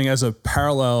interesting as a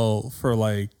parallel for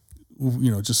like,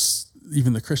 just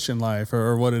even the Christian life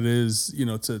or what it is,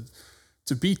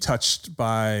 to be touched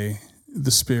by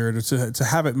the spirit, or to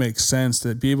have it make sense,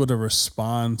 to be able to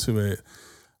respond to it.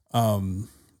 I don't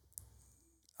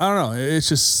know. It's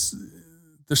just,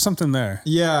 there's something there.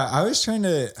 Yeah, I was trying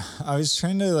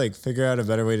to like figure out a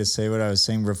better way to say what I was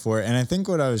saying before. And I think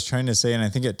what I was trying to say, and I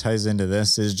think it ties into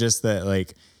this, is just that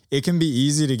like it can be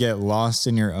easy to get lost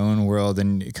in your own world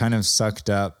and kind of sucked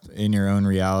up in your own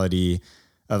reality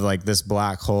of like this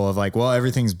black hole of like, well,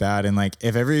 everything's bad. And like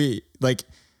if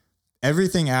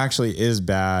everything actually is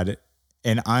bad,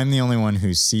 and I'm the only one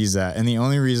who sees that. And the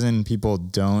only reason people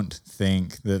don't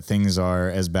think that things are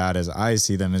as bad as I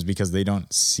see them is because they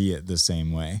don't see it the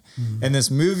same way. Mm-hmm. And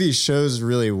this movie shows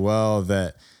really well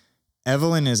that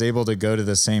Evelyn is able to go to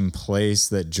the same place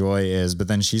that Joy is, but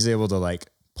then she's able to like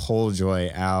pull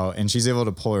Joy out, and she's able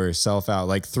to pull herself out,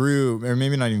 like through, or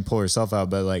maybe not even pull herself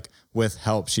out, but like with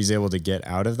help, she's able to get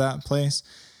out of that place.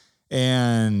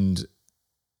 And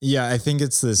yeah, I think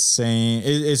it's the same.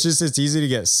 It's easy to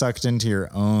get sucked into your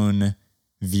own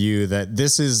view that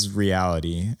this is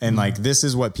reality and like this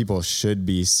is what people should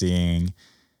be seeing,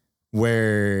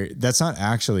 where that's not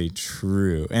actually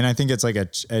true. And I think it's like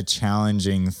a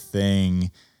challenging thing,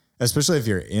 especially if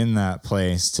you're in that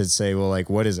place, to say, well,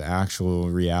 like, what is actual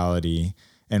reality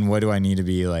and what do I need to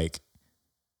be like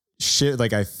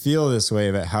like I feel this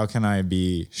way, but how can I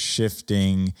be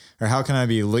shifting, or how can I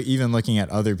be even looking at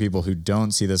other people who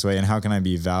don't see this way, and how can I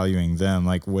be valuing them?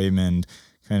 Like Waymond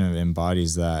kind of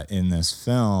embodies that in this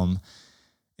film.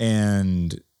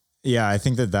 And yeah, I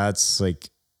think that's like,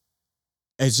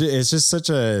 it's just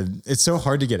it's so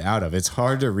hard to get out of. It's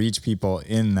hard to reach people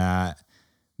in that,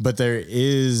 but there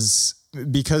is,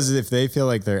 because if they feel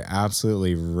like they're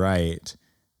absolutely right,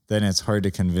 then it's hard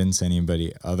to convince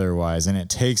anybody otherwise. And it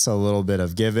takes a little bit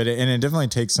of give it. And it definitely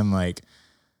takes some like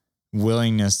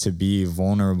willingness to be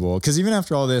vulnerable. Cause even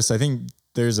after all this, I think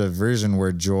there's a version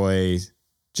where Joy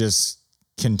just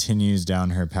continues down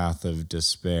her path of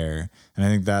despair. And I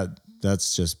think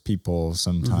that's just people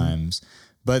sometimes.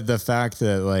 But the fact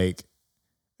that like,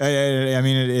 I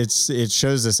mean, it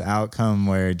shows this outcome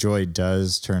where Joy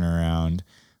does turn around,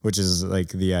 which is like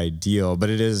the ideal, but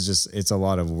it's a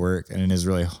lot of work, and it's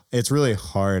really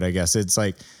hard, I guess. It's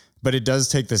like, but it does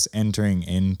take this entering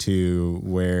into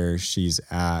where she's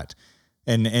at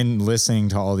and listening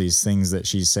to all these things that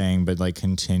she's saying, but like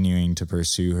continuing to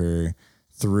pursue her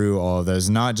through all of those,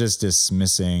 not just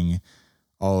dismissing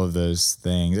all of those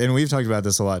things. And we've talked about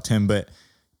this a lot, Tim, but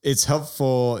it's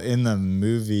helpful in the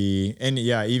movie, and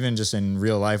yeah, even just in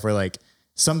real life, where like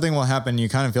something will happen, you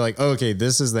kind of feel like, oh, okay,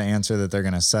 this is the answer that they're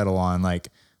going to settle on. Like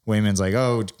Waymond's like,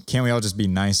 oh, can't we all just be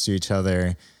nice to each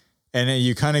other? And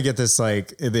you kind of get this,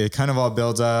 like, it kind of all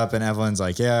builds up, and Evelyn's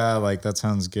like, yeah, like that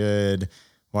sounds good.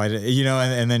 Why did,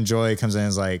 and then Joy comes in and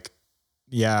is like,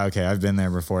 yeah, okay, I've been there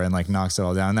before, and like knocks it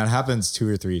all down. That happens 2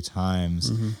 or 3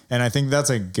 times. Mm-hmm. And I think that's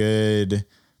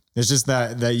it's just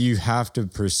that you have to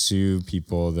pursue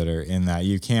people that are in that.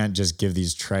 You can't just give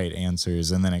these trite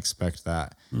answers and then expect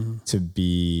that to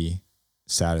be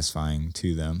satisfying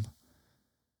to them.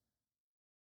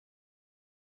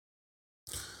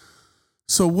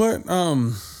 So what,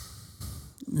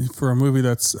 for a movie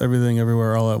that's everything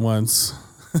everywhere all at once,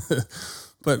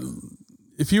 but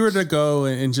if you were to go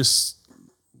and just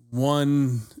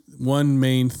one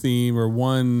main theme, or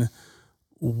one,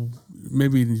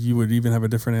 maybe you would even have a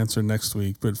different answer next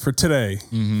week, but for today,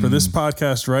 for this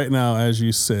podcast right now, as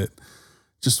you sit,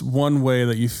 just one way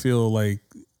that you feel like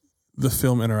the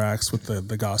film interacts with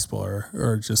the gospel,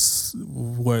 or just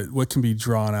what can be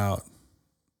drawn out.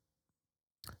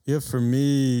 Yeah, for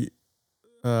me,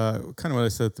 kind of what I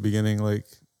said at the beginning, like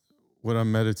what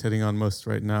I'm meditating on most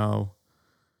right now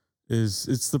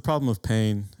it's the problem of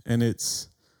pain. And it's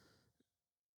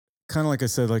kind of like I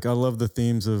said, like I love the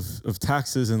themes of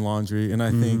taxes and laundry. And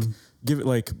I think give it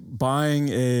like buying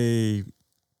a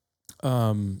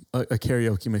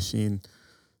karaoke machine,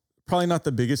 probably not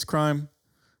the biggest crime.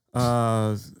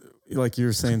 Like you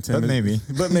were saying, Tim. But maybe.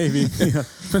 Yeah.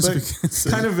 But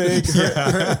kind of vague.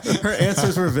 Her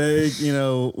answers were vague.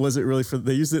 Was it really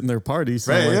they used it in their party.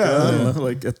 So right, I don't know,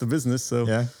 like at the business. So,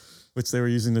 yeah. Which they were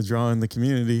using to draw in the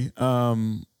community.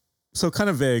 So kind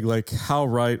of vague, like how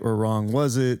right or wrong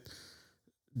was it?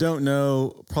 Don't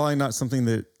know. Probably not something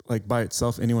that like by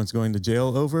itself anyone's going to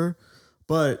jail over,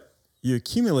 but you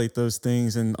accumulate those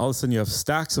things and all of a sudden you have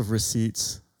stacks of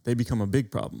receipts. They become a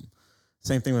big problem.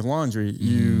 Same thing with laundry.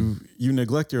 You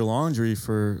neglect your laundry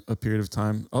for a period of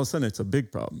time. All of a sudden it's a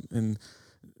big problem. And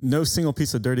no single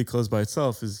piece of dirty clothes by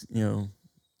itself is,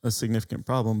 a significant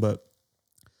problem. But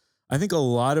I think a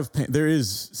lot of pain, there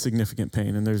is significant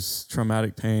pain and there's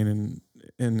traumatic pain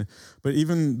but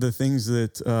even the things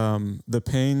that, the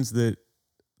pains that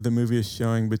the movie is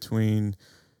showing between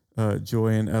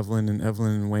Joy and Evelyn and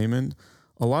Waymond,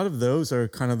 a lot of those are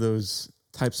kind of those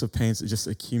types of pains that just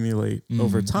accumulate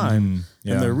over time,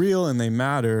 and they're real and they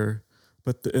matter.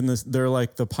 But they're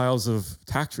like the piles of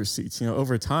tax receipts.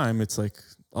 Over time, it's like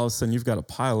all of a sudden you've got a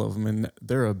pile of them, and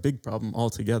they're a big problem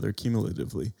altogether,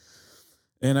 cumulatively.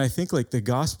 And I think like the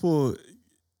gospel,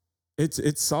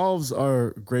 it solves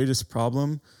our greatest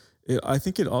problem. I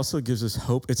think it also gives us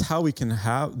hope. It's how we can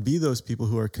be those people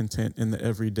who are content in the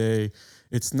everyday.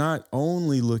 It's not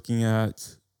only looking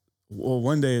at, well,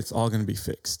 one day it's all going to be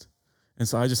fixed. And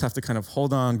so I just have to kind of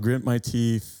hold on, grit my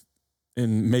teeth,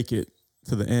 and make it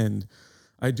to the end.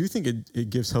 I do think it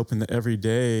gives hope in the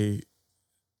everyday,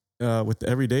 with the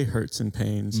everyday hurts and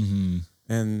pains.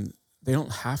 And they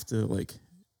don't have to like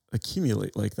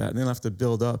accumulate like that. And they don't have to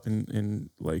build up and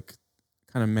like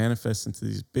kind of manifest into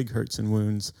these big hurts and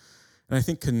wounds. And I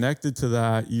think connected to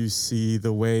that, you see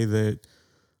the way that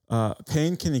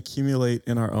pain can accumulate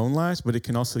in our own lives, but it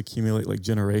can also accumulate like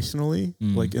generationally,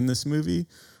 like in this movie.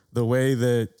 The way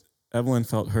that Evelyn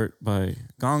felt hurt by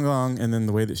Gong Gong, and then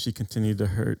the way that she continued to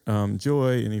hurt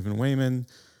Joy and even Waymond.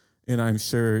 And I'm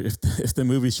sure if the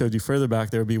movie showed you further back,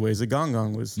 there would be ways that Gong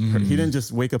Gong was hurt. He didn't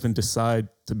just wake up and decide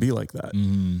to be like that.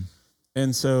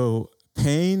 And so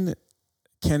pain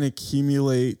can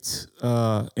accumulate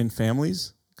in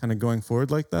families, kind of going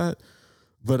forward like that.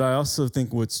 But I also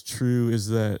think what's true is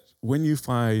that when you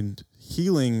find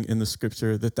healing in the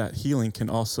scripture, that healing can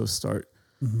also start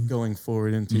going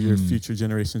forward into your future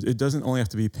generations. It doesn't only have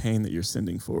to be pain that you're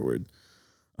sending forward.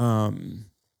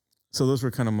 So those were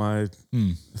kind of my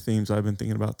themes I've been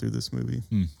thinking about through this movie.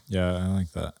 Yeah, I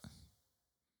like that.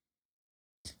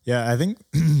 Yeah, I think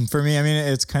for me, I mean,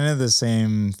 it's kind of the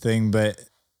same thing, but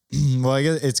well, I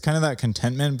guess it's kind of that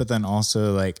contentment, but then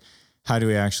also like, how do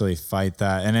we actually fight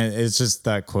that? And it's just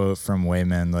that quote from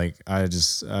Waymond. Like, I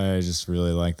just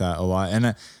really like that a lot. And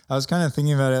I was kind of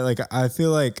thinking about it. Like, I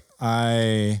feel like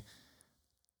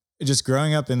just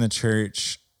growing up in the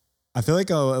church, I feel like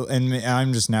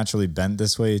I'm just naturally bent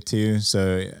this way too.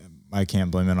 So I can't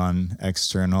blame it on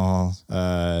external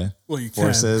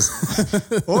forces.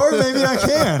 Or maybe I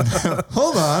can.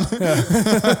 Hold on.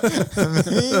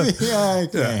 Maybe I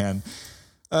can.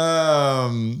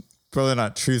 Probably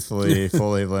not truthfully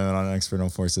fully blame it on external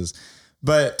forces,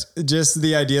 but just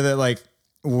the idea that like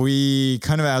we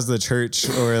kind of as the church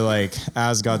or like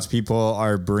as God's people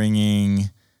are bringing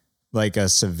like a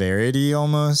severity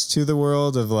almost to the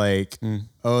world of like,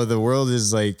 oh, the world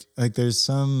is like there's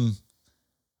some,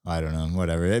 I don't know,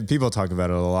 whatever. People talk about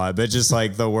it a lot, but just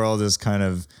like the world is kind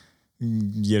of,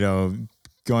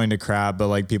 going to crap, but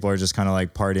like people are just kind of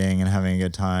like partying and having a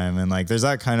good time. And like, there's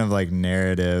that kind of like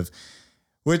narrative,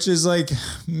 which is like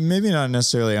maybe not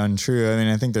necessarily untrue. I mean,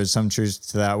 I think there's some truth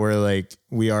to that where like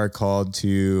we are called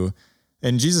to,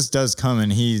 and Jesus does come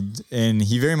and he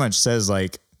very much says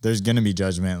like, there's going to be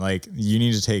judgment. Like you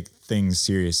need to take things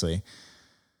seriously.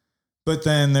 But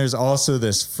then there's also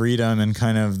this freedom and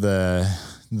kind of the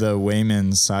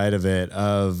Waymond side of it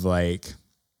of like,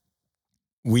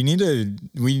 we need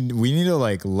to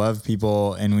like love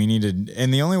people and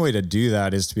and the only way to do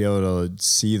that is to be able to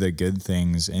see the good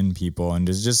things in people and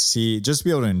just be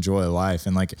able to enjoy life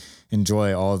and like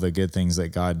enjoy all the good things that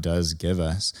God does give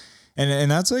us.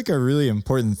 And that's like a really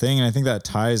important thing. And I think that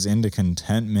ties into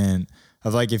contentment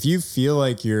of like, if you feel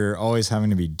like you're always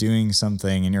having to be doing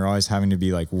something and you're always having to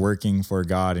be like working for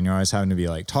God and you're always having to be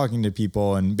like talking to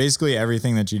people and basically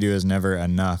everything that you do is never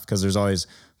enough because there's always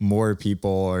more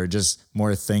people or just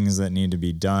more things that need to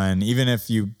be done. Even if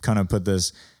you kind of put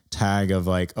this tag of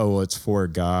like, oh, well, it's for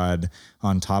God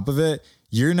on top of it,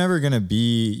 you're never going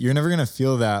to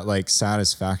feel that like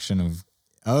satisfaction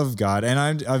of God. And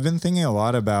I've been thinking a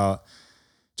lot about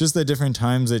just the different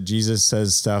times that Jesus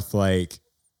says stuff like,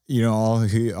 all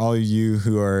you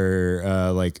who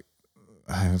are like,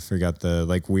 I forgot the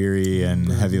like weary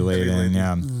and heavy laden.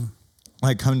 Yeah.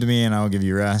 Like come to me and I will give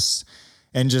you rest.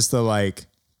 And just the like,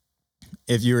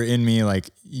 if you were in me,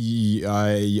 like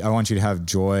I want you to have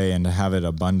joy and to have it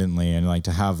abundantly and like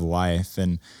to have life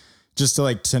and just to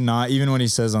like, to not, even when he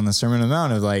says on the Sermon on the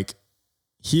Mount of like,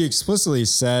 he explicitly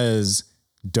says,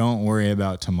 don't worry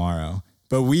about tomorrow,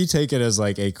 but we take it as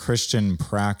like a Christian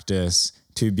practice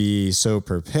to be so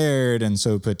prepared and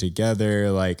so put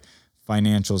together. Like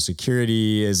financial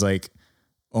security is like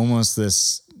almost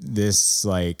this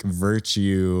like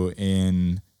virtue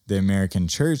in the American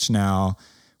church now,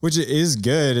 which is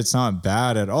good. It's not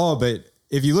bad at all. But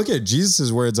if you look at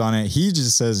Jesus's words on it, he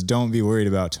just says, don't be worried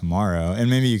about tomorrow. And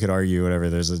maybe you could argue whatever,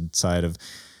 there's a side of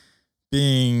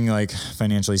being like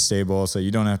financially stable so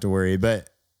you don't have to worry, but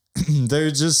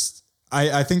there's just,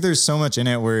 I think there's so much in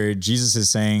it where Jesus is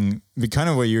saying, kind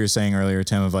of what you were saying earlier,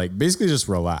 Tim, of like, basically just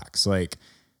relax. Like,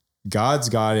 God's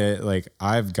got it. Like,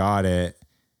 I've got it.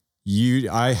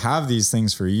 I have these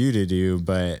things for you to do,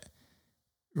 but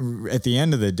at the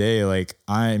end of the day, like,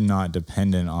 I'm not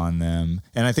dependent on them.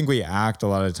 And I think we act a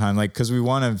lot of the time, like, cause we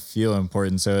want to feel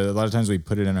important. So a lot of times we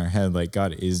put it in our head, like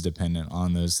God is dependent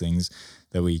on those things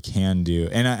that we can do.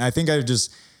 And I think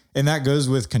and that goes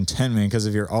with contentment, because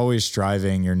if you're always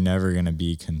striving, you're never going to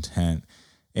be content.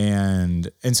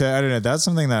 And so I don't know, that's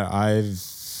something that I've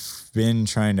been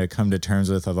trying to come to terms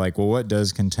with, of like, well, what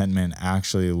does contentment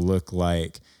actually look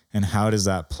like? And how does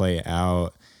that play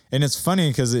out? And it's funny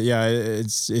because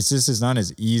it's not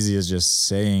as easy as just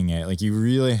saying it. Like, you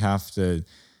really have to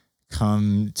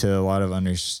come to a lot of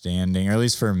understanding, or at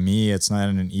least for me, it's not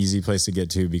an easy place to get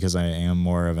to because I am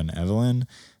more of an Evelyn.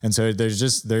 And so there's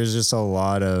just a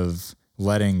lot of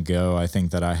letting go, I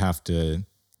think, that I have to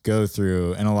go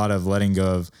through, and a lot of letting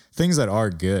go of things that are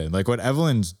good. Like what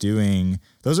Evelyn's doing,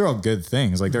 those are all good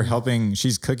things. Like they're helping,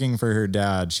 she's cooking for her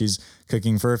dad. She's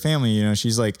cooking for her family. You know,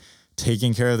 she's like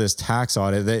taking care of this tax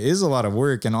audit that is a lot of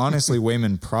work. And honestly,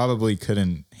 Wayman probably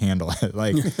couldn't handle it.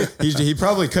 Like he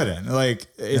probably couldn't. Like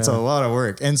it's a lot of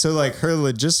work. And so like her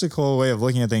logistical way of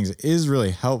looking at things is really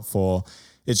helpful.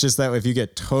 It's just that if you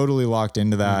get totally locked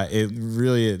into that, it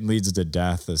leads to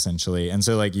death essentially. And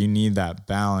so like you need that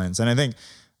balance. And I think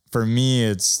for me,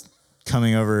 it's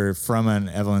coming over from an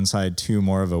Evelyn side to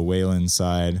more of a Wayman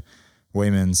side.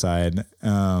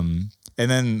 And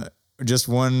then just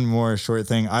one more short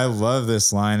thing. I love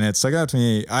this line. It stuck out to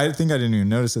me. I think I didn't even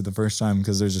notice it the first time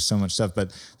because there's just so much stuff.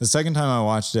 But the second time I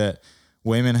watched it,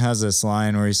 Wayman has this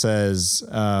line where he says,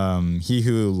 he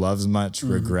who loves much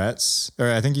regrets,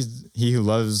 or I think he who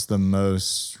loves the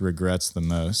most regrets the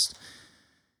most.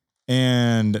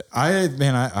 And I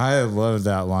love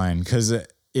that line because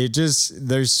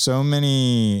there's so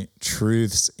many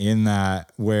truths in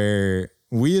that where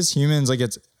we as humans, like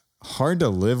it's hard to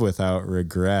live without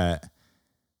regret.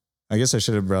 I guess I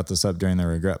should have brought this up during the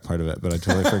regret part of it, but I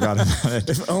totally forgot about it.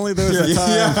 If only there was a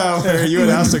time where you would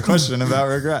ask a question about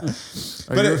regret.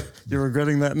 You're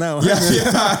regretting that now. Yeah,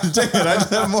 dang it, I just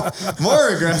have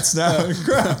more regrets now.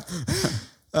 Crap.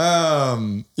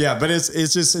 But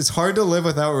it's hard to live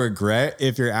without regret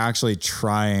if you're actually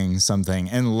trying something,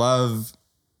 and love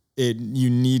it. You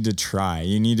need to try.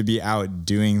 You need to be out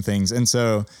doing things, and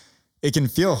so it can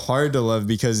feel hard to love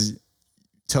because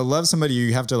to love somebody,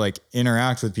 you have to like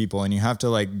interact with people and you have to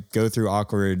like go through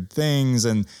awkward things,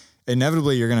 and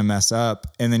inevitably you're going to mess up.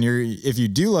 And then if you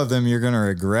do love them, you're going to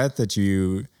regret that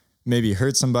you maybe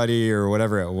hurt somebody or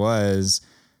whatever it was.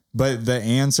 But the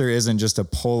answer isn't just to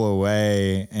pull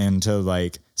away and to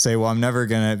like say, well, I'm never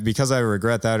going to, because I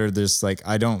regret that, or this like,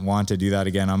 I don't want to do that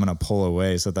again, I'm going to pull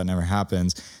away so that never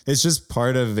happens. It's just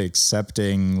part of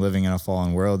accepting living in a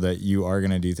fallen world that you are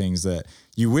going to do things that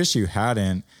you wish you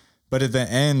hadn't. But at the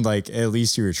end, like, at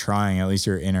least you were trying, at least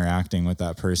you're interacting with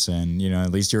that person, you know,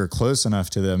 at least you were close enough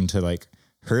to them to like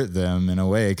hurt them in a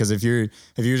way. Cause if you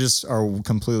just are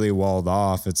completely walled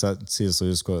off, it's that C.S.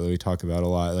 Lewis quote that we talk about a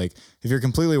lot. Like if you're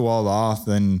completely walled off,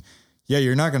 then yeah,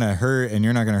 you're not going to hurt, and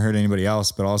you're not going to hurt anybody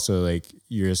else, but also like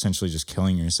you're essentially just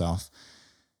killing yourself.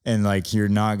 And like, you're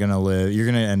not going to live, you're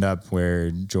going to end up where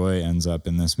Joy ends up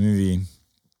in this movie.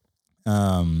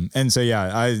 And so,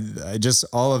 yeah, I just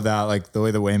all of that, like the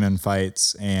way the Wayman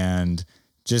fights and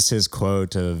just his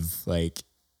quote of like,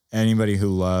 anybody who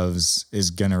loves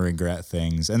is going to regret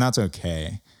things, and that's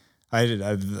okay. I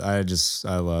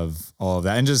love all of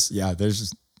that. And just, yeah, there's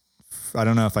just, I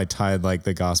don't know if I tied like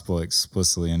the gospel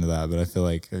explicitly into that, but I feel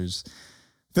like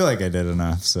I did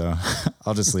enough. So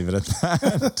I'll just leave it at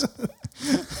that.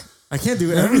 I can't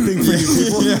do everything for you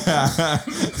people. Yeah.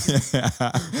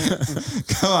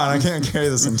 Come on, I can't carry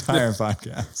this entire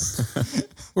podcast.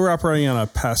 We're operating on a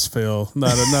pass fail,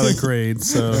 not a grade,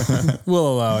 so we'll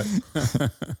allow it.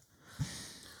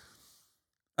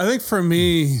 I think for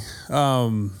me, I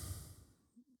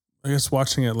guess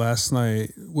watching it last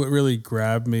night, what really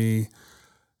grabbed me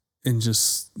and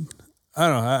just, I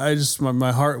don't know,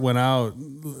 my heart went out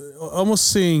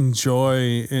almost seeing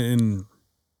Joy in,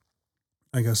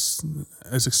 I guess,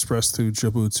 as expressed through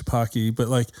Jobu Tupaki, but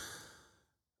like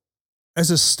as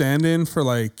a stand-in for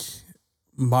like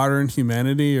modern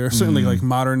humanity, or certainly like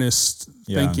modernist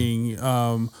thinking,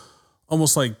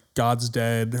 almost like God's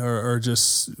dead, or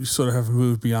just sort of have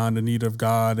moved beyond the need of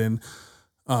God. And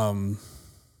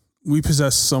we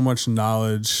possess so much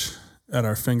knowledge at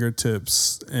our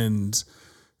fingertips, and,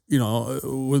 you know,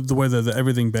 with the way that the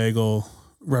Everything Bagel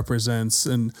represents,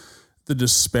 and the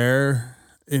despair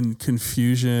and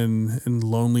confusion and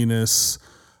loneliness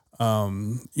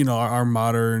our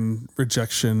modern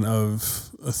rejection of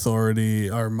authority,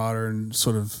 our modern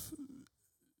sort of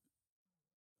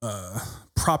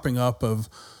propping up of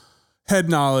head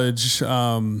knowledge,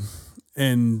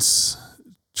 and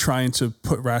trying to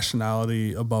put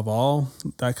rationality above all,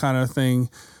 that kind of thing.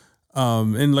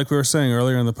 And like we were saying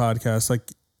earlier in the podcast, like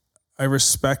I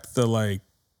respect the like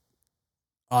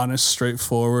honest,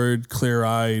 straightforward,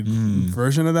 clear-eyed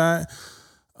version of that.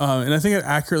 And I think it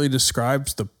accurately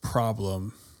describes the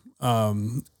problem.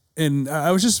 And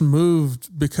I was just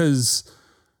moved because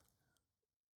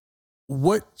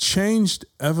what changed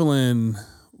Evelyn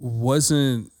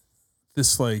wasn't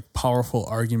this like powerful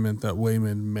argument that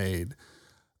Wayman made.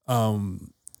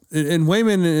 And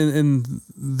Wayman in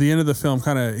the end of the film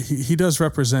kind of, he does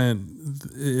represent,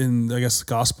 in I guess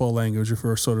gospel language, if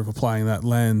we're sort of applying that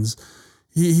lens,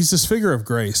 he's this figure of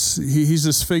grace. He's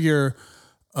this figure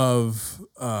of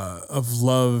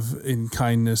love and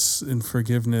kindness and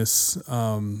forgiveness,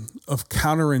 of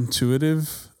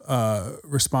counterintuitive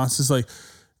responses, like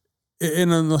in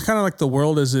kind of like the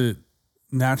world as it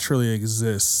naturally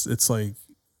exists. It's like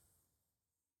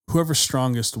whoever's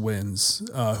strongest wins,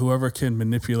 whoever can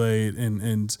manipulate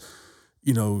and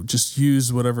just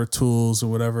use whatever tools or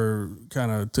whatever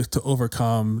kind of to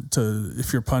overcome. To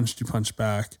if you're punched, you punch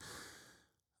back.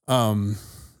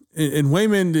 And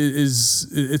Wayman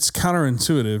it's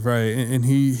counterintuitive, right? And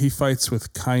he fights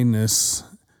with kindness.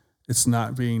 It's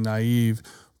not being naive.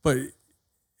 But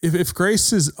if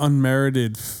grace is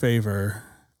unmerited favor,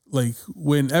 like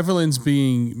when Evelyn's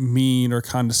being mean or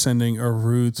condescending or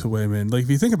rude to Wayman, like if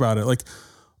you think about it, like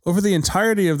over the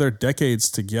entirety of their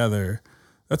decades together,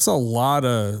 that's a lot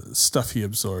of stuff he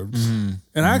absorbed. And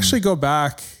I actually go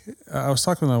back, I was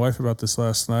talking to my wife about this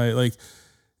last night, like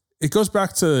it goes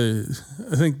back to,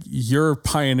 I think, your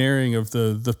pioneering of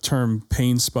the term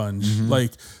pain sponge.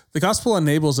 Like the gospel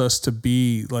enables us to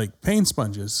be like pain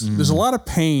sponges. There's a lot of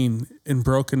pain and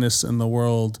brokenness in the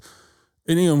world,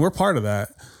 and we're part of that.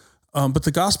 But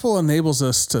the gospel enables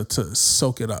us to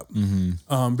soak it up,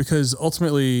 because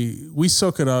ultimately we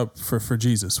soak it up for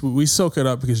Jesus. We soak it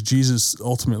up because Jesus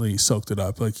ultimately soaked it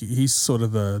up. Like he's sort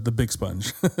of the big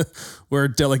sponge. We're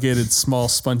delegated small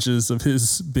sponges of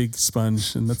his big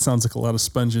sponge, and that sounds like a lot of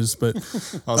sponges, but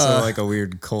also like a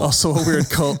weird cult. Also a weird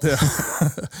cult, yeah.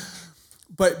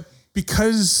 But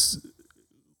because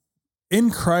in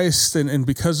Christ and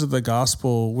because of the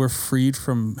gospel, we're freed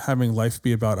from having life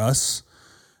be about us.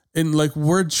 And like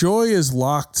where joy is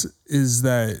locked is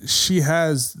that she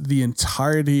has the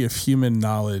entirety of human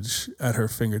knowledge at her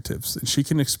fingertips, and she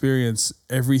can experience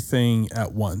everything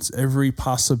at once, every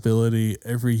possibility,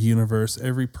 every universe,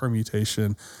 every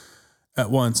permutation at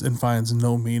once, and finds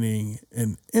no meaning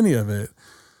in any of it.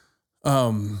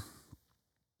 And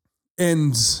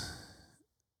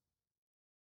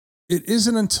it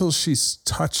isn't until she's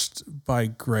touched by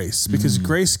grace, because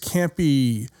grace can't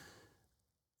be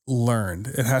learned.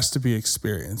 It has to be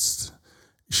experienced.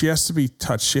 She has to be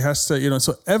touched. She has to,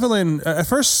 so Evelyn, at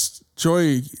first,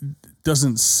 Joy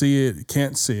doesn't see it,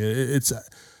 can't see it.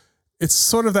 It's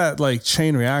sort of that like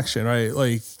chain reaction, right?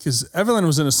 Like, because Evelyn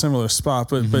was in a similar spot,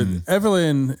 but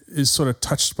Evelyn is sort of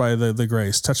touched by the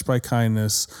grace, touched by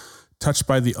kindness, touched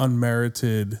by the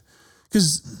unmerited.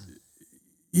 Because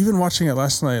even watching it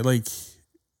last night, like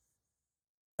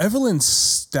Evelyn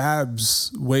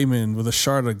stabs Wayman with a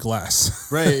shard of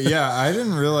glass. Right. Yeah. I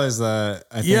didn't realize that,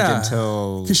 I think,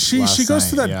 until because she goes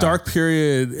through that dark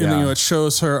period, and it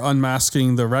shows her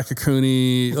unmasking the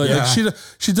Rakakuni. Like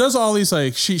she does all these,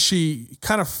 like she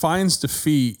kind of finds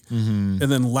defeat and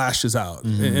then lashes out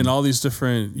in all these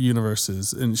different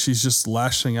universes, and she's just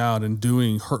lashing out and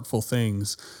doing hurtful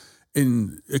things.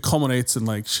 And it culminates in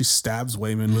like she stabs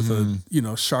Wayman with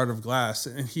a shard of glass,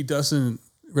 and he doesn't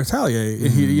retaliate.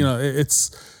 And he, it's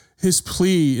his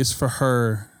plea is for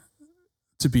her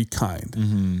to be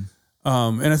kind.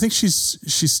 And I think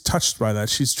she's touched by that.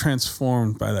 She's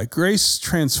transformed by that. Grace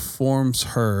transforms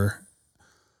her.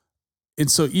 And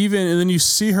so and then you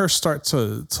see her start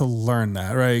to learn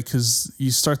that, right? Because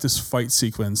you start this fight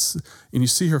sequence and you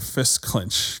see her fists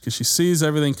clench because she sees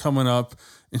everything coming up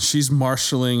and she's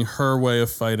marshaling her way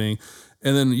of fighting.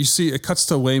 And then you see it cuts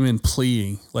to Wayman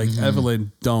pleading, like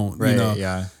Evelyn, don't, right,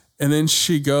 yeah. And then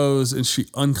she goes and she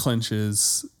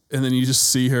unclenches, and then you just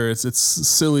see her. It's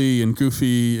silly and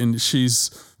goofy, and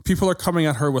people are coming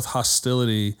at her with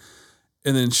hostility,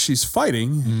 and then she's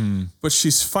fighting, but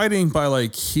she's fighting by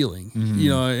like healing,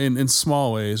 in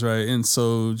small ways, right? And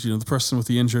so the person with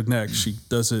the injured neck, she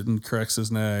does it and corrects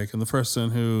his neck, and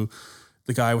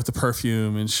the guy with the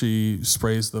perfume, and she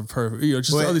sprays the perfume,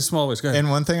 all these small ways. Go ahead. And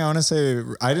one thing I want to say,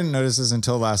 I didn't notice this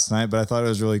until last night, but I thought it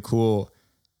was really cool.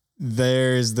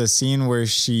 there's the scene where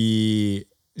there's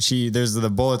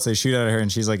the bullets they shoot at her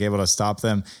and she's like able to stop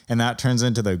them. And that turns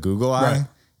into the Google eye. Right.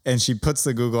 And she puts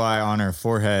the Google eye on her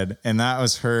forehead. And that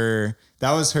was her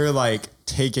like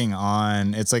taking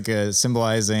on, it's like a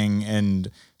symbolizing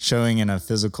and showing in a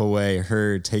physical way,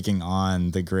 her taking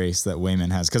on the grace that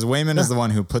Wayman has. Cause Wayman is the one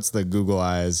who puts the Google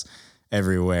eyes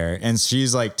everywhere. And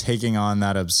she's like taking on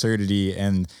that absurdity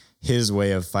and his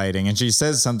way of fighting. And she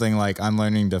says something like, I'm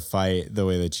learning to fight the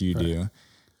way that you do.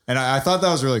 And I thought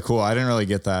that was really cool. I didn't really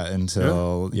get that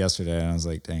until yesterday. And I was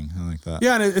like, dang, I like that.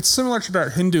 Yeah, and it's similar to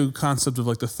that Hindu concept of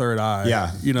like the third eye.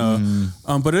 Yeah. You know,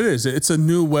 but it's a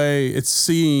new way. It's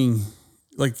seeing,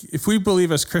 like, if we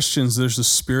believe as Christians, there's a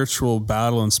spiritual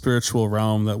battle and spiritual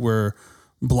realm that we're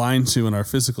blind to in our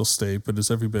physical state, but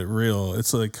is every bit real.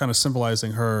 It's like kind of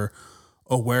symbolizing her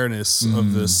awareness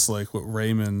of this, like what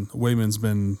Wayman's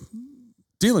been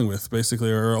dealing with basically,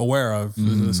 or aware of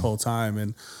this whole time.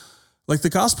 And like the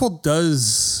gospel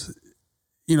does,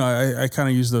 you know, I kind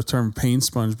of used the term pain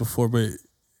sponge before, but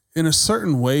in a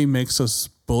certain way makes us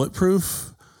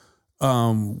bulletproof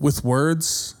with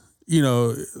words. You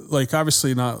know, like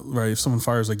obviously not right. If someone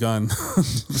fires a gun,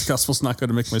 the gospel's not going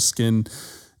to make my skin,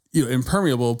 you know,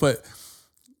 impermeable. But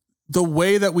the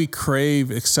way that we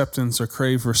crave acceptance or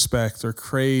crave respect or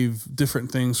crave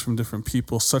different things from different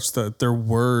people, such that their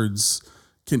words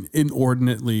can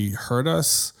inordinately hurt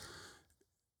us.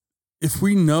 If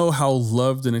we know how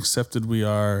loved and accepted we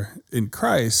are in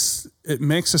Christ, it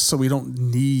makes us so we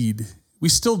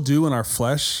still do in our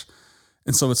flesh.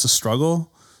 And so it's a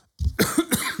struggle.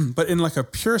 But in like a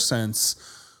pure sense,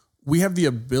 we have the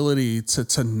ability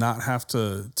to not have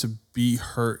to be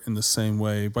hurt in the same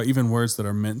way by even words that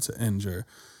are meant to injure.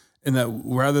 And that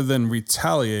rather than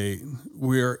retaliate,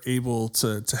 we're able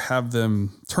to have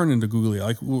them turn into googly.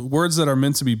 Like words that are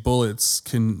meant to be bullets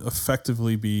can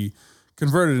effectively be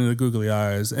converted into googly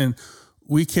eyes. And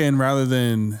we can, rather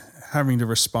than having to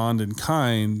respond in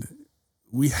kind,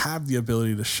 we have the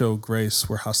ability to show grace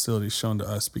where hostility is shown to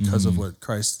us because of what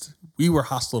we were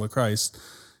hostile to Christ.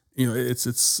 You know,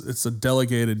 it's a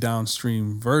delegated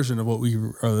downstream version of what we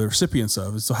are the recipients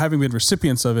of. So having been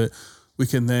recipients of it, we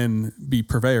can then be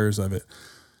purveyors of it.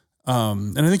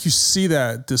 And I think you see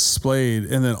that displayed,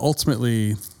 and then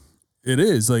ultimately it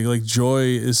is like joy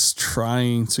is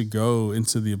trying to go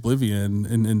into the oblivion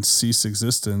and cease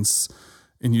existence.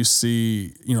 And you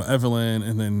see, you know, Evelyn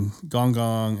and then Gong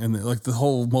Gong and like the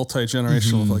whole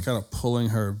multi-generational like kind of pulling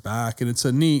her back. And it's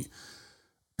a neat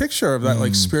picture of that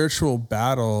like spiritual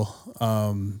battle.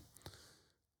 But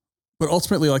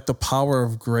ultimately like the power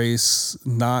of grace,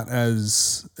 not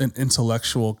as an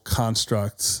intellectual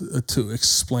construct to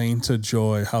explain to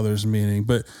joy how there's meaning,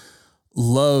 but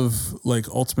love like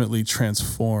ultimately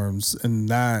transforms.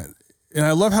 And I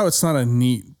love how it's not a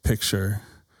neat picture.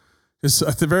 It's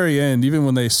at the very end, even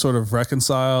when they sort of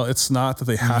reconcile, it's not that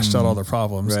they hashed out all their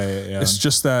problems. Right, yeah. It's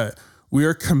just that we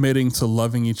are committing to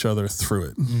loving each other through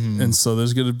it. And so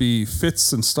there's going to be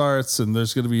fits and starts and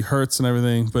there's going to be hurts and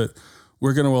everything, but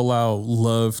we're going to allow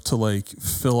love to like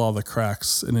fill all the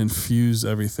cracks and infuse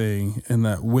everything. And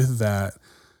that with that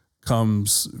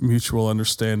comes mutual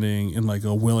understanding and like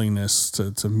a willingness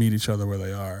to meet each other where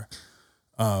they are.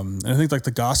 And I think like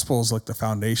the gospel is like the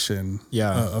foundation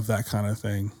of that kind of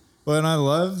thing. Well, and I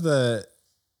love that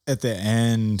at the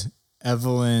end,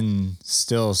 Evelyn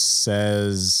still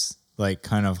says like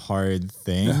kind of hard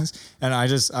things. And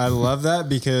I love that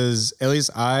because at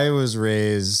least I was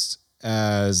raised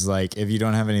as like, if you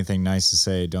don't have anything nice to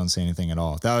say, don't say anything at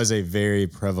all. That was a very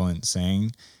prevalent saying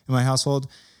in my household.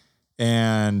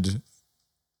 And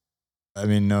I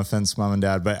mean, no offense, mom and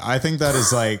dad, but I think that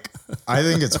is like, I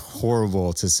think it's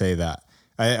horrible to say that.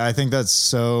 I think that's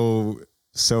so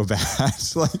bad.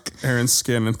 Like Aaron's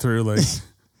scanning through like,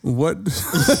 what?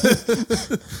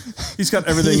 He's got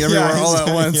everything everywhere all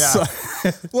at once. Yeah.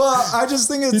 Well, I just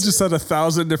think he just had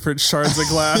 1,000 different shards of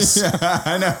glass. Yeah,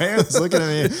 I know. Aaron's looking at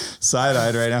me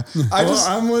side-eyed right now.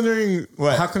 I'm wondering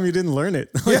how come you didn't learn it?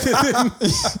 Like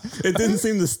it didn't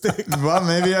seem to stick. Well,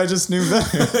 maybe I just knew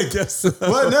better. I guess so.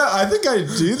 Well, no, I think I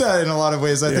do that in a lot of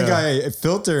ways. I think I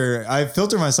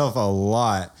filter myself a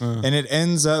lot, and it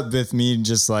ends up with me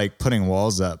just like putting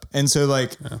walls up. And so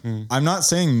like, I'm not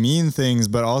saying mean things,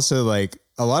 but also like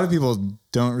a lot of people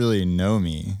don't really know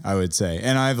me, I would say.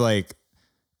 And I've like,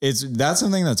 that's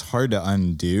something that's hard to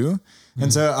undo.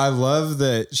 And so I love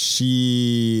that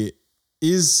she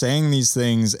is saying these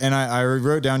things. And I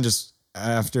wrote down just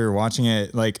after watching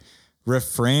it, like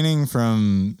refraining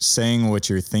from saying what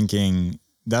you're thinking.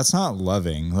 That's not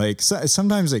loving. Like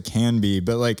sometimes it can be,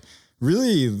 but like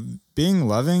really being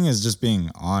loving is just being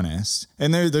honest.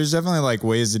 And there's definitely like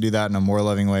ways to do that in a more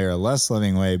loving way or a less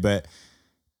loving way. But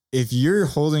if you're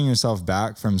holding yourself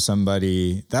back from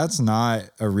somebody, that's not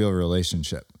a real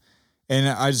relationship. And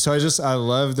I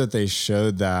love that they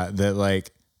showed that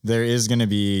like there is going to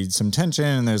be some tension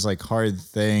and there's like hard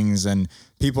things and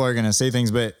people are going to say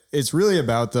things, but it's really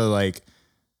about the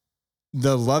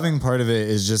loving part of it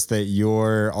is just that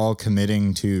you're all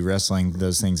committing to wrestling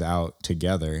those things out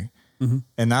together. Mm-hmm.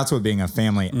 And that's what being a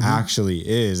family actually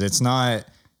is. It's not,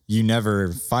 you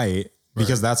never fight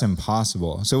because that's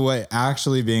impossible. So what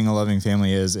actually being a loving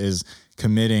family is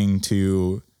committing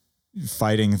to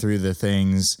fighting through the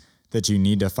things that you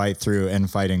need to fight through and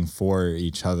fighting for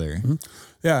each other. Mm-hmm.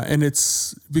 Yeah. And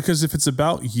it's because if it's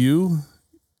about you,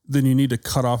 then you need to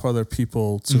cut off other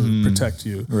people to protect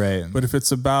you. Right. But if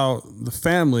it's about the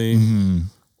family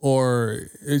or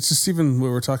it's just even what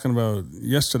we were talking about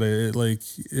yesterday, like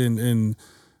in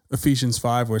Ephesians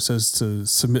 5, where it says to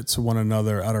submit to one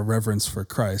another out of reverence for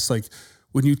Christ. Like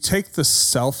when you take the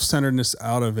self-centeredness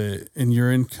out of it and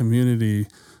you're in community,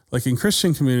 like in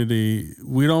Christian community,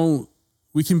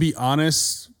 we can be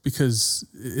honest because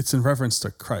it's in reverence to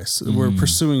Christ. We're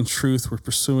pursuing truth. We're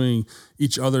pursuing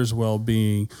each other's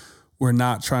well-being. We're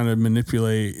not trying to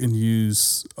manipulate and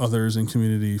use others in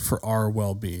community for our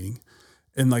well-being.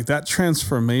 And like that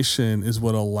transformation is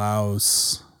what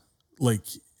allows like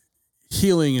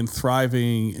healing and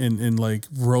thriving and like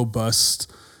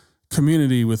robust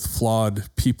community with flawed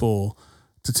people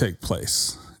to take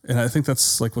place. And I think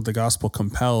that's like what the gospel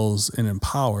compels and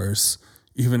empowers,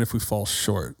 even if we fall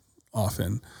short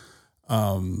often.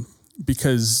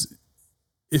 Because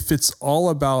if it's all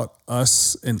about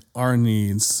us and our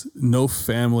needs, no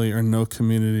family or no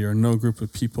community or no group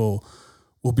of people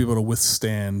will be able to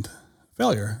withstand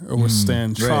failure or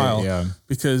withstand trial.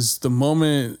 Because the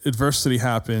moment adversity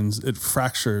happens, it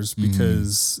fractures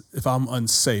because if I'm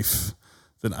unsafe,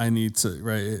 then I need to,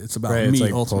 it's about me it's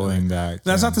like ultimately. Pulling back.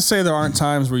 That's not to say there aren't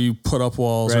times where you put up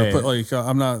walls or put like, there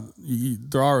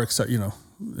are,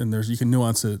 and you can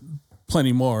nuance it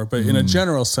plenty more, but in a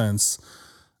general sense,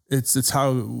 it's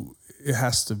how it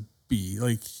has to be.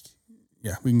 Like,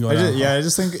 we can go. I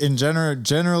just think in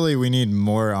generally we need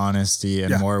more honesty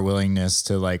and more willingness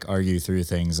to like argue through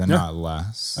things and not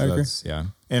less. I agree.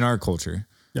 In our culture.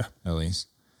 Yeah. At least.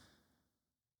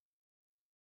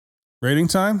 Rating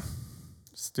time.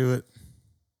 Let's do it.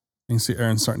 You can see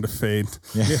Aaron starting to fade.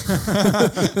 Yeah.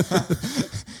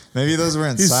 Maybe those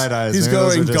weren't side eyes. He's Maybe going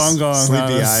those were just gong.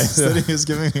 Sleepy eyes that he was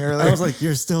giving me earlier. I was like,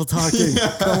 you're still talking.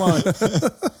 Come on.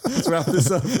 Let's wrap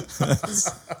this up.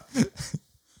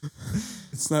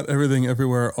 It's not everything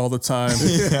everywhere all the time.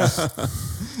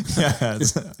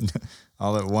 It's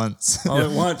all at once. All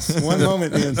at once. One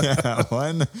moment, Ian.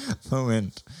 One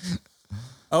moment.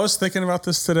 I was thinking about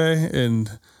this today,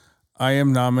 and I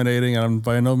am nominating, and I'm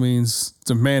by no means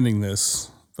demanding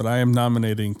this, but I am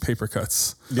nominating Paper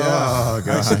Cuts. Yeah. Oh,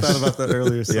 gosh. I thought about that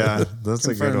earlier. So That's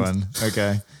a good one.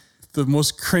 Okay. The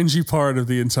most cringy part of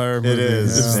the entire movie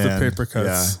is the paper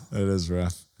cuts. Yeah, it is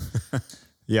rough.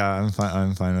 I'm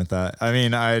fine with that. I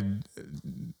mean,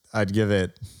 I'd give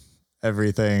it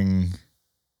everything.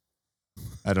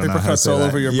 I don't know. Paper cuts all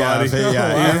over your body.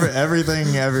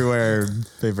 Everything, everywhere.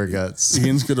 Paper cuts.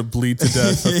 Ian's gonna bleed to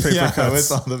death of paper cuts.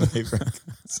 With all the paper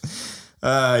cuts.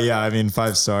 I mean,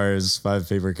 5 stars, 5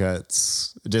 paper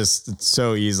cuts, just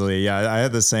so easily. Yeah, I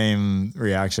had the same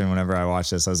reaction whenever I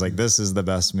watched this. I was like, this is the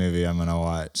best movie I'm going to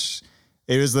watch.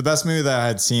 It was the best movie that I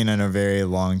had seen in a very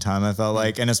long time, I felt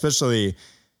like. And especially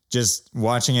just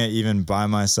watching it even by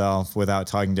myself without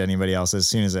talking to anybody else. As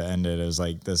soon as it ended, it was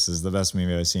like, this is the best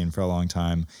movie I've seen for a long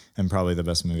time and probably the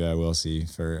best movie I will see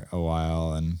for a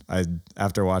while. And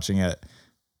after watching it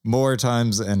more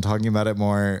times and talking about it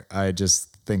more, I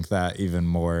just think that even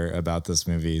more about this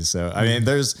movie. So, I mean,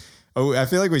 I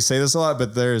feel like we say this a lot,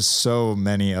 but there's so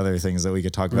many other things that we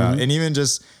could talk about. And even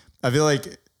just, I feel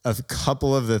like a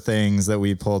couple of the things that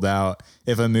we pulled out,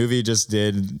 if a movie just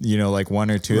did, like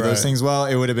 1 or 2 of those things well,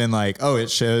 it would have been like, oh,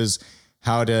 it shows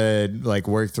how to like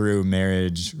work through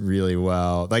marriage really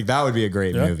well. Like that would be a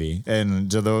great movie.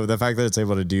 And the fact that it's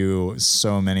able to do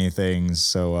so many things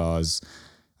so well is,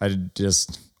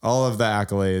 all of the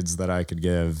accolades that I could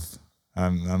give,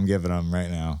 I'm giving them right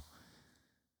now.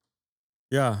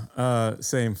 Yeah.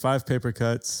 Same 5 paper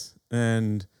cuts,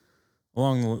 and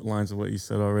along the lines of what you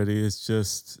said already, it's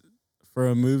just for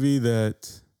a movie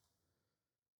that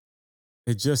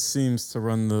it just seems to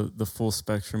run the full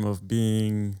spectrum of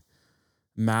being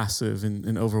massive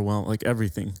and overwhelmed, like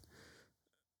everything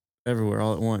everywhere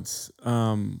all at once.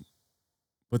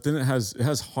 But then it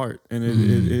has heart, and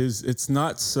it's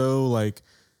not so like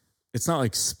it's not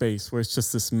like space where it's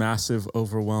just this massive,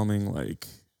 overwhelming like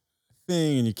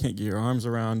thing, and you can't get your arms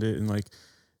around it. And like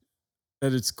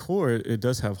at its core, it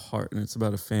does have heart, and it's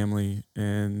about a family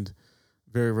and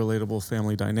very relatable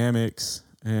family dynamics.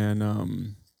 And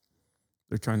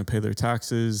they're trying to pay their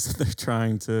taxes. They're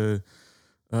trying to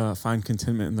find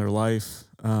contentment in their life.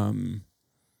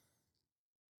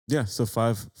 Yeah, so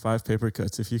five paper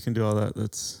cuts. If you can do all that,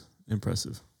 that's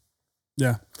impressive.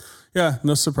 Yeah.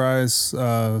 No surprise.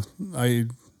 If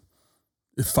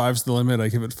 5's the limit, I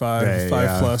give it 5. Right,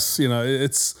 5 plus. You know,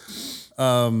 it's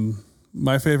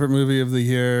my favorite movie of the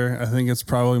year. I think it's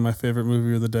probably my favorite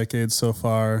movie of the decade so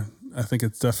far. I think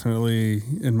it's definitely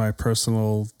in my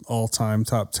personal all-time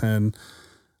top 10,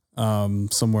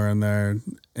 somewhere in there.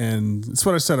 And it's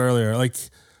what I said earlier. Like,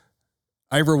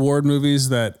 I reward movies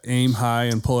that aim high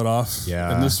and pull it off.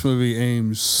 Yeah. And this movie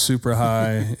aims super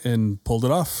high and pulled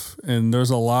it off. And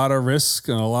there's a lot of risk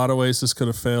and a lot of ways this could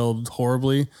have failed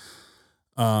horribly.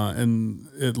 And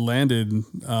it landed.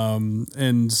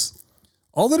 And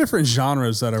all the different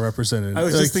genres that are represented. I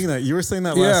was just thinking that. You were saying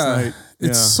that last night.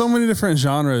 It's so many different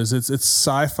genres. It's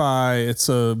sci-fi. It's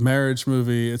a marriage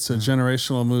movie. It's a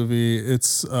generational movie.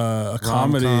 It's a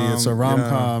comedy. Rom-com, It's a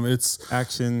rom-com. It's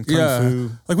action, kung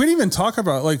fu. Like, we didn't even talk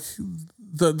about like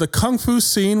the kung fu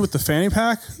scene with the fanny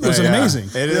pack. It was amazing.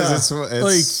 It is.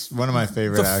 It's like one of my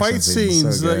favorite. The action fight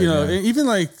scenes, so good, even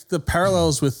like the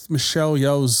parallels with Michelle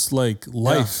Yeoh's like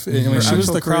life. I mean, she was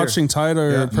the career. Crouching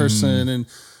Tiger person, and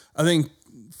I think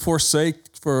for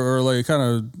like kind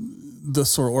of the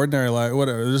sort of ordinary life,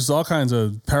 whatever. There's all kinds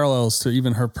of parallels to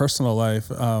even her personal life,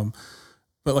 but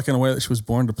like in a way that she was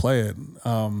born to play it.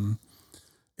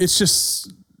 It's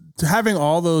just having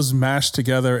all those mashed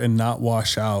together and not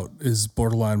wash out is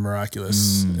borderline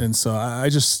miraculous. And so I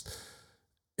just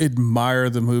admire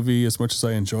the movie as much as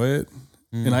I enjoy it.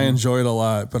 And I enjoy it a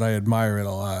lot, but I admire it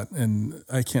a lot. And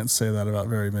I can't say that about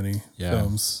very many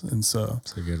films. And so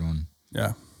it's a good one.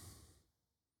 Yeah.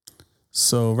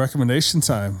 So recommendation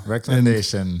time.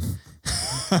 Recommendation.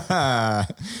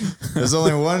 There's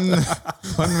only one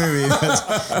movie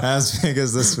that's as big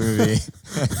as this movie,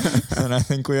 and I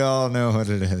think we all know what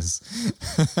it is.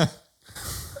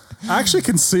 I actually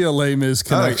can see a Les Mis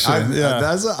connection.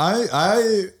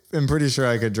 I am pretty sure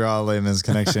I could draw a Les Mis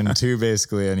connection to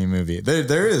basically any movie.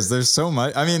 There's so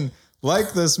much. I mean,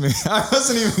 like this movie, I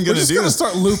wasn't even going to do this.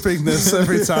 Start looping this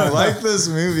every time. Like this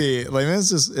movie, Les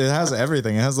Mis it has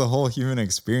everything. It has the whole human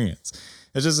experience.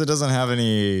 It doesn't have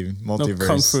any multiverse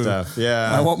kung fu stuff.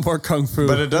 Yeah, I want more kung fu.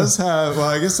 But it does have. Well,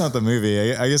 I guess not the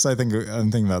movie. I guess I'm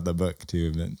thinking about the book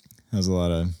too. But it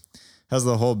has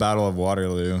the whole Battle of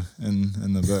Waterloo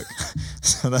in the book.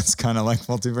 So that's kind of like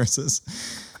multiverses.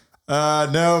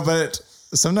 No, but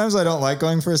sometimes I don't like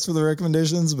going first for the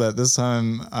recommendations, but this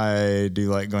time I do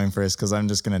like going first because I'm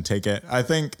just going to take it. I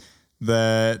think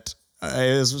that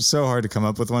it was so hard to come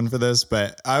up with one for this,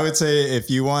 but I would say if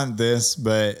you want this,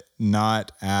 but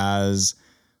not as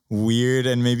weird,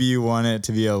 and maybe you want it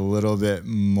to be a little bit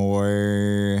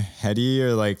more heady,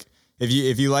 or like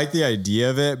if you like the idea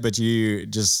of it, but you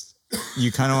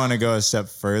kind of want to go a step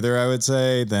further, I would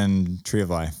say, then Tree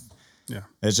of Life. Yeah.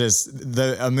 It's just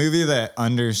a movie that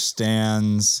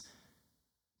understands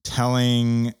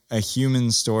telling a human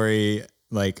story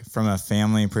like from a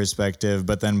family perspective,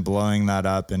 but then blowing that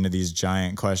up into these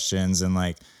giant questions, and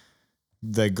like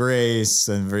the grace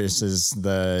and versus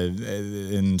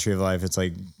in Tree of Life, it's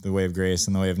like the way of grace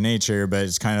and the way of nature, but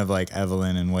it's kind of like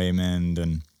Evelyn and Waymond.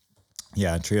 And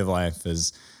yeah, Tree of Life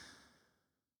is,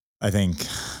 I think,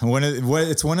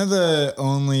 it's one of the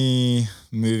only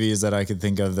movies that I could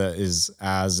think of that is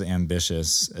as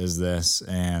ambitious as this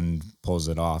and pulls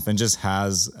it off, and just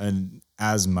has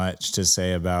as much to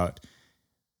say about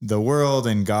the world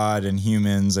and God and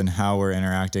humans and how we're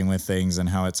interacting with things and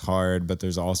how it's hard, but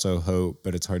there's also hope,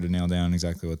 but it's hard to nail down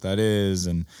exactly what that is.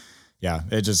 And yeah,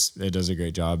 it does a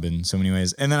great job in so many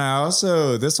ways. And then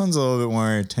this one's a little bit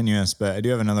more tenuous, but I do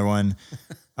have another one.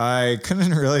 I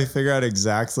couldn't really figure out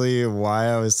exactly why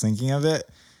I was thinking of it,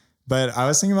 but I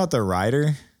was thinking about The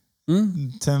Rider.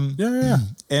 Tim. Yeah.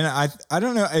 And I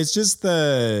don't know. It's just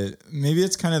maybe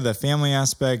it's kind of the family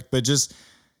aspect, but just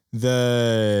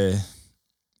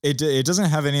it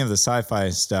doesn't have any of the sci-fi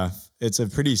stuff. It's a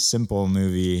pretty simple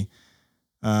movie.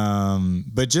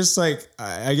 But just like,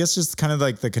 I guess just kind of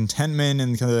like the contentment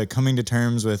and kind of like coming to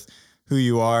terms with who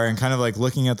you are, and kind of like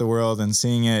looking at the world and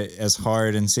seeing it as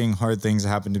hard, and seeing hard things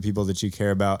happen to people that you care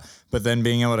about, but then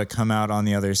being able to come out on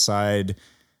the other side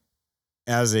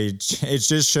it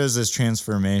just shows this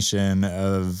transformation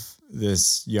of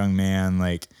this young man,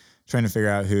 like trying to figure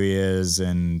out who he is.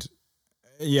 And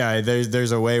Yeah,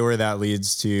 there's a way where that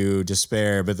leads to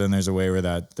despair, but then there's a way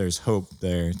where there's hope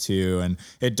there too, and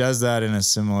it does that in a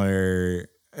similar.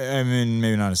 I mean,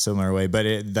 maybe not a similar way, but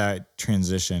that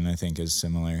transition I think is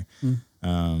similar.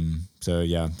 So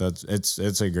yeah,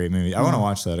 it's a great movie. I want to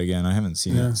watch that again. I haven't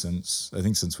seen it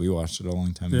since we watched it a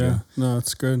long time ago. Yeah, no,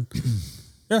 it's good.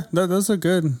 Yeah, those are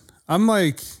good. I'm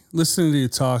like listening to you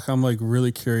talk. I'm like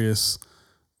really curious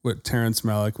what Terrence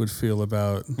Malick would feel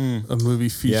about a movie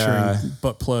featuring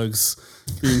butt plugs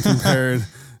being compared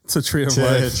to Tree of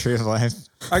Life. Tree of Life.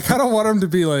 I kind of want him to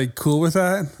be like cool with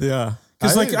that. Yeah.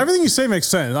 Because like everything you say makes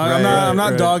sense. I'm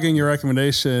not dogging your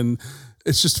recommendation.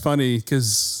 It's just funny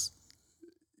because,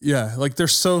 like they're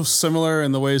so similar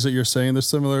in the ways that you're saying they're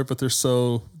similar, but they're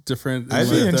so different. I'd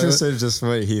be interested just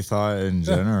what he thought in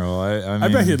general. I mean, I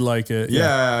bet he'd like it.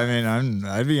 Yeah, I mean,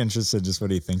 I'd be interested just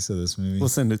what he thinks of this movie. We'll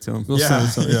send it to him. We'll send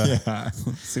it to him. Yeah.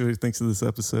 See what he thinks of this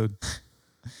episode.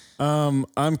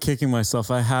 I'm kicking myself.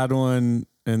 I had one,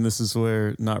 and this is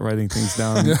where not writing things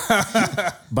down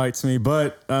bites me.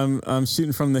 But I'm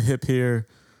shooting from the hip here.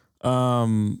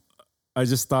 I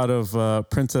just thought of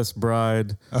Princess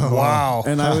Bride. Oh, wow.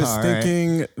 And I was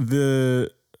thinking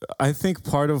I think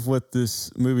part of what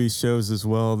this movie shows as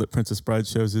well, that Princess Bride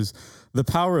shows, is the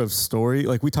power of story.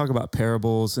 Like we talk about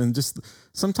parables, and just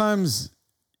sometimes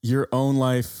your own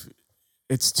life,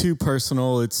 it's too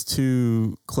personal, it's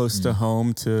too close to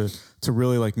home to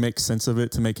really like make sense of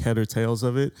it, to make head or tails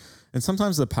of it. And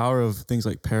sometimes the power of things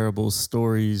like parables,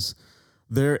 stories,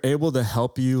 they're able to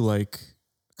help you like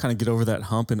kind of get over that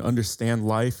hump and understand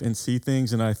life and see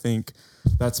things. And I think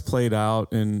that's played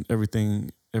out in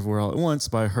Everything Everywhere All at Once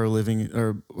by her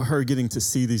her getting to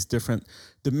see these different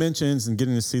dimensions and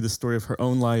getting to see the story of her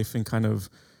own life in kind of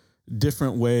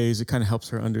different ways. It kind of helps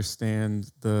her understand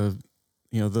the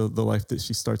life that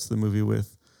she starts the movie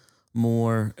with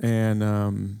more. And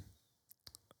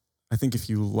I think if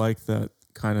you like that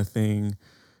kind of thing,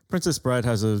 Princess Bride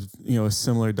has a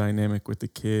similar dynamic with the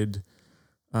kid.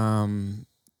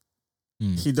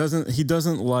 He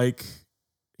doesn't like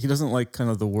kind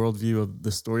of the worldview of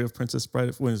the story of Princess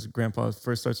Bride when his grandpa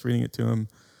first starts reading it to him.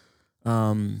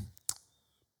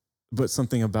 But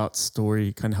something about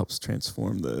story kind of helps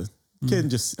transform the kid and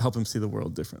just help him see the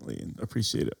world differently and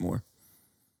appreciate it more.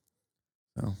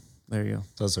 So there you go.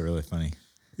 It's also really funny.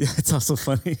 Yeah, it's also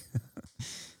funny.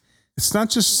 It's not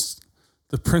just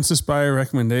the Princess Bride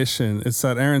recommendation. It's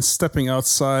that Aaron's stepping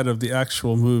outside of the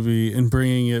actual movie and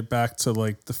bringing it back to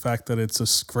like the fact that it's a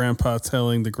grandpa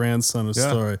telling the grandson a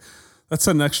story. That's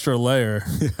an extra layer.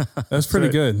 That's pretty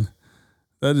good.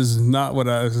 That is not what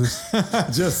I was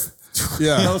just.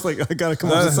 Yeah, I was like, I gotta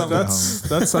come up with something.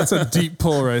 That's a deep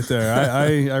pull right there.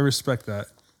 I respect that.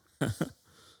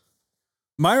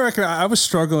 My record, I was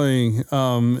struggling,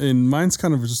 and mine's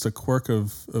kind of just a quirk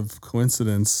of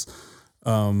coincidence,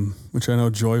 which I know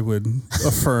Joy would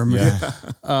affirm.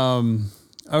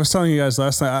 I was telling you guys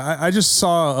last night, I just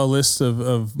saw a list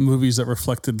of movies that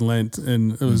reflected Lent,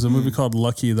 and it was a movie called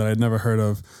Lucky that I'd never heard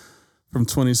of from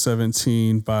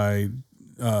 2017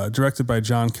 directed by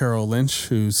John Carroll Lynch,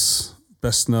 who's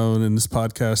best known in this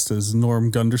podcast as Norm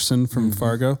Gunderson from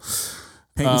Fargo.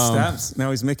 Painting stamps.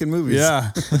 Now he's making movies.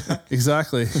 Yeah,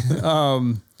 exactly.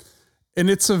 And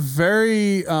it's a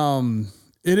very,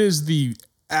 it is the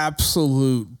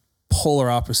absolute polar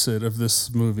opposite of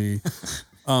this movie.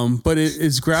 But it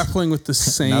is grappling with the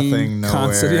same Nothing,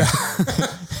 concept. nowhere. Yeah.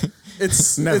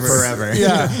 It's Never, forever.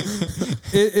 Yeah.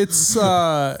 It's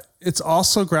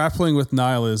also grappling with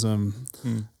nihilism.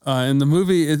 In the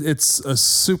movie, it's a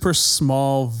super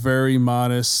small, very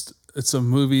modest. It's a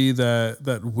movie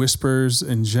that whispers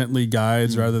and gently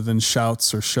guides rather than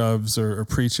shouts or shoves or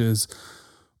preaches.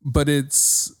 But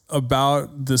it's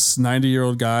about this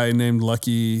 90-year-old guy named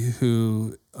Lucky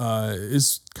who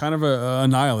is kind of a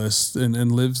nihilist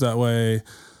and lives that way.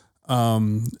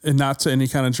 And not to any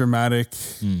kind of dramatic,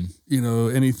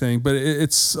 anything, but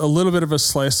it's a little bit of a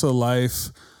slice of life.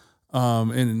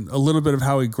 And a little bit of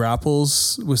how he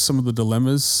grapples with some of the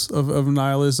dilemmas of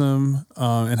nihilism,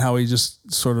 and how he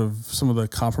just sort of some of the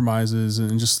compromises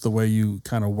and just the way you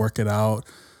kind of work it out,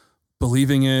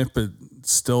 believing it, but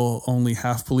still only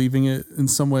half believing it in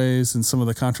some ways, and some of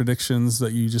the contradictions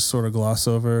that you just sort of gloss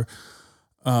over.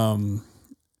 And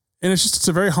it's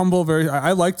a very humble,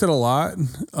 I liked it a lot,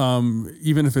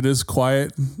 even if it is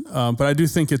quiet. But I do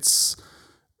think I'm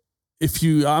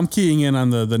keying in on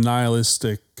the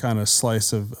nihilistic kind of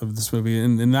slice of this movie.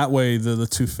 And in that way, the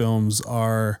two films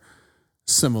are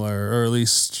similar, or at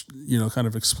least, kind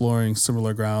of exploring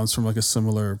similar grounds from like a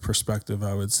similar perspective,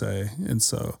 I would say. And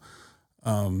so,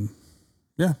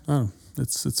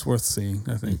 it's worth seeing,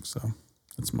 I think. So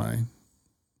it's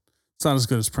It's not as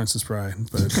good as Princess Bride,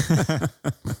 but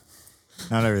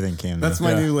Not everything came. That's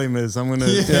my new Les Mis. I'm gonna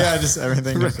just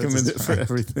everything. recommend it for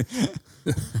everything.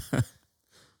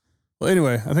 well,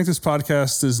 anyway, I think this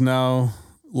podcast is now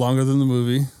longer than the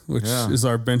movie, which is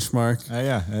our benchmark.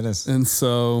 Yeah, it is. And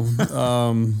so,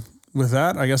 with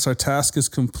that, I guess our task is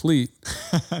complete.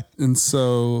 And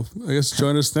so, I guess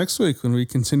join us next week when we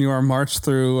continue our march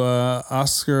through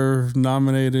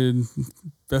Oscar-nominated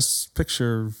Best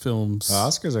Picture films. The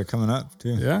Oscars are coming up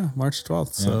too. Yeah, March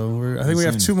 12th. So I think we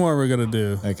have 2 more we're gonna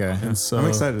do. Okay. And so I'm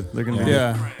excited. They're gonna be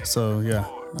Yeah. So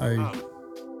I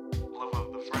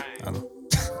don't know.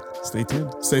 Stay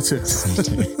tuned. Stay tuned.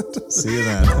 See you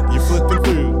then. You're flipping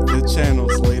through the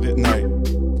channels late at night,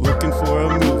 looking for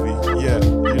a movie. Yeah,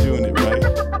 you're doing it right.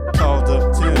 Called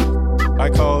up Tim, I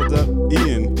called up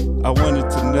Ian. I wanted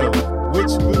to know,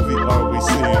 which movie are we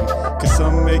seeing? Cause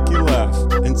some make you laugh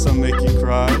and some make you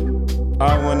cry.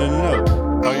 I wanna know,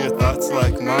 are your thoughts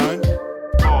like mine?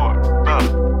 For the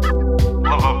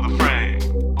love of the frame.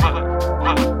 Love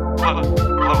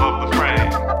of the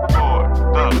frame. For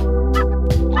the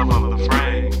love of the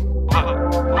frame. Love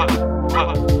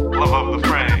of the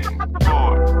frame. For the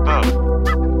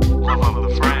love of the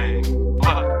frame.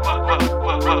 Love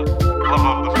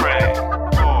of the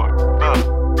frame. For the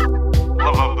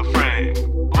love of the frame.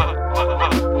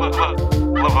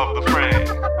 Love of the frame.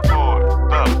 For the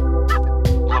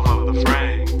love of the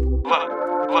frame.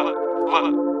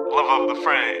 Love of the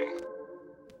frame.